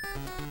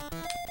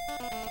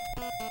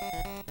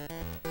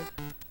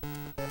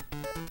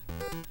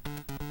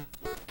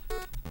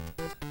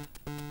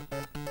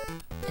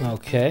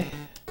 Okay,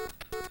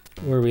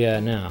 where are we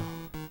at now?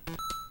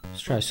 Let's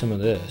try some of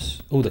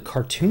this. Oh, the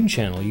Cartoon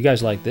Channel. You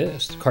guys like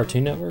this? The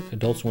Cartoon Network,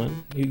 Adult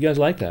Swim. You guys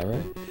like that,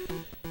 right?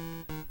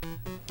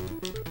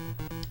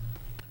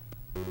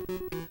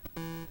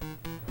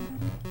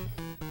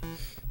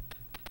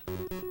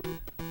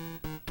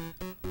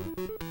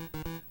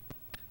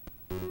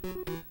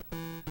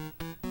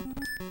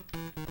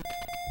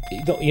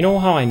 You know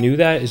how I knew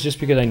that? It's just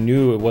because I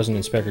knew it wasn't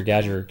Inspector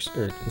Gadget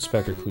or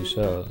Inspector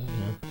Clouseau, you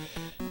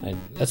know?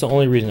 That's the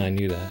only reason I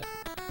knew that.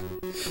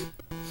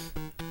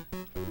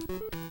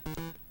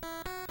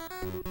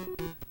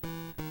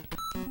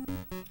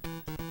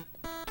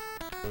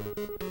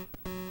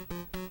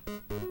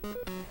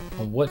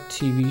 On what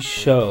TV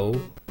show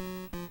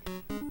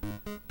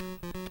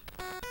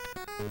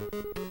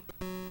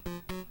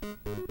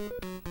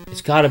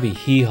it's gotta be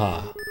Hee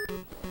Haw.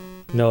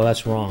 No,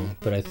 that's wrong,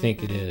 but I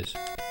think it is.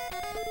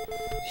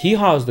 Hee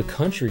Haw is the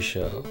country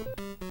show.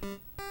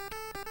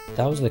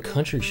 That was the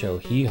country show,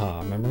 Hee Haw,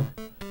 remember?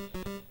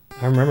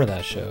 I remember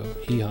that show,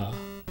 Hee Haw.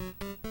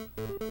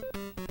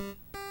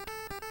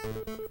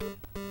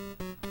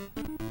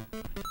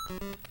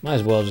 Might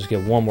as well just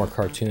get one more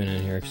cartoon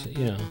in here, because,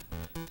 you know,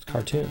 it's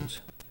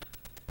cartoons.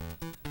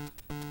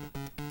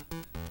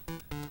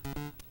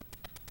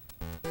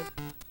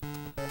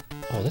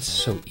 Oh, this is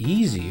so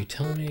easy. You're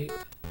telling me...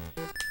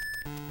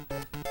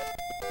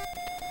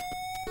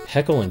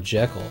 Heckle and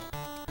Jekyll.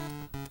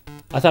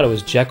 I thought it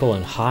was Jekyll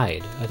and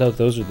Hyde. I thought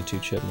those were the two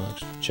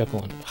chipmunks.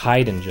 Jekyll and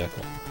Hyde and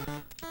Jekyll.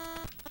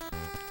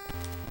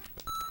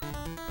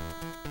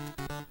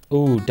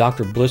 Ooh,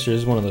 Dr. Blister.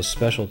 This is one of those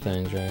special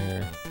things right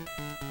here.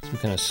 Some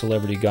kind of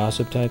celebrity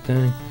gossip type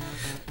thing.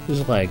 This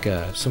is like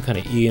some kind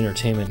of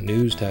E-entertainment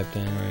news type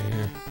thing right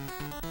here.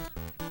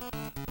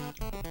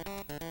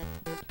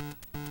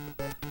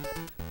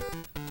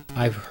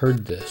 I've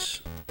heard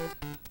this.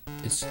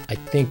 It's, I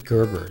think,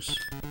 Gerber's.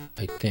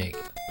 I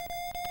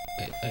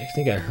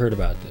think I heard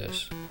about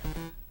this.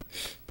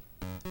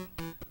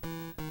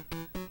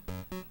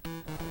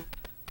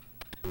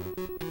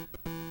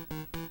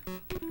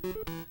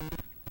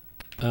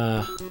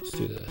 Let's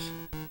do this.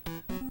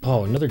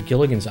 Oh, another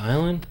Gilligan's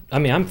Island? I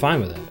mean, I'm fine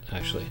with that,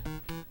 actually.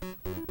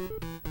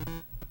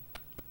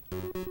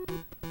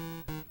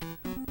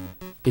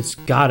 It's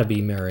gotta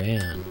be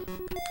Marianne.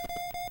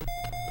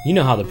 You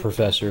know how the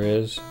professor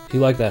is. He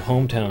liked that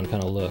hometown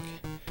kind of look.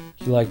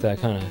 He liked that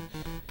kind of...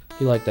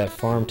 He liked that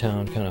farm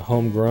town kind of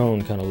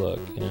homegrown kind of look,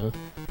 you know?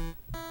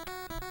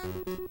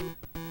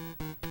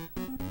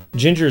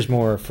 Ginger's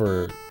more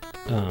for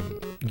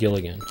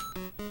Gilligan.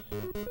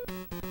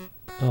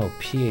 Oh,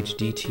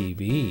 PhD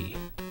TV.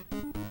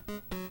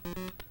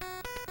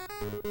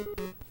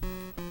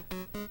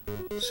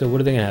 So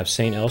what are they gonna have?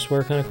 Saint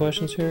Elsewhere kind of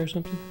questions here or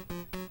something?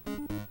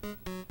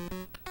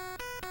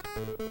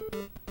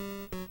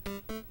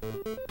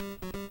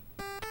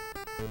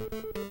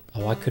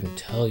 Oh, I couldn't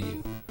tell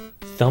you.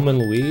 Thelma and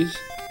Louise?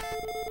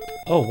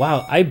 Oh,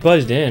 wow. I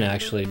buzzed in,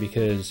 actually,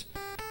 because...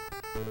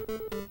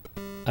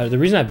 the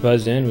reason I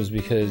buzzed in was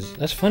because...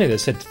 That's funny that it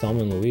said Thelma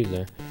and Louise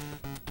there.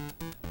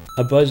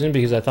 I buzzed in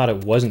because I thought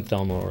it wasn't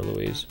Thelma or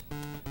Louise.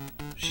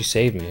 She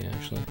saved me,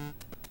 actually.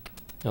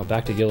 Now,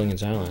 back to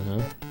Gilligan's Island,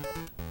 huh?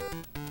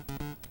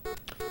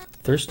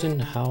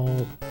 Thurston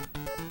Howell...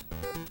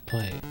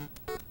 Wait.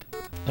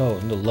 Oh,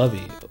 no,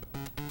 Lovey.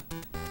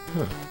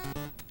 Huh.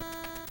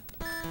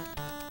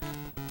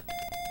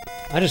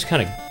 I just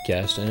kind of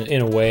guessed, and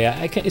in a way,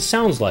 it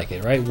sounds like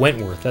it, right?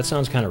 Wentworth, that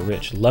sounds kind of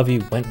rich. Lovey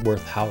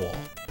Wentworth Howell,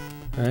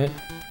 right?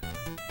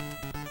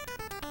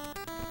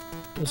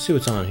 Let's see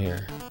what's on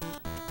here.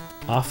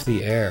 Off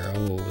the Air.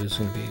 Oh, this is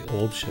going to be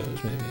old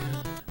shows, maybe.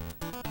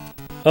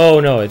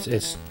 Oh, no,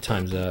 it's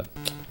time's up.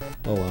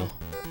 Oh, well.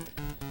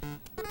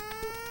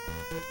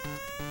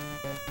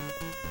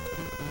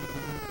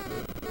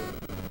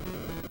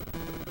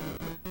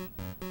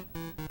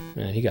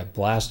 Man, he got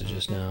blasted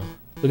just now.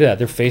 Look at that,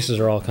 their faces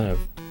are all kind of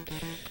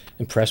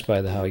impressed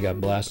by how he got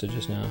blasted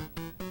just now.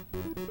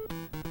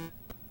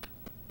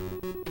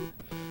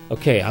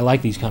 Okay, I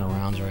like these kind of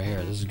rounds right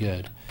here. This is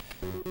good.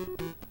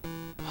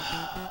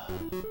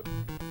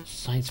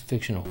 Science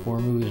fiction, a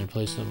horror movie, and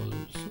play some of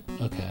those.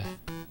 Okay.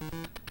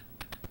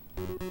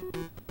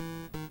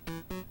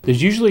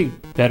 There's usually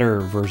better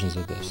versions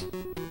of this.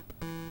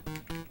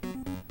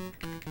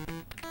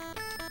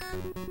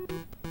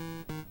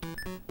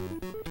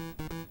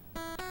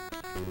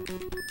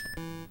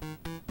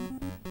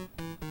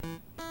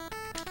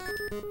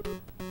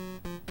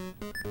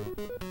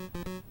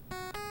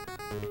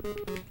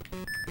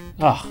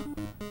 Ah,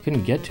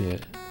 couldn't get to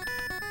it.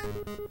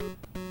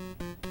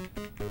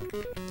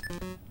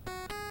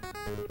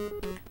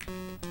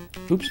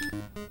 Oops.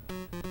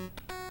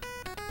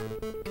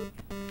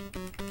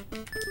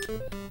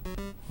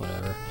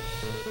 Whatever.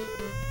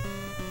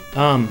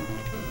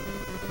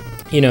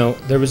 You know,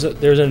 there's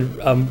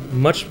a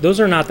much. Those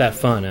are not that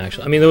fun,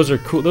 actually. I mean, those are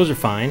cool. Those are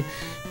fine,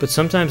 but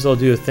sometimes they'll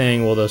do a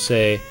thing where they'll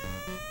say,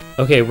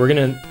 "Okay, we're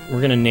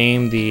gonna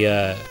name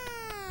the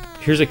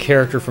here's a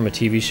character from a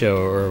TV show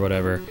or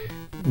whatever.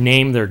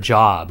 Name their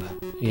job."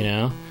 You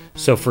know.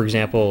 So, for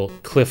example,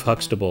 Cliff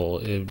Huxtable.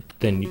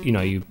 Then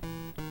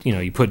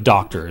you put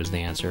doctor as the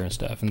answer and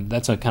stuff, and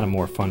that's a kind of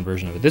more fun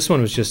version of it. This one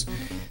was just,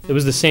 it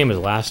was the same as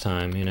last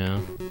time, you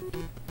know.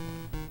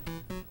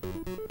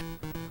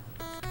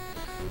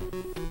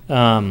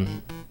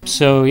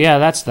 So yeah,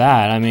 that's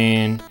that. I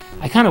mean,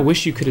 I kind of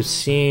wish you could have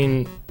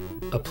seen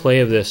a play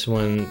of this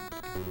when,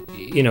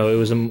 you know, it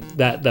was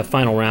that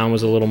final round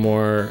was a little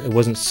more. It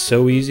wasn't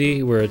so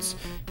easy where it's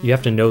you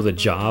have to know the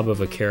job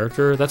of a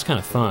character. That's kind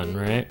of fun,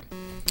 right?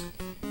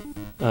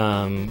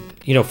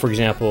 You know, for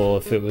example,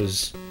 if it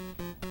was,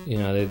 you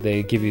know,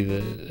 they give you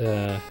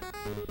the,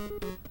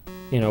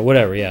 you know,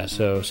 whatever, yeah,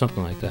 so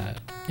something like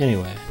that.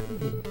 Anyway,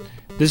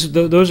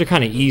 those are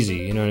kind of easy,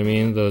 you know what I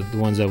mean, the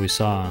ones that we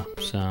saw,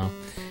 so.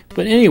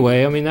 But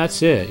anyway, I mean,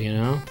 that's it, you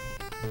know.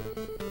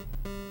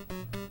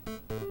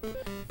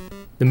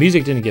 The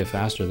music didn't get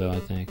faster though, I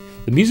think.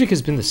 The music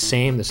has been the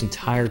same this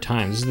entire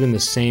time. This has been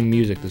the same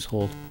music this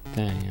whole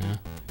thing, you know?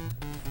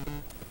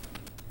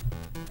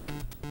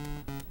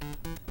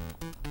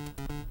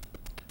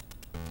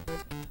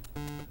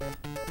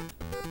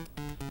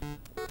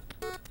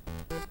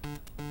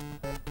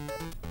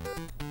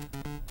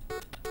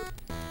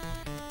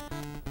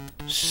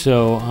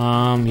 So,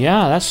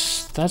 yeah,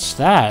 that's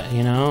that,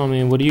 you know? I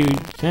mean, what do you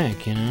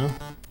think, you know?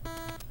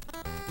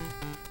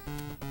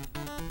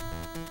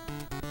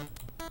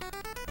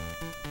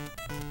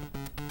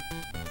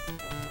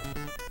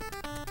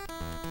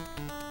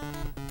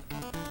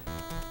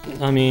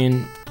 I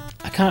mean,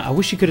 I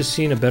wish you could have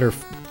seen a better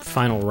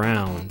final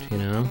round, you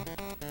know?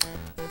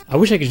 I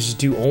wish I could just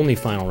do only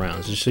final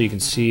rounds, just so you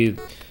can see, you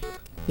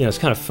know, it's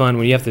kind of fun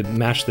when you have to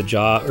match the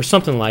jaw, or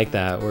something like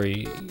that, where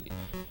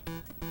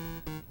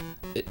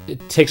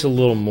it takes a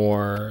little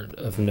more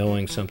of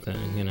knowing something,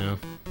 you know?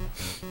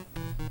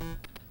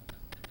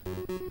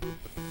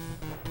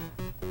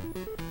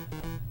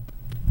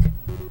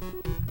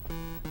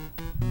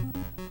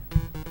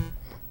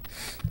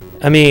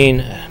 I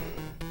mean,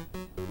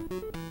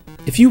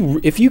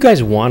 if you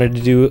guys wanted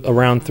to do a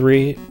round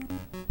 3,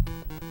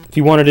 if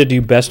you wanted to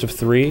do best of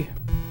 3,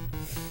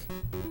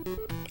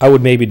 I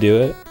would maybe do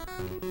it.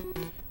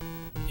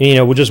 And, you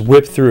know, we'll just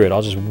whip through it.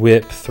 I'll just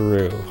whip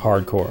through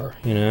hardcore,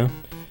 you know?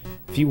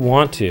 If you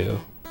want to.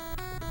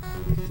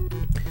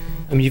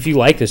 I mean, if you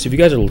like this, if you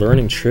guys are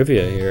learning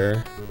trivia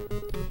here,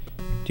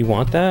 do you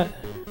want that?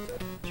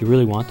 Do you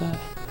really want that?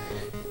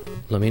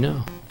 Let me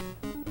know.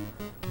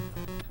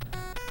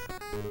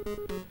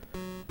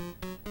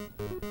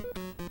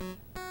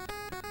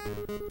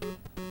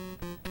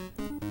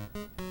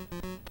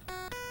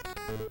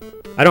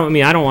 I don't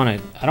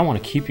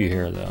want to keep you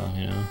here though,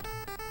 you know.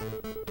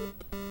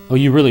 Oh,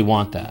 you really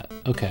want that.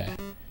 Okay.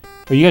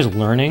 Are you guys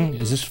learning?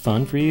 Is this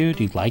fun for you?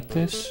 Do you like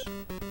this?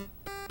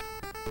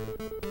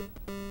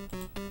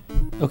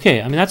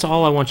 Okay, I mean, that's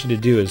all I want you to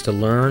do is to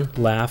learn,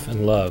 laugh,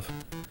 and love.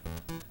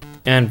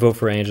 And vote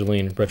for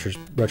Angeline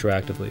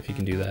retroactively if you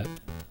can do that.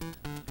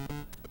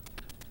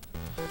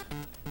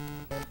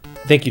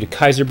 Thank you to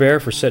Kaiser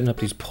Bear for setting up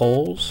these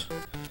polls.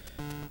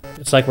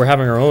 It's like we're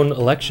having our own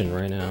election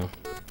right now.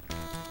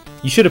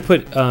 You should have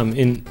put,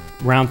 in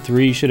round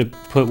 3, you should have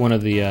put one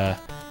of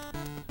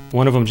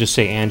them just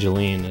say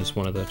Angeline as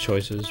one of the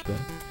choices, but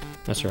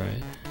that's all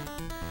right.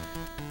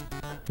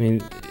 I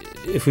mean,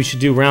 if we should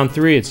do round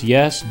 3, it's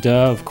yes,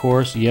 duh, of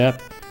course,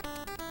 yep,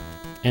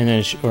 and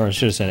then, or I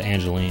should have said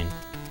Angeline.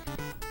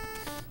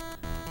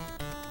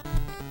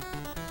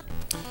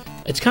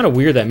 It's kind of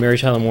weird that Mary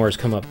Tyler Moore has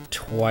come up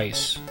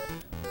twice,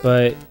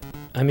 but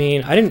I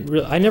mean, I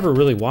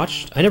never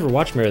watched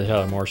Mary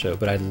Tyler Moore show,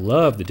 but I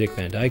love the Dick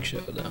Van Dyke Show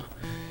though.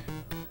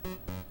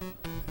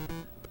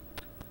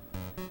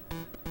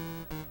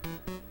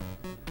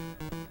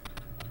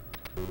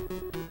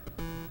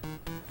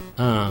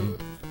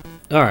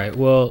 All right.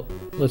 Well,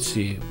 let's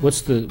see.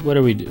 What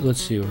do we do?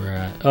 Let's see where we're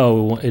at.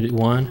 Oh, it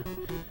won.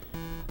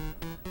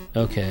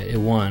 Okay, it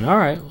won. All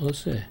right. Well, let's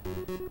see.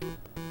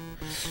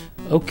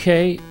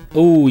 Okay.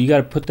 Oh, you got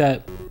to put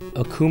that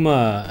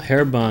Akuma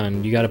hair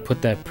bun. You got to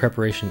put that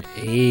preparation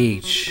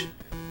H.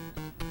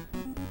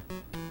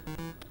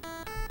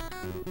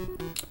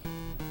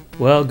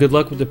 Well, good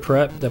luck with the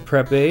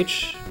prep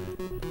H.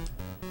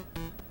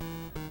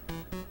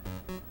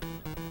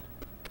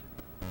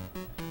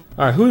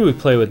 All right, who do we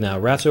play with now?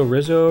 Ratzo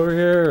Rizzo over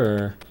here,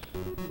 or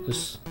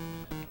this?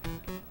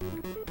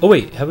 Oh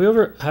wait, have I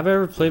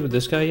ever played with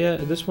this guy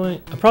yet? At this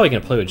point, I'm probably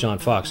gonna play with John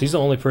Fox. He's the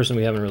only person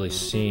we haven't really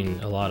seen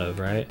a lot of,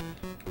 right?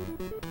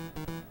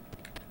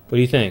 What do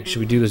you think? Should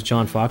we do this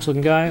John Fox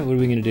looking guy? What are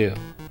we gonna do?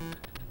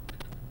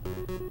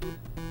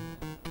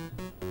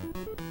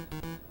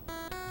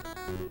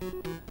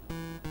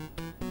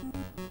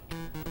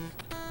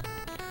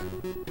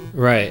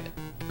 Right.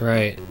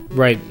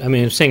 I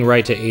mean, I'm saying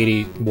right to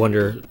 80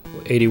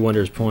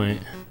 Wonder's point.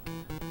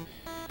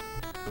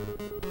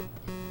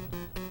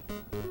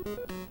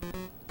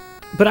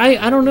 But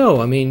I don't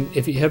know. I mean,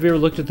 have you ever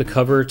looked at the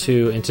cover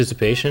to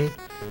Anticipation?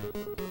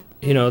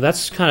 You know,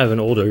 that's kind of an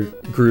older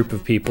group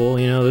of people.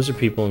 You know, those are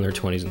people in their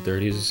 20s and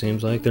 30s, it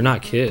seems like. They're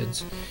not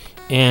kids.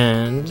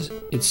 And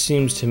it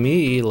seems to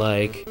me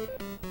like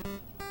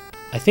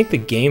I think the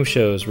game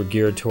shows were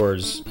geared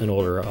towards an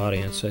older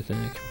audience, I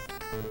think.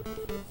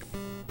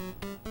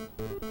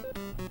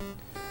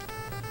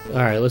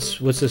 Alright,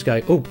 what's this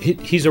guy? Oh,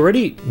 he's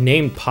already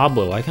named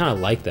Pablo. I kind of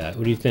like that.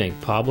 What do you think?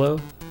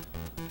 Pablo?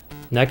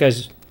 And that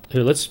guy's...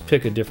 Here, let's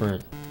pick a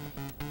different...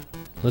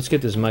 Let's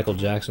get this Michael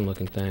Jackson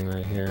looking thing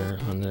right here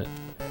on the...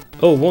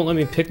 Oh, won't let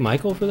me pick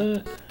Michael for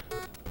that?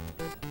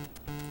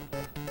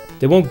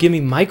 They won't give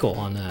me Michael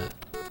on that.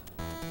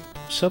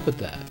 What's up with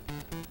that?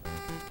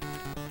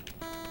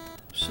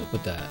 What's up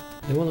with that?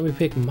 They won't let me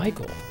pick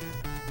Michael.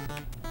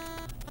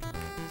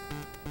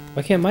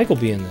 Why can't Michael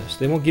be in this?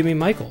 They won't give me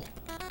Michael.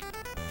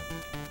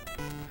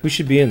 Who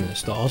should be in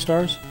this? The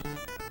All-Stars?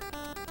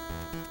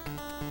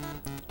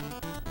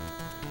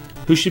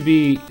 Who should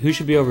be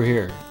over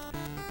here?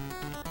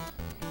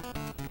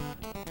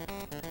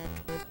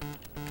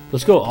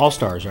 Let's go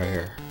All-Stars right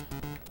here.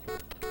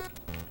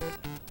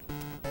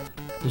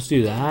 Let's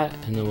do that,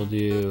 and then we'll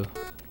do...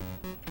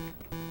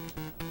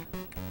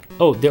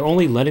 Oh, they're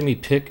only letting me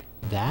pick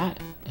that?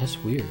 That's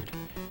weird.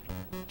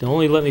 They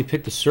only let me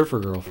pick the Surfer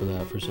Girl for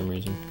that for some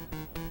reason.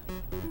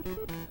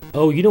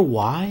 Oh, you know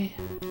why?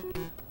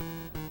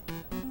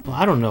 Well,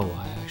 I don't know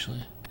why,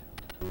 actually.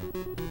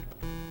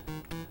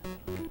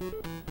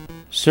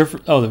 Surfer...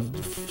 Oh,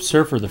 the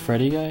Surfer, the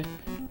Freddy guy?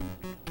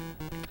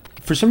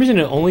 For some reason,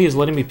 it only is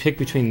letting me pick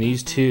between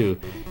these two.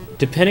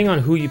 Depending on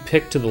who you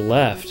pick to the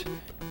left,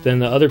 then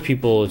the other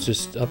people, it's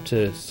just up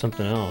to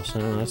something else. I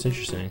don't know, that's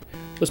interesting.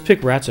 Let's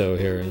pick Ratzo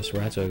here, this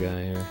Ratzo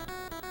guy here.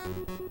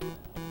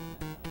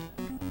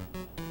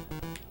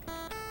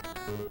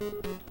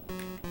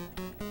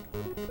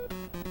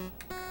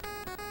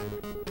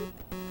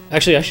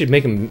 Actually, I should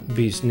make him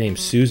be named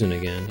Susan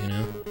again, you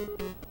know?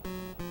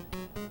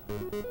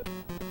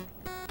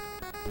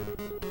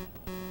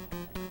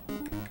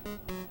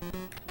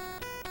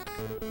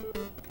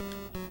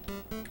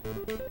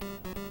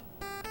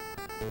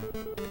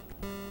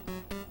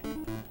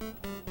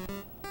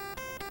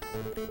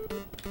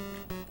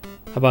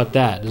 How about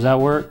that? Does that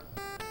work?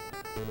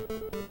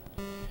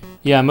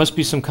 Yeah, it must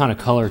be some kind of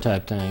color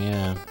type thing,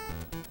 yeah.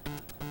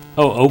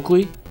 Oh,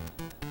 Oakley?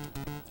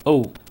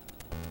 Oh.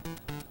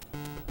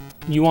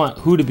 You want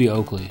who to be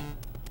Oakley?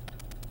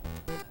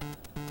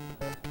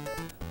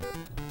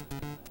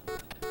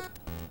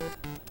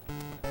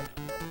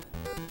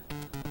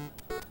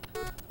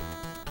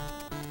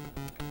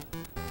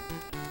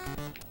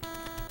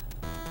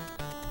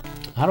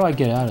 How do I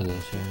get out of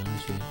this here? Let me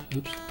see.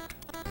 Oops.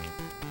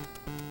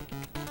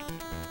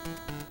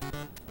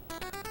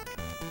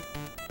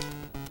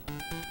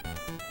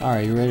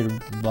 Alright, you ready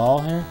to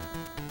ball here?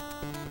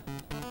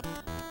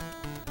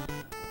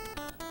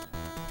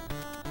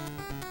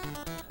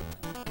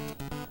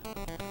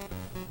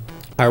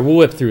 Alright, we'll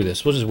whip through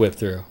this. We'll just whip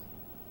through.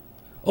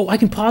 Oh, I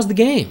can pause the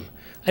game.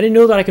 I didn't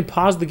know that I could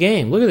pause the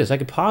game. Look at this, I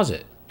could pause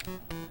it.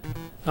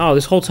 Oh,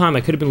 this whole time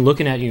I could have been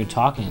looking at you and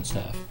talking and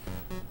stuff.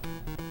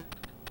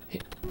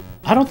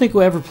 I don't think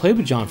I ever played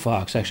with John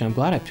Fox, actually. I'm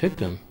glad I picked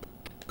him.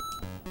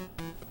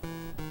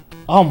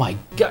 Oh my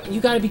god, you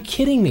gotta be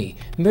kidding me.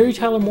 Mary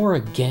Tyler Moore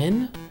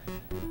again?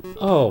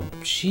 Oh,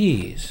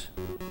 jeez.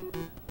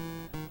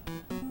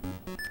 I'm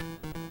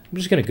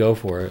just gonna go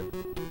for it.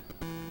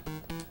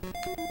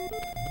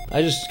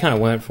 I just kind of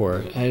went for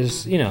it. I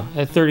just, you know,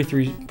 had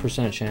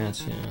 33%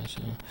 chance, you know,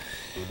 so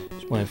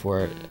just went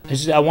for it.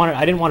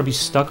 I didn't want to be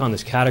stuck on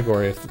this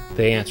category if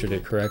they answered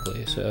it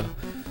correctly, so.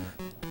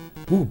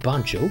 Ooh,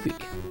 Bon Jovi.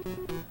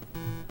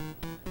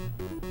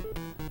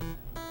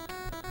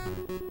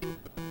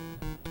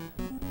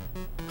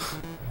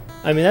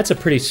 I mean, that's a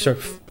pretty sort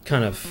of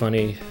kind of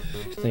funny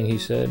thing he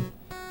said.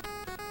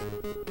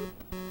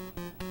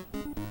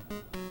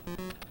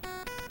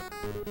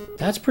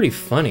 That's pretty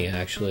funny,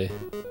 actually.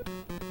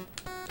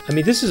 I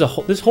mean, this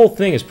whole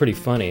thing is pretty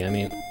funny. I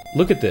mean,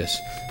 look at this.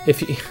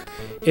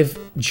 If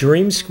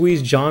Dream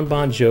Squeeze John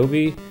Bon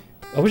Jovi,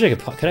 I wish I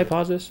could I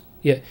pause this?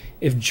 Yeah.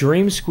 If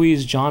Dream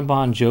Squeeze John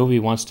Bon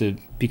Jovi wants to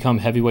become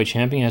heavyweight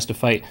champion, he has to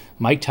fight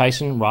Mike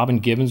Tyson, Robin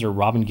Givens, or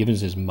Robin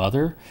Givens'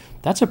 mother.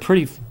 That's a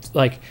pretty,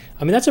 like,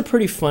 I mean, that's a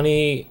pretty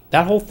funny.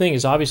 That whole thing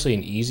is obviously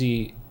an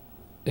easy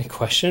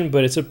question,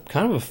 but it's a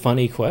kind of a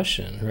funny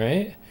question,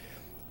 right?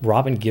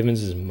 Robin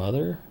Givens'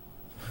 mother.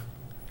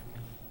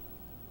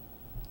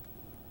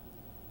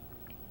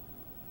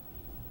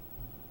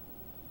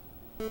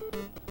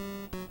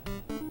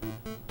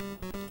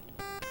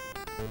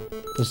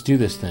 Let's do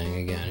this thing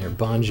again here.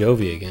 Bon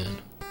Jovi again.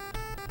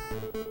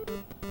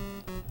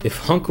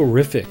 If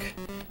Hunkerific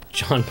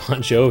John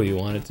Bon Jovi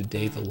wanted to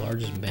date the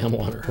largest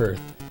mammal on Earth.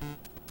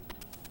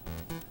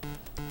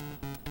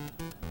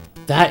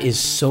 That is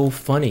so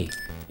funny.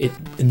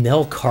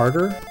 Nell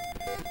Carter?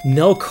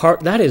 Nell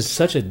Carter, that is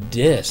such a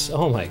diss.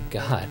 Oh my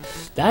god.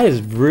 That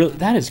is really,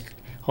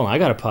 hold on, I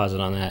gotta pause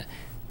it on that.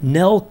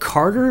 Nell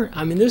Carter?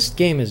 I mean, this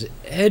game is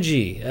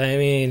edgy. I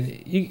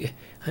mean,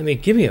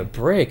 give me a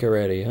break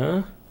already,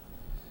 huh?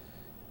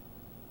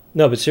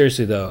 No, but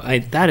seriously though,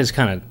 that's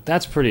kind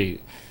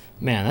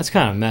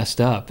of messed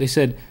up. They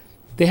said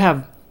they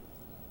got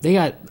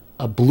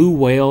a blue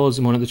whale as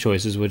one of the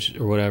choices,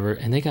 or whatever,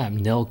 and they got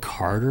Nell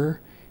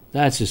Carter.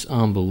 That's just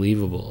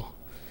unbelievable.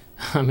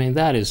 I mean,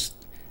 what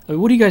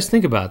do you guys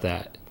think about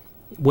that?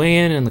 Weigh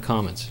in the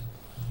comments.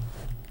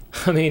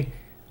 I mean,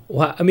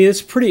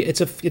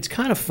 it's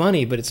kind of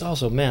funny, but it's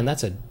also, man,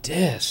 that's a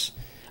diss.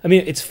 I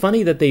mean, it's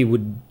funny that they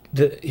would.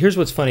 Here's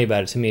what's funny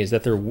about it to me is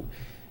that they're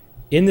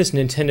in this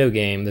Nintendo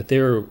game that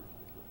they're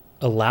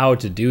allowed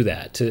to do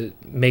that, to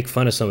make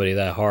fun of somebody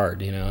that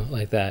hard, you know,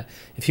 like that.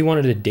 If he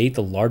wanted to date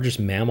the largest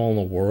mammal in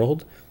the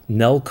world,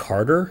 Nell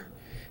Carter,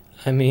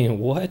 I mean,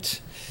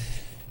 what?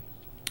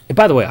 And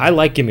by the way, I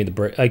like Give Me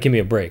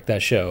a Break,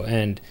 that show,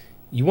 and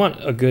you want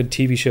a good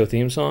TV show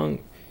theme song?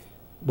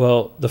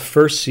 Well, the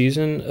first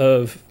season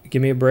of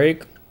Give Me a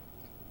Break,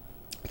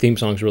 theme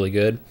song's really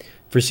good.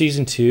 For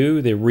season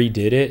 2, they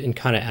redid it and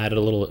kind of added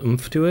a little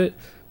oomph to it,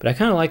 but I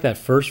kind of like that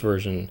first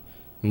version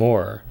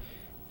more.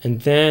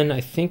 And then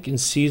I think in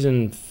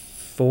season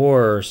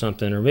 4 or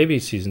something, or maybe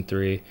season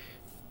 3,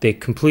 they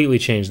completely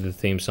changed the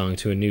theme song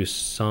to a new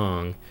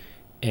song,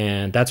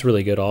 and that's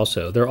really good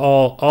also. They're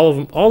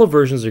all the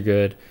versions are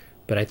good,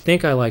 but I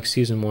think I like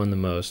season 1 the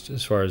most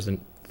as far as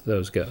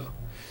those go.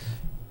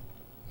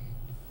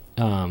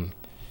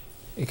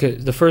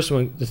 Because the first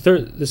one,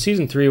 the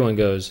season 3 one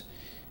goes,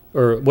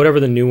 or whatever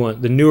the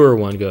newer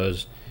one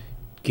goes,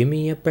 give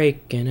me a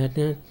break and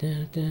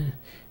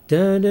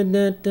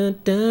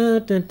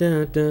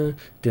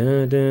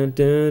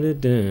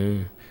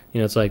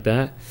it's like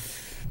that.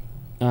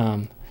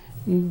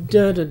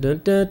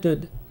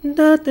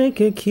 Nothing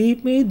can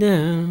keep me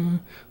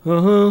down.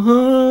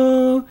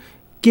 Oh,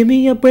 give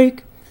me a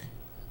break.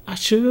 I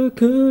sure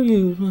could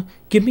use one.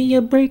 Give me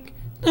a break.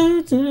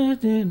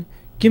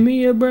 Give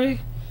me a break.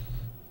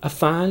 I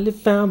finally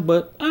found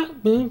what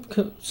I've been.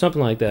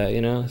 Something like that,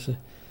 So,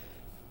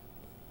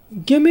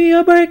 give me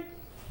a break.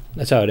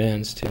 That's how it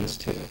ends, too.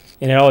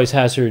 And it always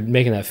has her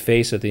making that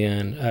face at the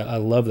end. I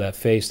love that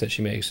face that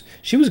she makes.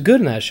 She was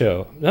good in that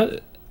show.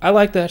 I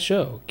like that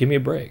show. Give me a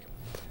break.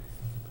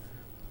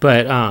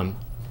 But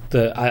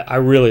I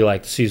really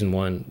like the season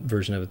 1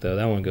 version of it, though.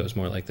 That one goes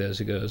more like this.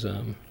 It goes,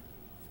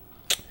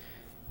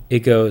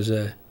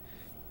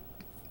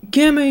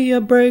 give me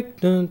a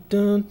break, dun,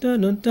 dun,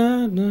 dun, dun,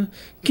 dun, dun.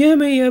 Give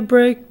me a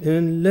break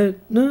and let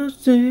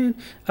us in.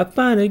 I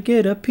finally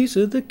get a piece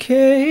of the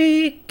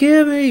cake.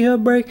 Give me a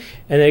break.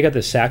 And they got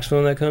the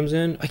saxophone that comes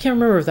in. I can't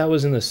remember if that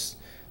was in the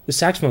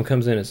saxophone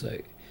comes in. It's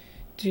like,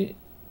 it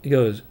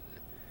goes,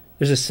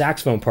 there's a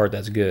saxophone part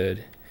that's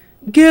good.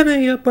 Give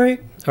me a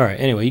break. All right,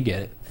 anyway, you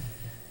get it.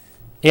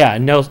 Yeah,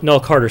 Nell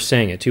Carter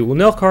sang it too. Well,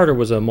 Nell Carter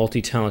was a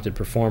multi-talented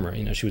performer.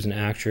 She was an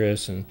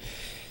actress and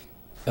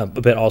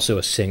but also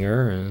a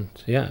singer, and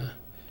yeah.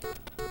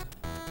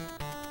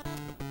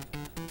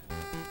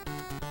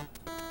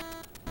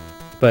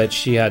 But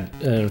she had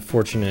an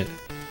unfortunate,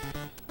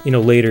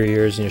 later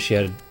years. She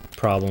had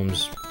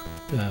problems,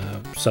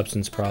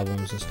 substance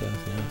problems and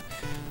stuff.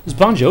 This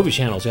Bon Jovi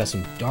channel's got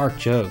some dark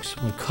jokes.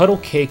 When Cuddle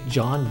Cake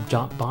Bon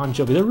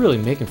Jovi, they're really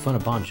making fun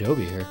of Bon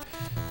Jovi here.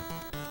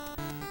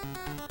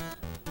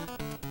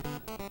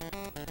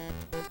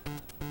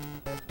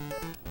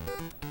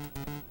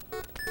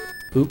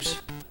 Oops.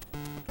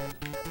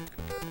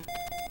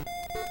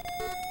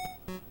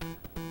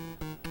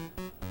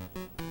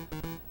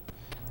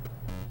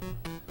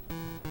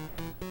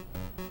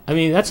 I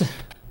mean, that's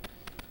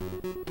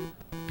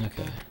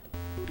okay.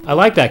 I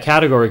like that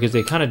category because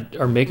they kind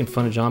of are making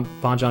fun of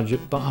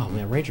Oh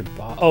man, Ranger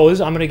Bob. Oh,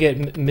 I'm gonna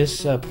get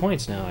miss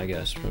points now, I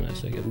guess, from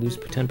this. I get lose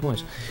 10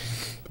 points.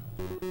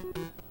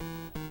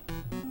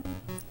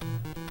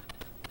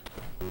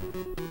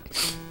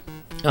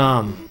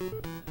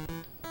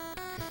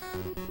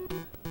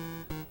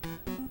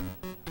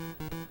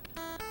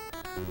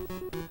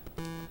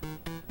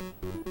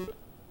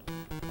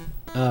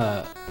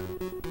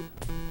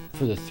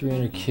 For the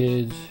 300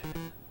 kids,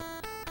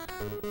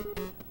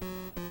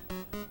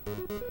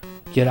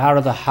 get out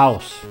of the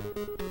house.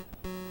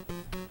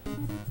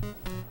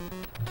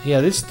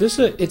 Yeah, it's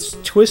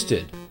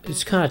twisted.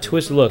 It's kind of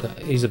twisted. Look,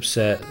 he's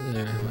upset.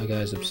 There, my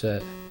guy's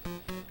upset.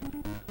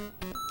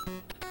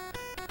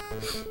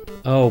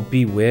 Oh,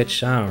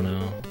 Bewitched. I don't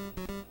know.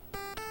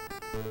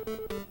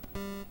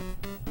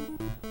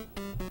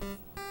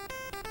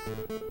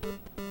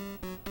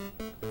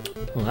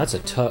 Well, that's a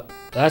tough.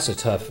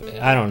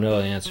 I don't know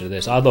the answer to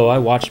this. Although I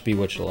watched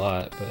Bewitched a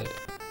lot, but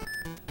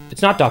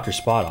it's not Dr.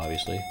 Spot,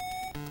 obviously.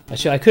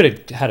 I could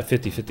have had a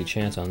 50-50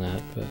 chance on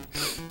that, but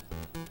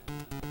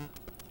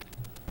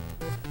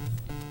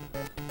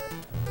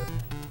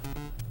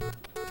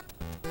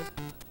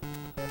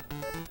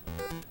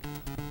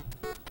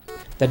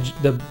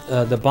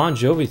the Bon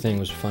Jovi thing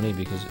was funny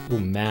because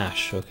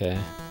MASH. Okay.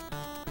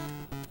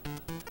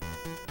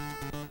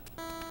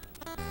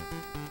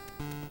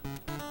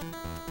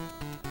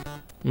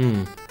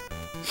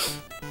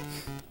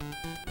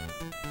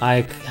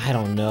 I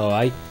don't know.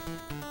 I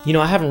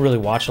haven't really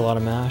watched a lot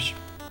of MASH.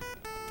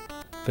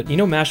 But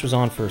MASH was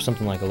on for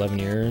something like 11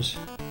 years.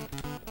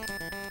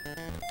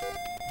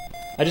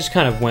 I just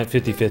kind of went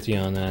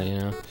 50-50 on that,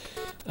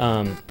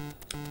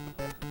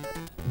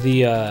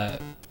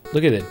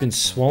 look at it, been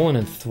swollen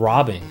and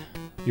throbbing.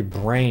 Your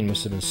brain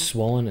must have been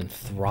swollen and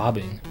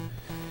throbbing.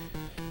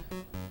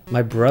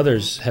 My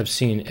brothers have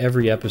seen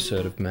every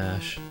episode of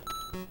MASH.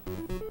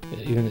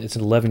 Even it's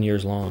 11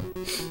 years long.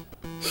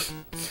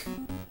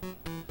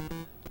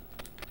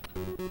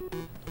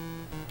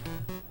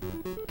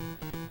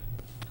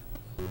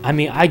 I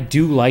mean, I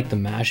do like the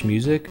MASH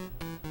music.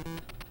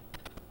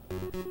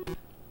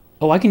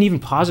 Oh, I can even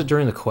pause it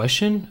during the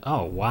question?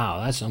 Oh,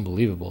 wow, that's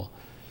unbelievable.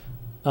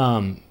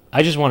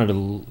 I just wanted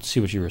to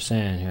see what you were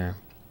saying here.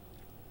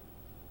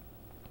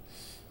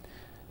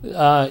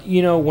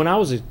 When I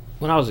was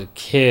a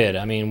kid,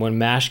 I mean, when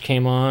MASH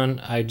came on,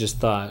 I just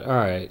thought, all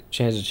right,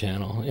 change the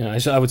channel.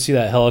 I would see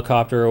that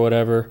helicopter or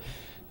whatever.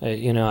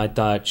 I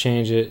thought,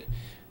 change it.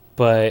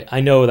 But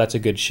I know that's a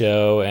good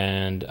show,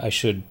 and I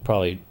should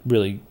probably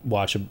really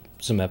watch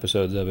some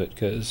episodes of it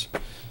because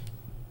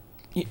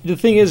The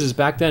thing is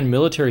back then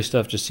military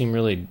stuff just seemed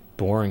really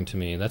boring to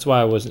me. That's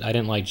why I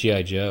didn't like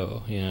G.I.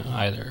 Joe, you know,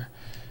 either.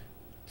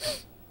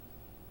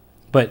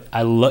 But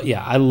I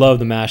love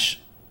the MASH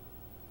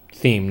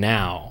theme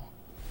now.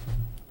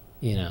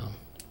 You know,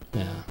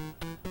 yeah.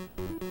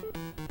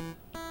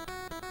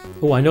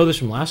 Oh, I know this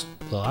from the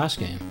last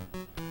game.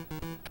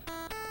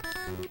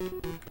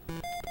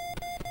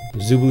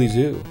 Zoobly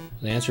Zoo.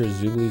 The answer is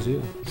Zoobly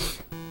Zoo.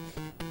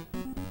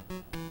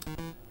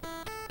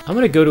 I'm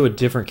gonna go to a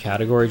different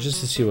category just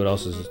to see what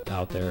else is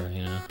out there,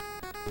 you know.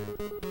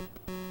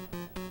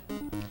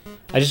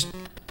 I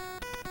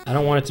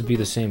don't want it to be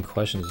the same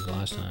questions as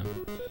last time.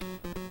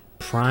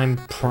 Prime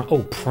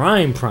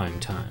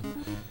time.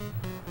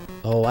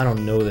 Oh, I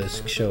don't know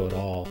this show at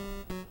all.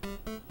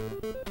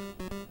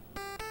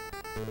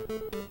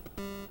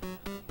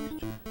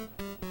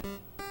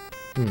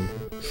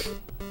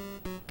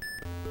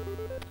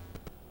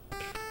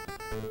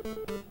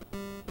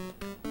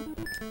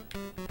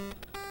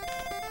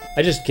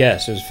 I just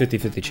guessed. It was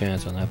 50-50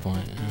 chance on that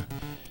point.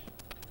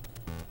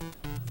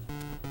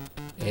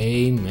 Yeah.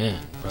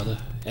 Amen, brother.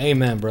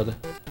 Amen, brother.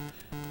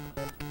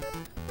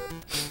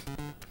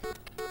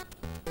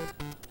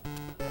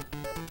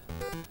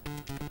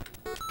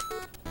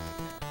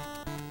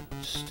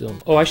 Still.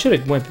 Oh, I should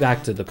have went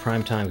back to the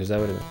prime time because that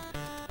would have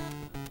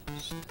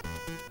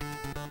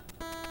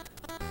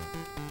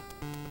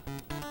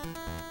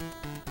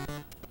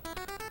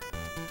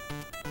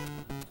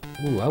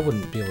been. Ooh, I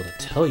wouldn't be able to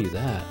tell you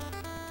that.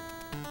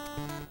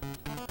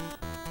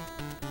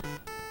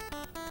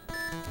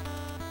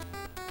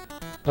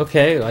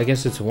 Okay, I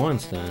guess it's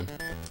once then.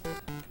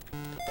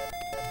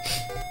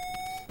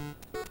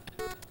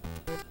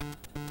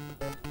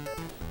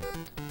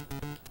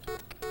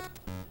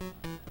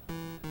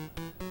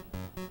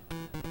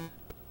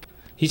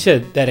 He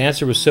said that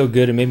answer was so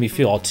good it made me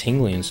feel all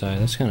tingly inside.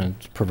 That's kind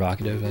of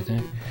provocative, I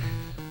think.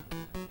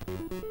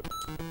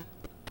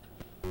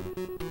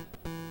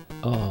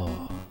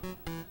 Oh.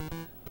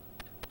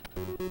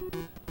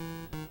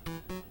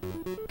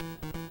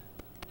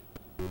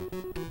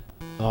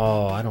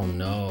 Oh, I don't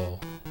know.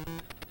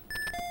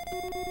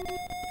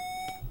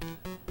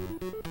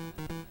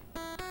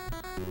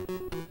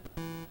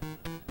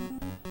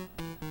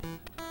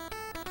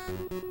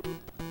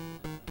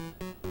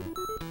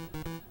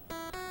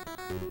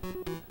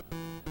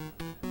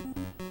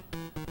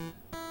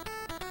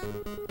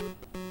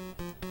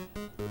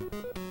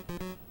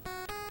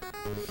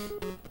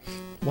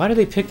 Why do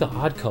they pick the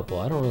Odd Couple?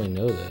 I don't really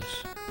know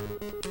this.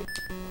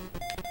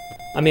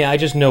 I mean, I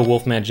just know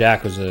Wolfman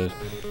Jack was a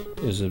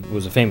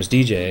famous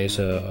DJ,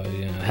 so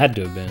you know, it had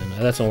to have been.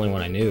 That's the only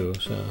one I knew,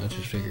 so I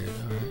just figured.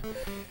 All right.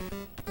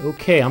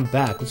 Okay, I'm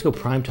back. Let's go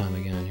primetime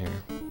again here.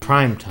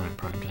 Primetime.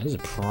 This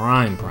is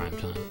prime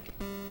time.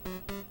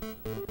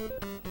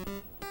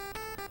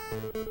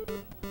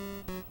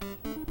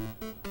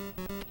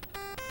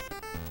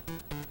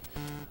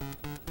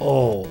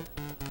 Oh.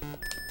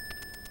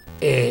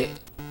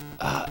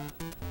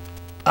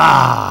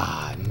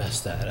 I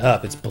messed that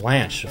up. It's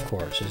Blanche, of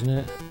course, isn't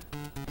it?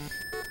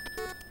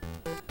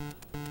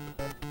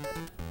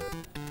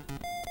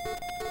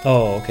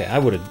 Oh, okay. I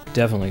would have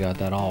definitely got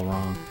that all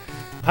wrong.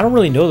 I don't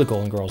really know the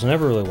Golden Girls. I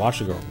never really watched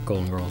the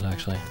Golden Girls,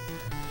 actually.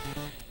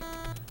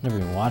 Never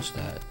even watched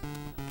that.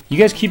 You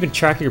guys keeping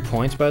track of your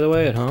points, by the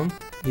way, at home?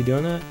 You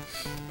doing that?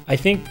 I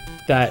think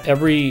that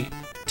every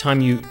time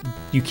you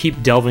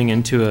keep delving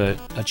into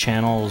a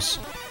channel's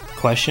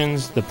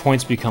questions, the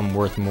points become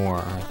worth more,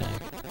 I think.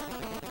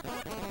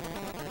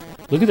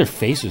 Look at their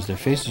faces. Their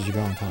faces are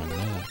going kind of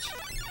nuts.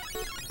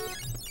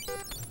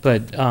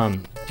 But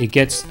it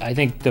gets... I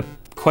think the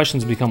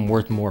questions become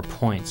worth more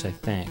points, I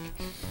think,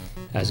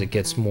 as it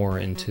gets more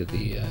into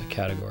the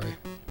category.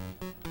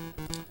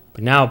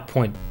 But now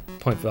point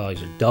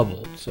values are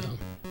doubled, so...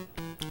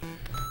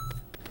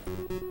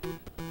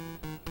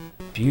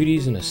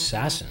 Beauties and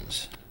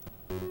Assassins.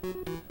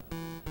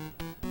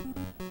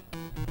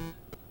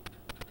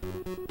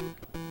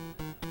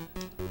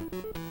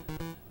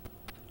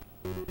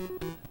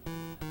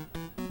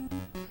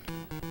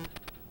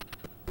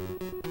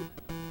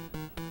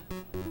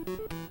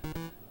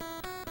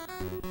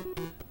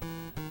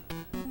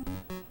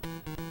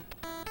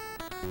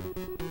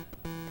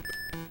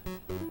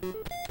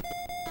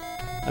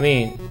 I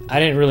mean, I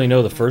didn't really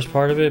know the first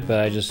part of it, but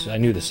I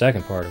knew the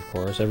second part, of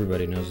course.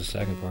 Everybody knows the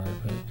second part.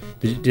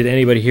 But did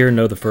anybody here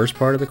know the first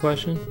part of the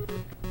question?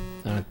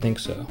 I don't think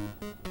so.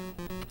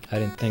 I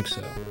didn't think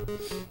so.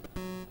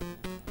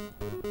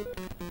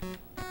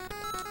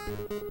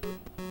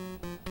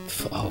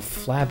 Oh,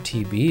 Flab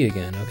TB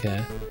again,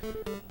 okay.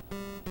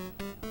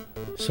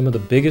 Some of the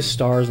biggest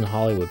stars in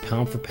Hollywood,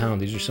 pound for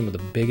pound. These are some of the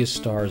biggest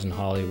stars in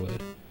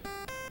Hollywood.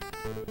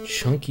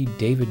 Chunky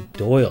David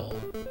Doyle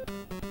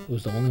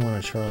was the only one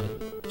on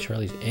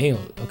Charlie's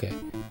Angels. Okay.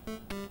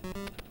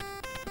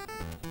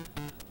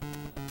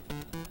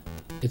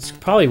 It's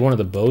probably one of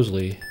the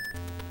Bosley.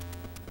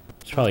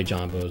 It's probably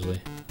John Bosley.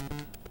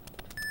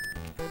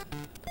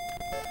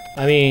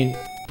 I mean,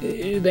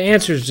 the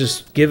answer's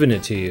just giving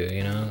it to you,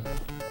 you know?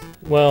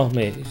 Well,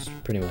 maybe,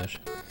 pretty much.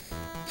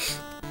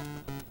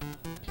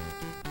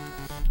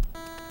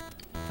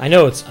 I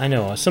know.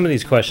 Some of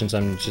these questions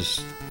I'm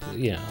just,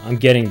 you know, I'm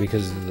getting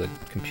because of the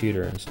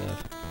computer and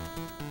stuff.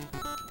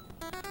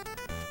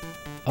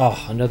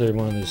 Oh, another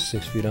one of those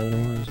 6 feet under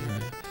ones. All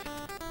right.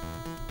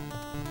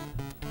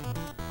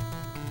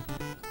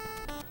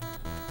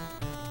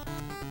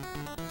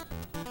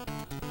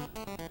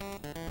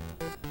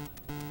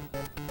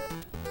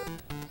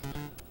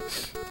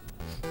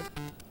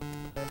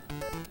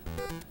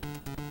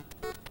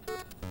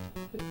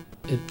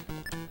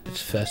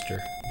 It's Fester.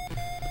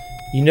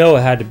 You know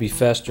it had to be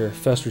Fester.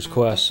 Fester's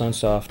Quest,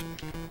 Sunsoft.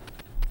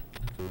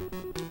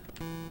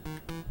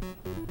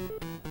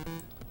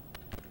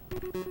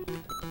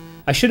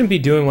 I shouldn't be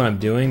doing what I'm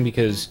doing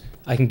because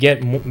I can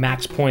get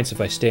max points if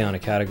I stay on a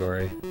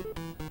category.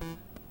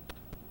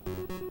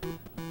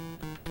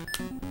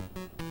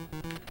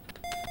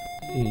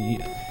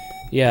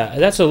 Yeah,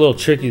 that's a little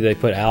tricky they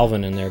put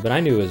Alvin in there, but I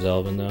knew it was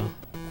Alvin though.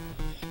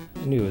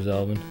 I knew it was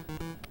Alvin.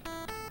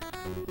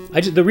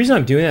 The reason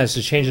I'm doing that is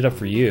to change it up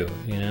for you,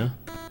 you know?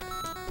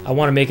 I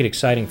want to make it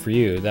exciting for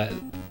you.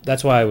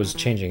 That's why I was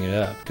changing it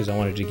up, because I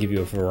wanted to give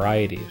you a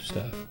variety of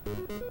stuff.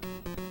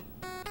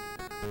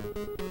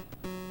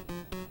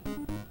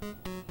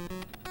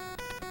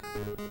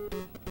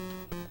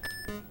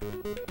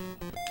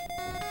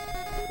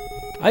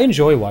 I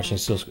enjoy watching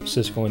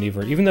Cisco and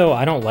Evert, even though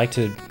I don't like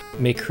to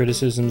make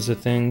criticisms of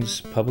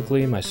things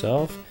publicly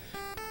myself.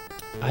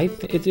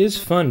 It is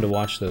fun to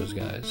watch those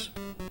guys.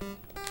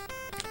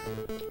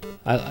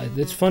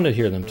 It's fun to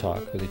hear them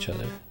talk with each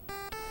other.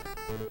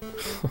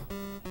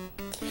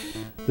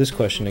 This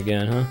question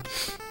again, huh?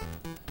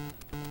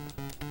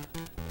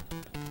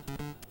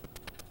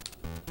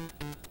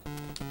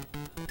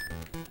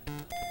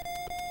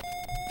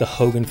 The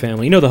Hogan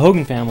family. You know, the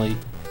Hogan family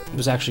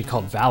was actually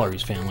called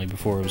Valerie's family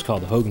before it was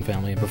called the Hogan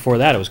family, and before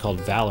that it was called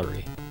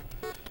Valerie.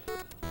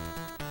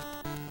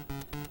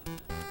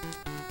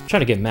 I'm trying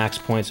to get max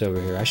points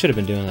over here. I should have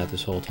been doing that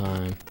this whole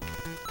time.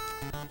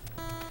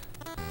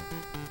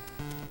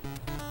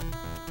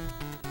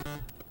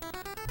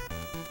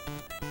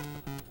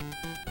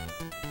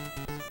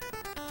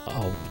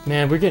 Oh,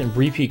 man, we're getting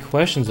repeat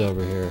questions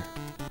over here.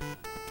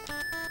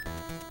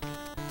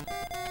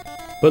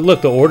 But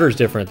look, the order's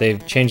different.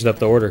 They've changed up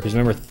the order, because I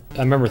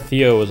remember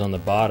Theo was on the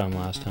bottom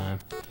last time.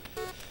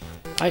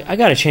 I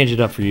gotta change it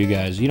up for you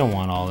guys. You don't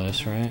want all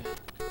this, right?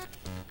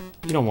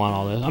 You don't want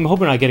all this. I'm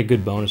hoping I get a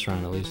good bonus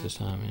round at least this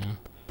time, you know?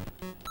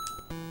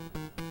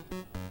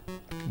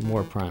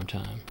 More prime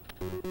time.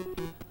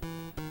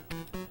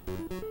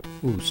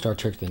 Ooh, Star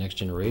Trek The Next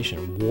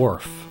Generation.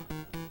 Worf.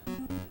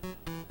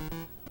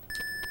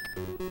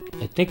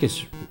 I think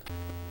it's...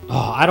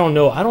 Oh, I don't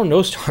know. I don't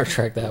know Star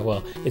Trek that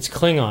well. It's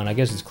Klingon. I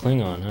guess it's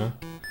Klingon, huh?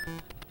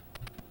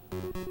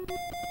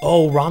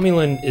 Oh,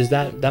 Romulan. Is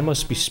that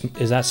must be...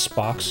 Is that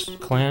Spock's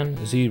clan?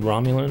 Is he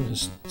Romulan?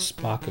 Is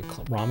Spock a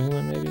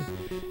Romulan, maybe?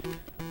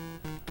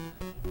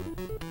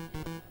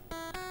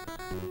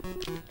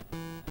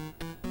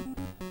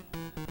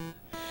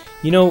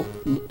 You know,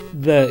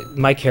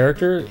 my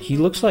character, he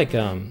looks like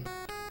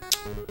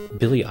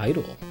Billy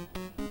Idol.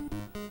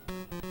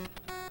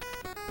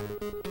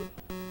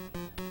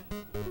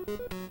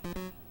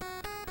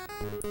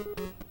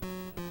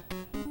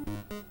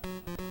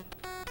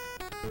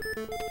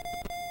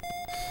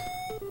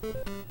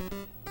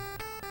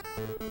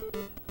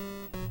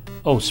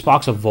 Oh,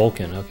 Spock's a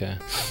Vulcan, okay.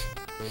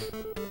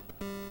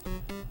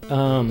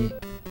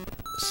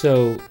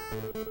 So,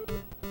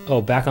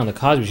 oh, back on the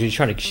Cosby, she's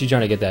trying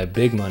to get that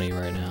big money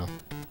right now.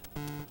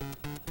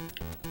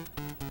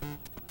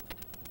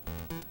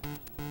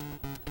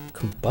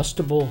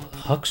 Combustible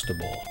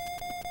Huxtable.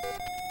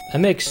 That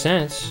makes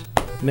sense.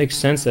 It makes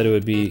sense that it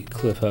would be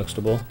Cliff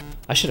Huxtable.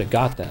 I should have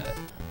got that.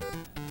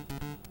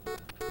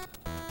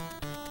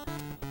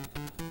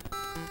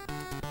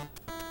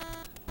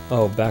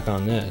 Oh, back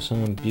on this.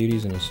 On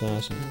Beauties and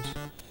Assassins.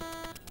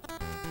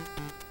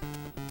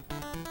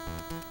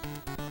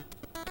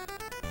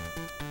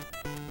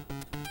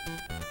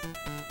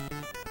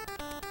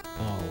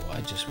 Oh,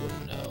 I just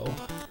wouldn't know.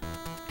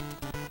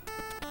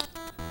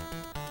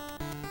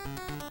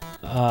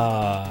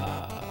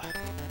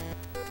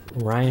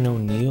 Ryan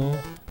O'Neal?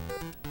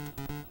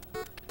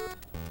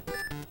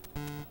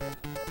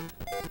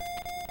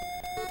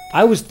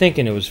 I was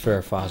thinking it was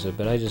Farrah Fawcett,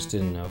 but I just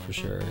didn't know for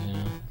sure, you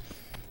know?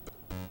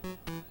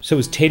 So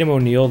is Tatum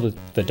O'Neal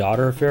the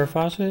daughter of Farrah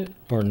Fawcett,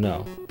 or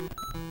no?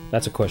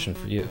 That's a question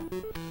for you.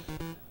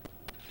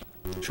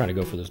 I'm trying to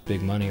go for this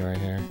big money right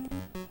here.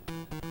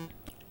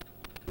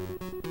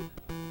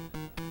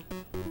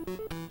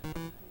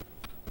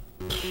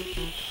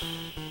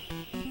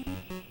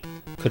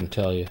 Couldn't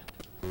tell you.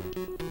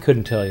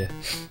 Couldn't tell you.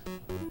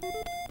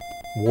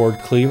 Ward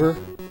Cleaver?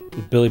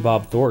 Billy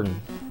Bob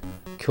Thornton.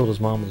 Killed his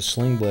mom with a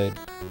sling blade.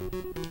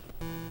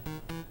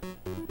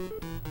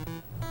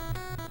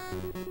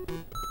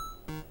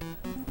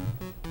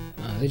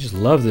 They just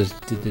love this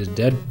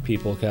dead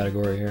people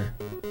category here.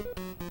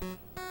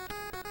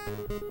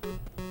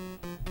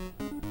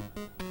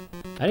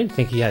 I didn't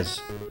think he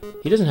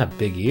doesn't have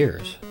big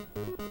ears.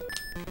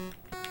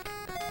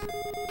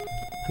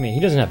 I I mean, he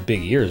doesn't have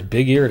big ears.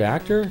 Big-eared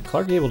actor?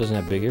 Clark Gable doesn't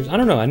have big ears. I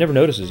don't know. I never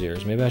noticed his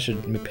ears. Maybe I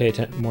should pay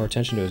more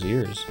attention to his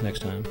ears next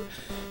time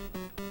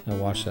I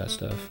watch that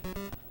stuff.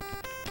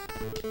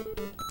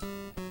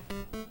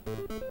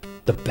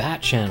 The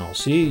Bat Channel.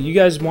 See, you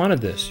guys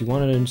wanted this. You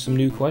wanted some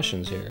new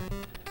questions here.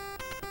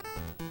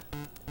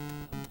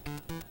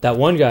 That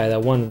one guy,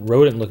 that one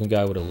rodent-looking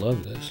guy would have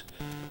loved this.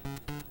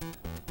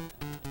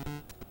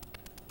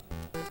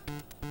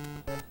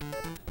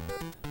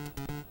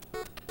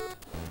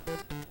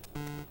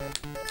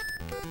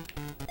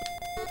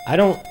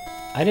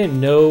 I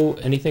didn't know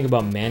anything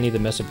about Manny the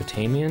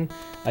Mesopotamian.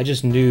 I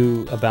just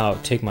knew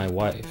about Take My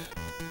Wife.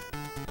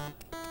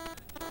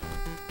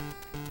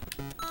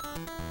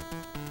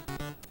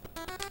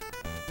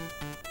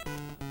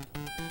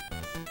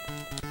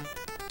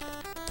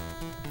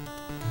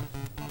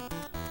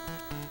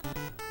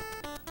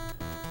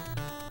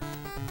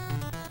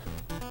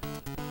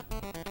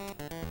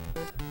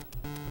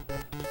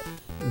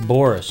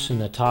 Boris and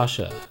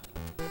Natasha.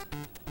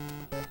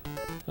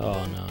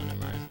 Oh no,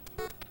 never mind.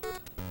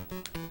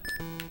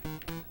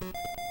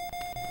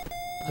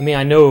 I mean,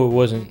 I know it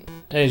wasn't.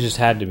 It just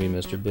had to be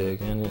Mr.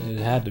 Big, and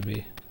it had to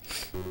be.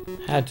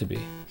 Had to be.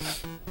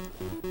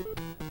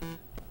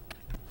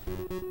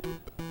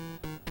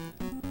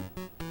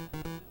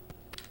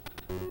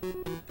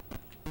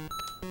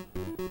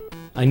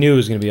 I knew it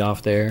was gonna be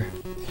off there.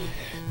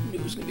 I knew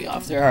it was gonna be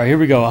off there. All right, here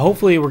we go.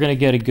 Hopefully, we're gonna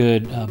get a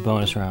good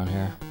bonus round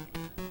here.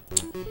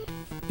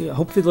 Yeah,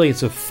 hopefully,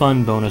 it's a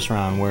fun bonus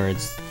round where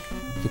it's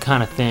the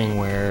kind of thing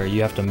where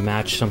you have to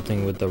match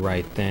something with the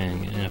right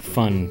thing in a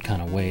fun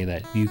kind of way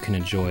that you can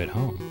enjoy at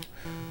home.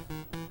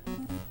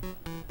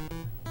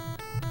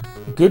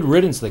 Good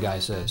riddance, the guy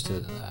says to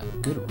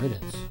that. Good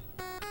riddance.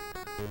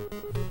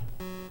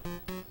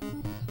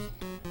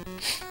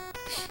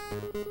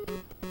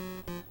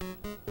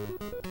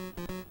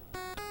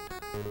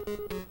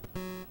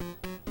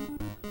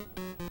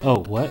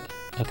 Oh, what?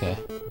 Okay.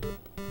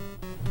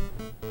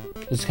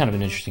 This is kind of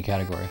an interesting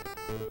category.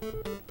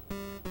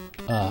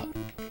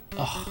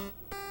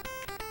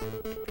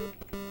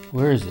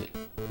 Where is it?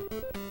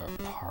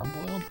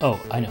 Parboiled? Oh,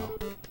 I know.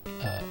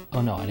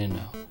 Oh no, I didn't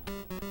know.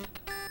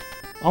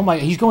 Oh my,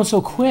 he's going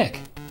so quick!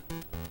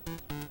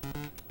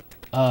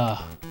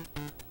 Oh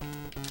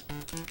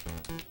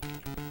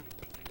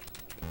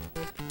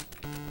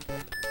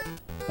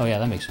yeah,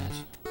 that makes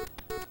sense.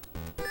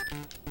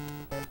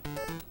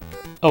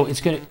 Oh, it's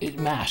gonna,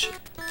 mash.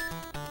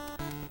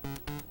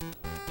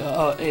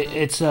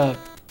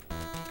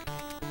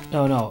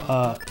 Oh no,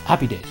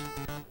 Happy Days.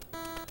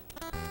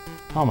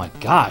 Oh my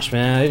gosh,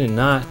 man, I did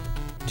not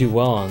do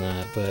well on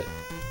that, but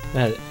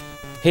man,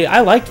 hey, I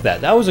liked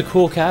that. That was a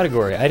cool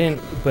category.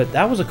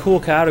 That was a cool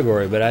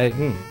category, but I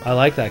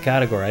like that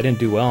category. I didn't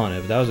do well on it,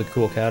 but that was a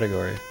cool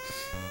category.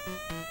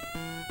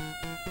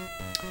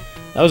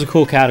 That was a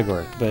cool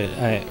category, but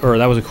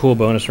that was a cool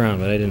bonus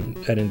round, but I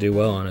didn't do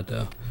well on it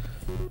though.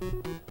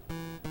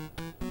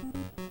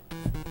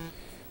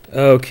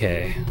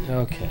 Okay,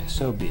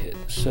 so be it.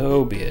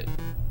 So be it.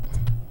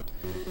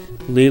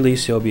 Lily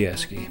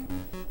Sobieski.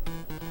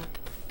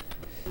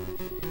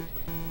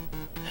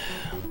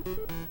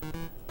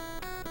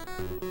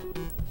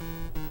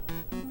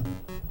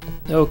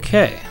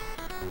 Okay.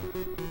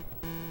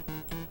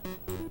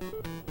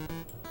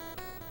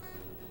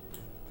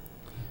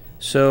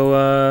 So,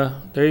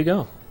 there you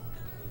go.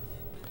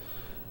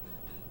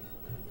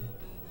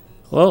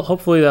 Well,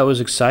 hopefully that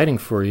was exciting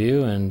for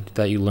you, and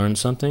that you learned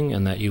something,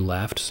 and that you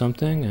laughed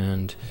something,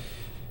 and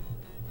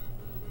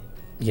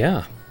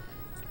yeah.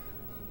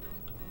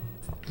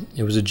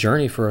 It was a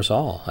journey for us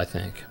all, I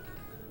think.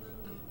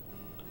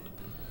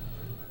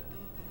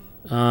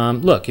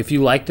 Look, if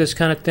you like this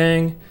kind of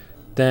thing,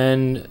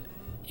 then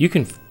you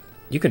can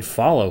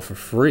follow for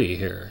free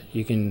here.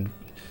 You can,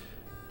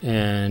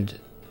 and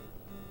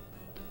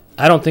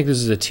I don't think this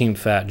is a Team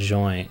Fat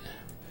joint.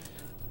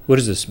 What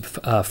is this?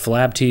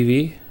 Flab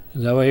TV?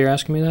 Is that why you're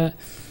asking me that?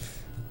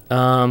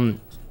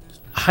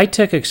 High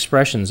Tech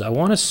Expressions. I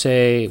want to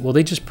say, well,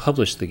 they just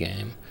published the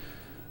game.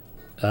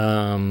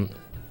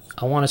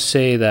 I want to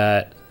say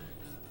that,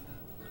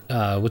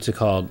 what's it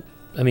called?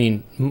 I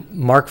mean,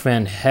 Mark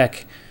Van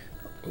Heck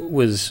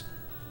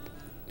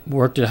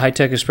worked at High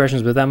Tech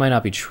Expressions, but that might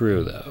not be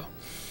true, though.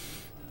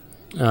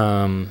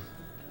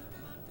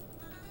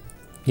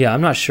 Yeah,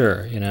 I'm not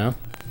sure, you know?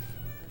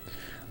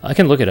 I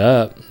can look it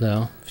up,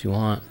 though, if you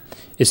want.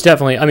 It's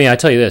definitely, I mean, I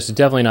tell you this, it's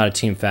definitely not a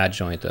Team Fat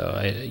joint,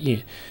 though.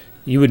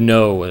 You would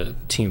know what a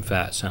Team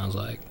Fat sounds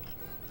like.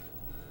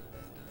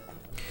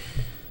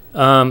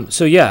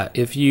 So yeah,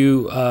 if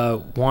you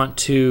want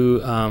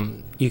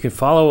to, you can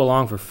follow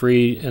along for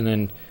free, and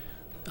then,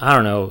 I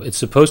don't know, it's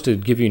supposed to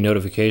give you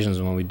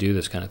notifications when we do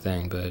this kind of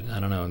thing, but I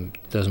don't know,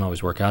 it doesn't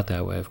always work out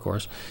that way, of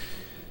course.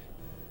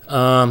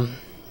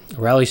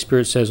 Rally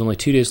Spirit says only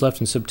 2 days left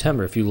in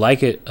September. If you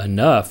like it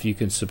enough, you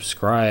can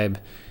subscribe,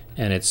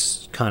 and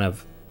it's kind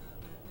of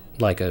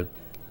like a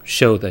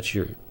show that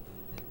you're,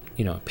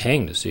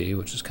 paying to see,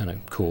 which is kind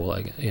of cool,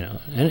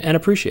 and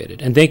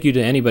appreciated. And thank you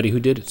to anybody who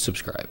did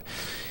subscribe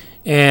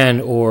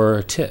and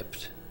or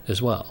tipped.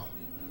 as well.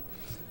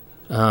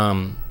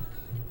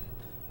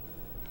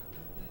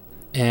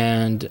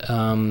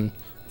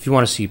 If you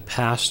want to see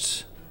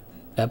past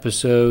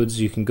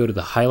episodes, you can go to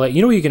the highlight.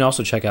 You know what you can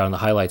also check out in the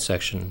highlight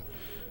section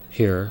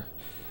here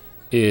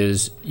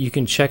is you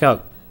can check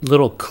out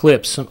little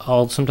clips.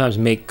 I'll sometimes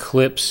make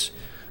clips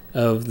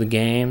of the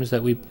games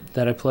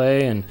that I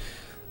play and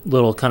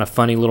little kind of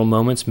funny little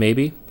moments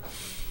maybe.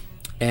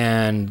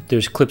 And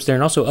there's clips there,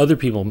 and also other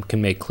people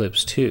can make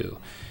clips too.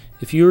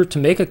 If you were to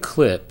make a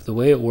clip, the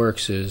way it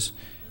works is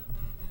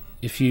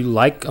if you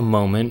like a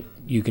moment,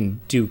 you can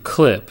do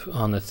clip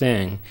on the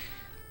thing.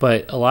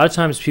 But a lot of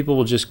times people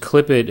will just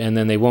clip it and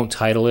then they won't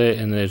title it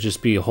and there'll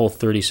just be a whole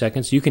 30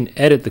 seconds. You can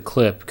edit the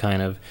clip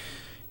kind of.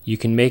 You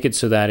can make it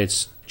so that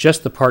it's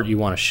just the part you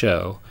want to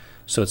show,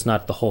 so it's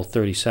not the whole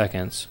 30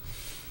 seconds.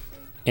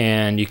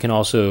 And you can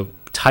also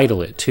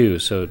title it too,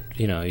 so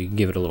you can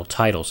give it a little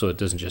title so it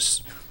doesn't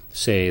just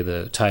say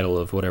the title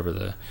of whatever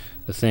the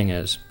thing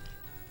is.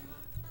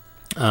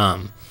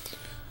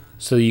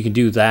 So you can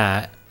do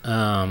that.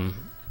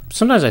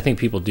 Sometimes I think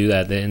people do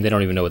that and they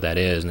don't even know what that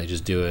is and they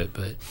just do it,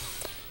 but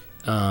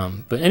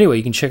anyway,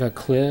 you can check out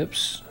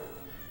clips.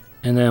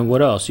 And then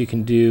what else you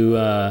can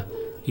do,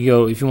 you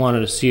go, if you wanted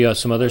to see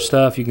some other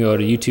stuff, you can go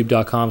to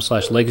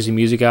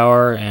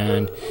youtube.com/legacymusichour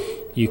and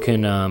you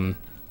can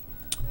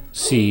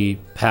see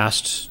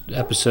past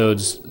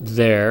episodes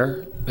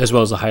there as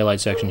well as the highlight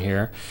section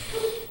here.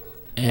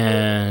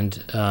 And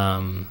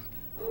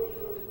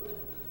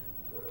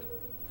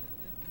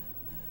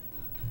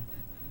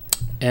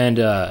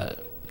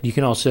you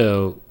can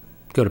also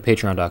go to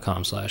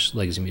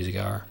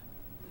patreon.com/legacymusichour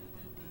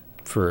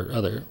for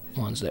other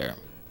ones there.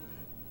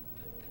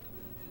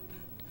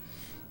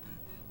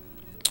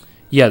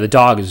 Yeah, the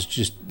dog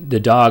is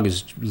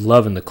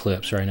loving the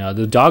clips right now.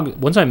 The dog,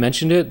 once I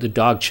mentioned it, the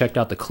dog checked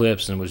out the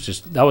clips and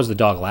that was the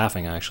dog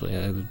laughing actually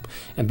and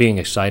being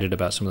excited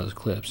about some of those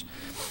clips.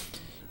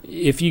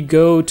 If you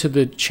go to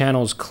the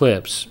channel's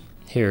clips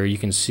here, you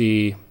can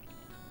see,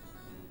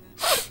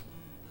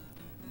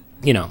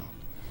 you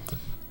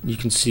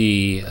can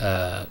see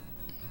all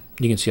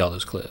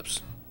those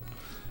clips.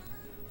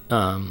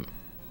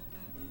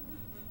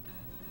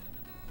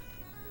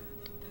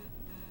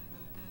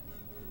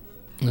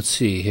 Let's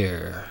see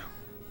here.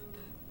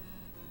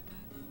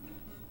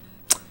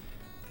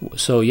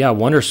 So yeah,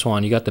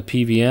 WonderSwan, you got the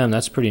PVM,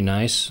 that's pretty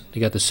nice.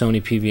 You got the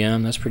Sony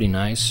PVM, that's pretty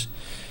nice.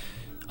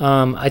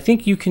 I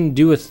think you can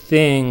do a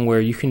thing where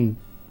you can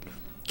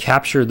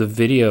capture the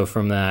video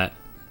from that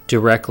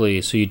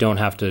directly so you don't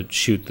have to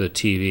shoot the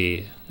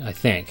TV, I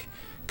think.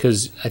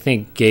 Because I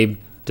think Gabe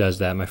does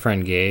that. My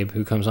friend Gabe,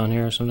 who comes on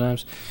here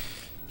sometimes,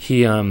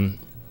 he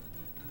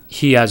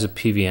has a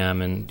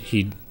PVM and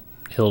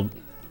he'll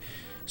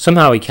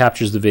somehow he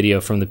captures the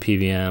video from the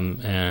PVM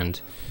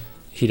and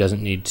he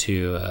doesn't need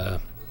to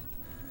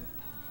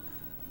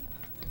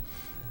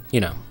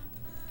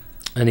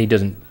and he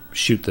doesn't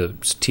shoot the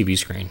TV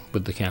screen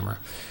with the camera.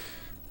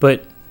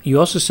 But you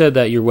also said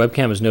that your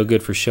webcam is no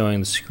good for showing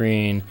the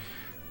screen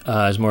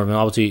as more of a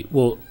novelty.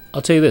 Well,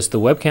 I'll tell you this,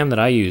 the webcam that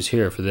I use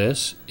here for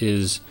this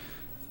is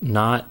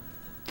not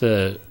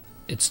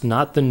it's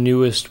not the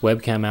newest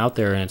webcam out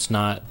there, and it's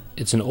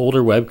an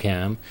older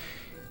webcam,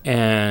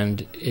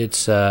 and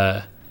it's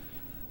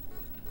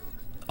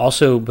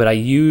also, but I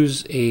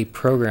use a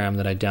program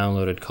that I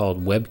downloaded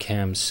called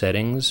Webcam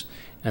Settings,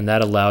 and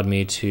that allowed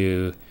me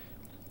to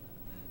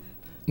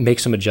make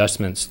some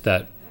adjustments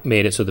that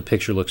made it so the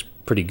picture looks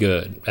pretty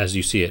good as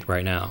you see it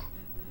right now.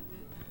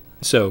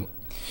 So,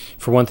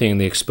 for one thing,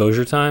 the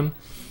exposure time,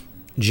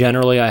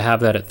 generally I have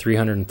that at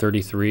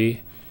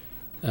 333,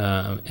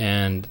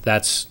 and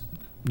that's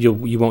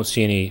you won't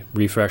see any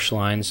refresh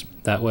lines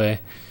that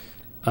way.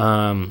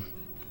 And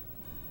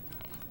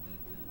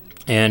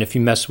if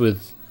you mess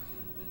with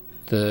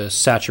the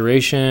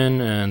saturation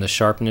and the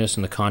sharpness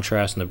and the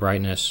contrast and the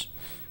brightness,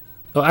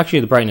 well, actually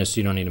the brightness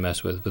you don't need to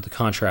mess with, but the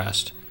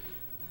contrast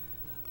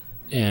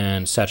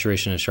and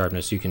saturation and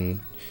sharpness, you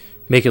can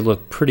make it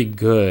look pretty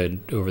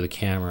good over the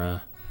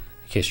camera,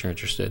 in case you're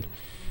interested.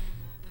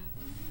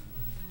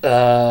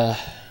 Oh,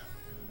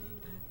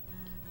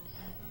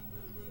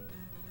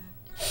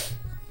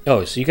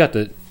 so you got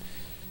the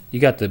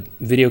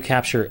video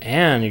capture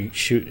and you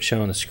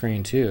showing the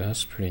screen too.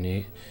 That's pretty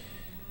neat.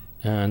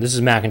 This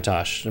is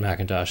Macintosh.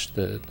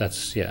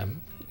 That's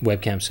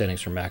webcam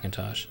settings for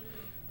Macintosh.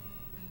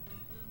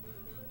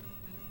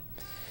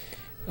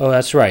 Oh,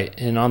 that's right.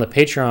 And on the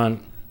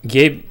Patreon,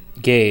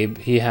 Gabe,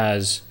 he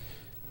has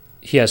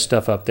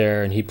stuff up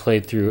there, and he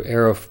played through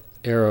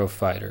Aero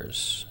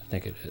Fighters, I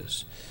think it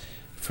is,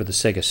 for the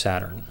Sega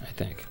Saturn, I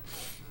think.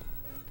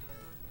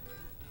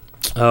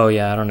 Oh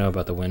yeah, I don't know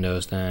about the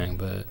Windows thing,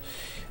 but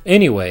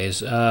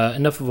anyways,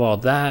 enough of all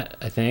that,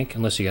 I think,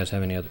 unless you guys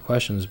have any other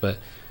questions. But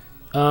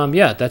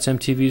yeah, that's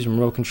MTV's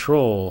Remote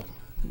Control.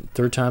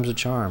 Third time's a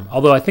charm.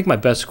 Although I think my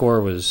best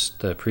score was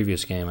the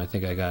previous game. I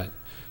think I got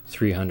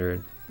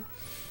 300.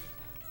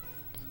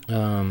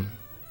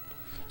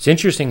 It's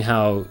interesting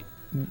how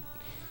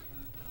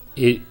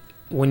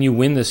when you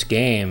win this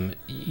game,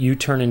 you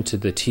turn into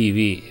the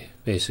TV,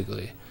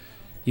 basically.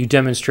 you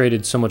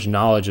demonstrated so much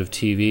knowledge of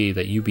TV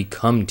that you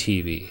become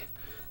TV,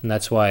 and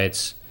that's why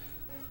it's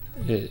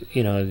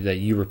that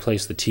you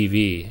replace the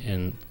TV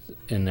in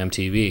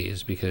MTV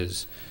is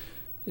because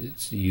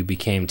you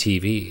became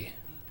TV.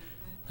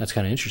 That's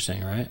kind of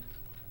interesting, right?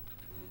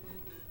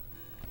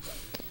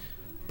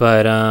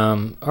 But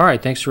all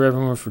right, thanks for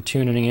everyone for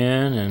tuning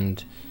in.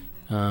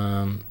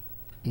 And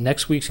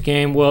next week's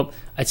game, well,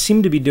 I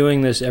seem to be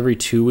doing this every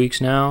 2 weeks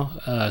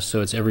now,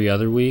 so it's every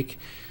other week.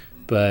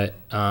 But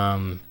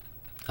I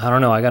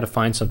don't know. I got to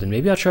find something.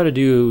 Maybe I'll try to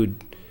do.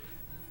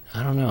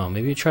 I don't know.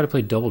 Maybe try to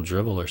play Double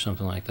Dribble or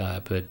something like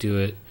that, but do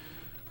it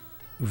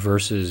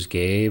versus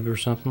Gabe or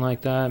something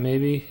like that.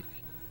 Maybe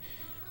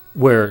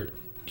where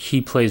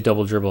he plays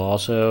Double Dribble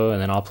also, and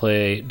then I'll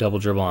play Double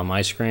Dribble on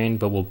my screen,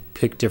 but we'll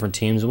pick different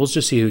teams, and we'll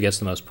just see who gets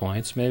the most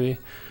points, maybe,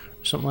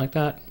 or something like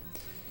that.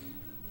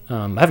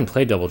 I haven't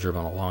played Double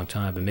Dribble in a long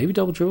time, but maybe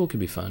Double Dribble could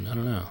be fun. I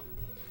don't know.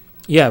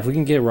 Yeah, if we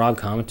can get Rob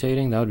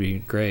commentating, that would be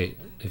great,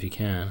 if you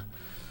can.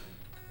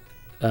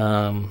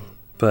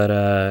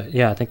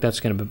 Yeah, I think that's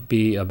going to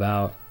be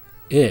about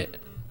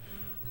it.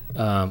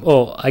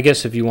 I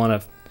guess if you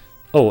want to...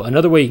 Oh,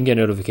 another way you can get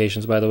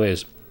notifications, by the way,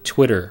 is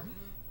Twitter.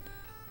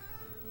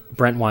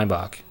 Brent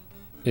Weinbach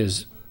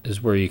is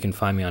where you can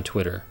find me on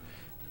Twitter.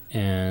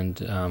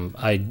 And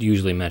I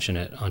usually mention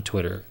it on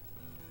Twitter,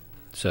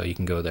 so you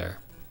can go there.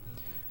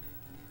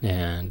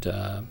 And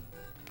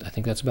I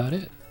think that's about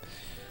it.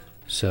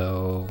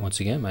 So, once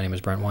again, my name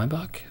is Brent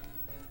Weinbach.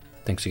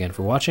 Thanks again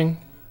for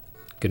watching.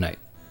 Good night.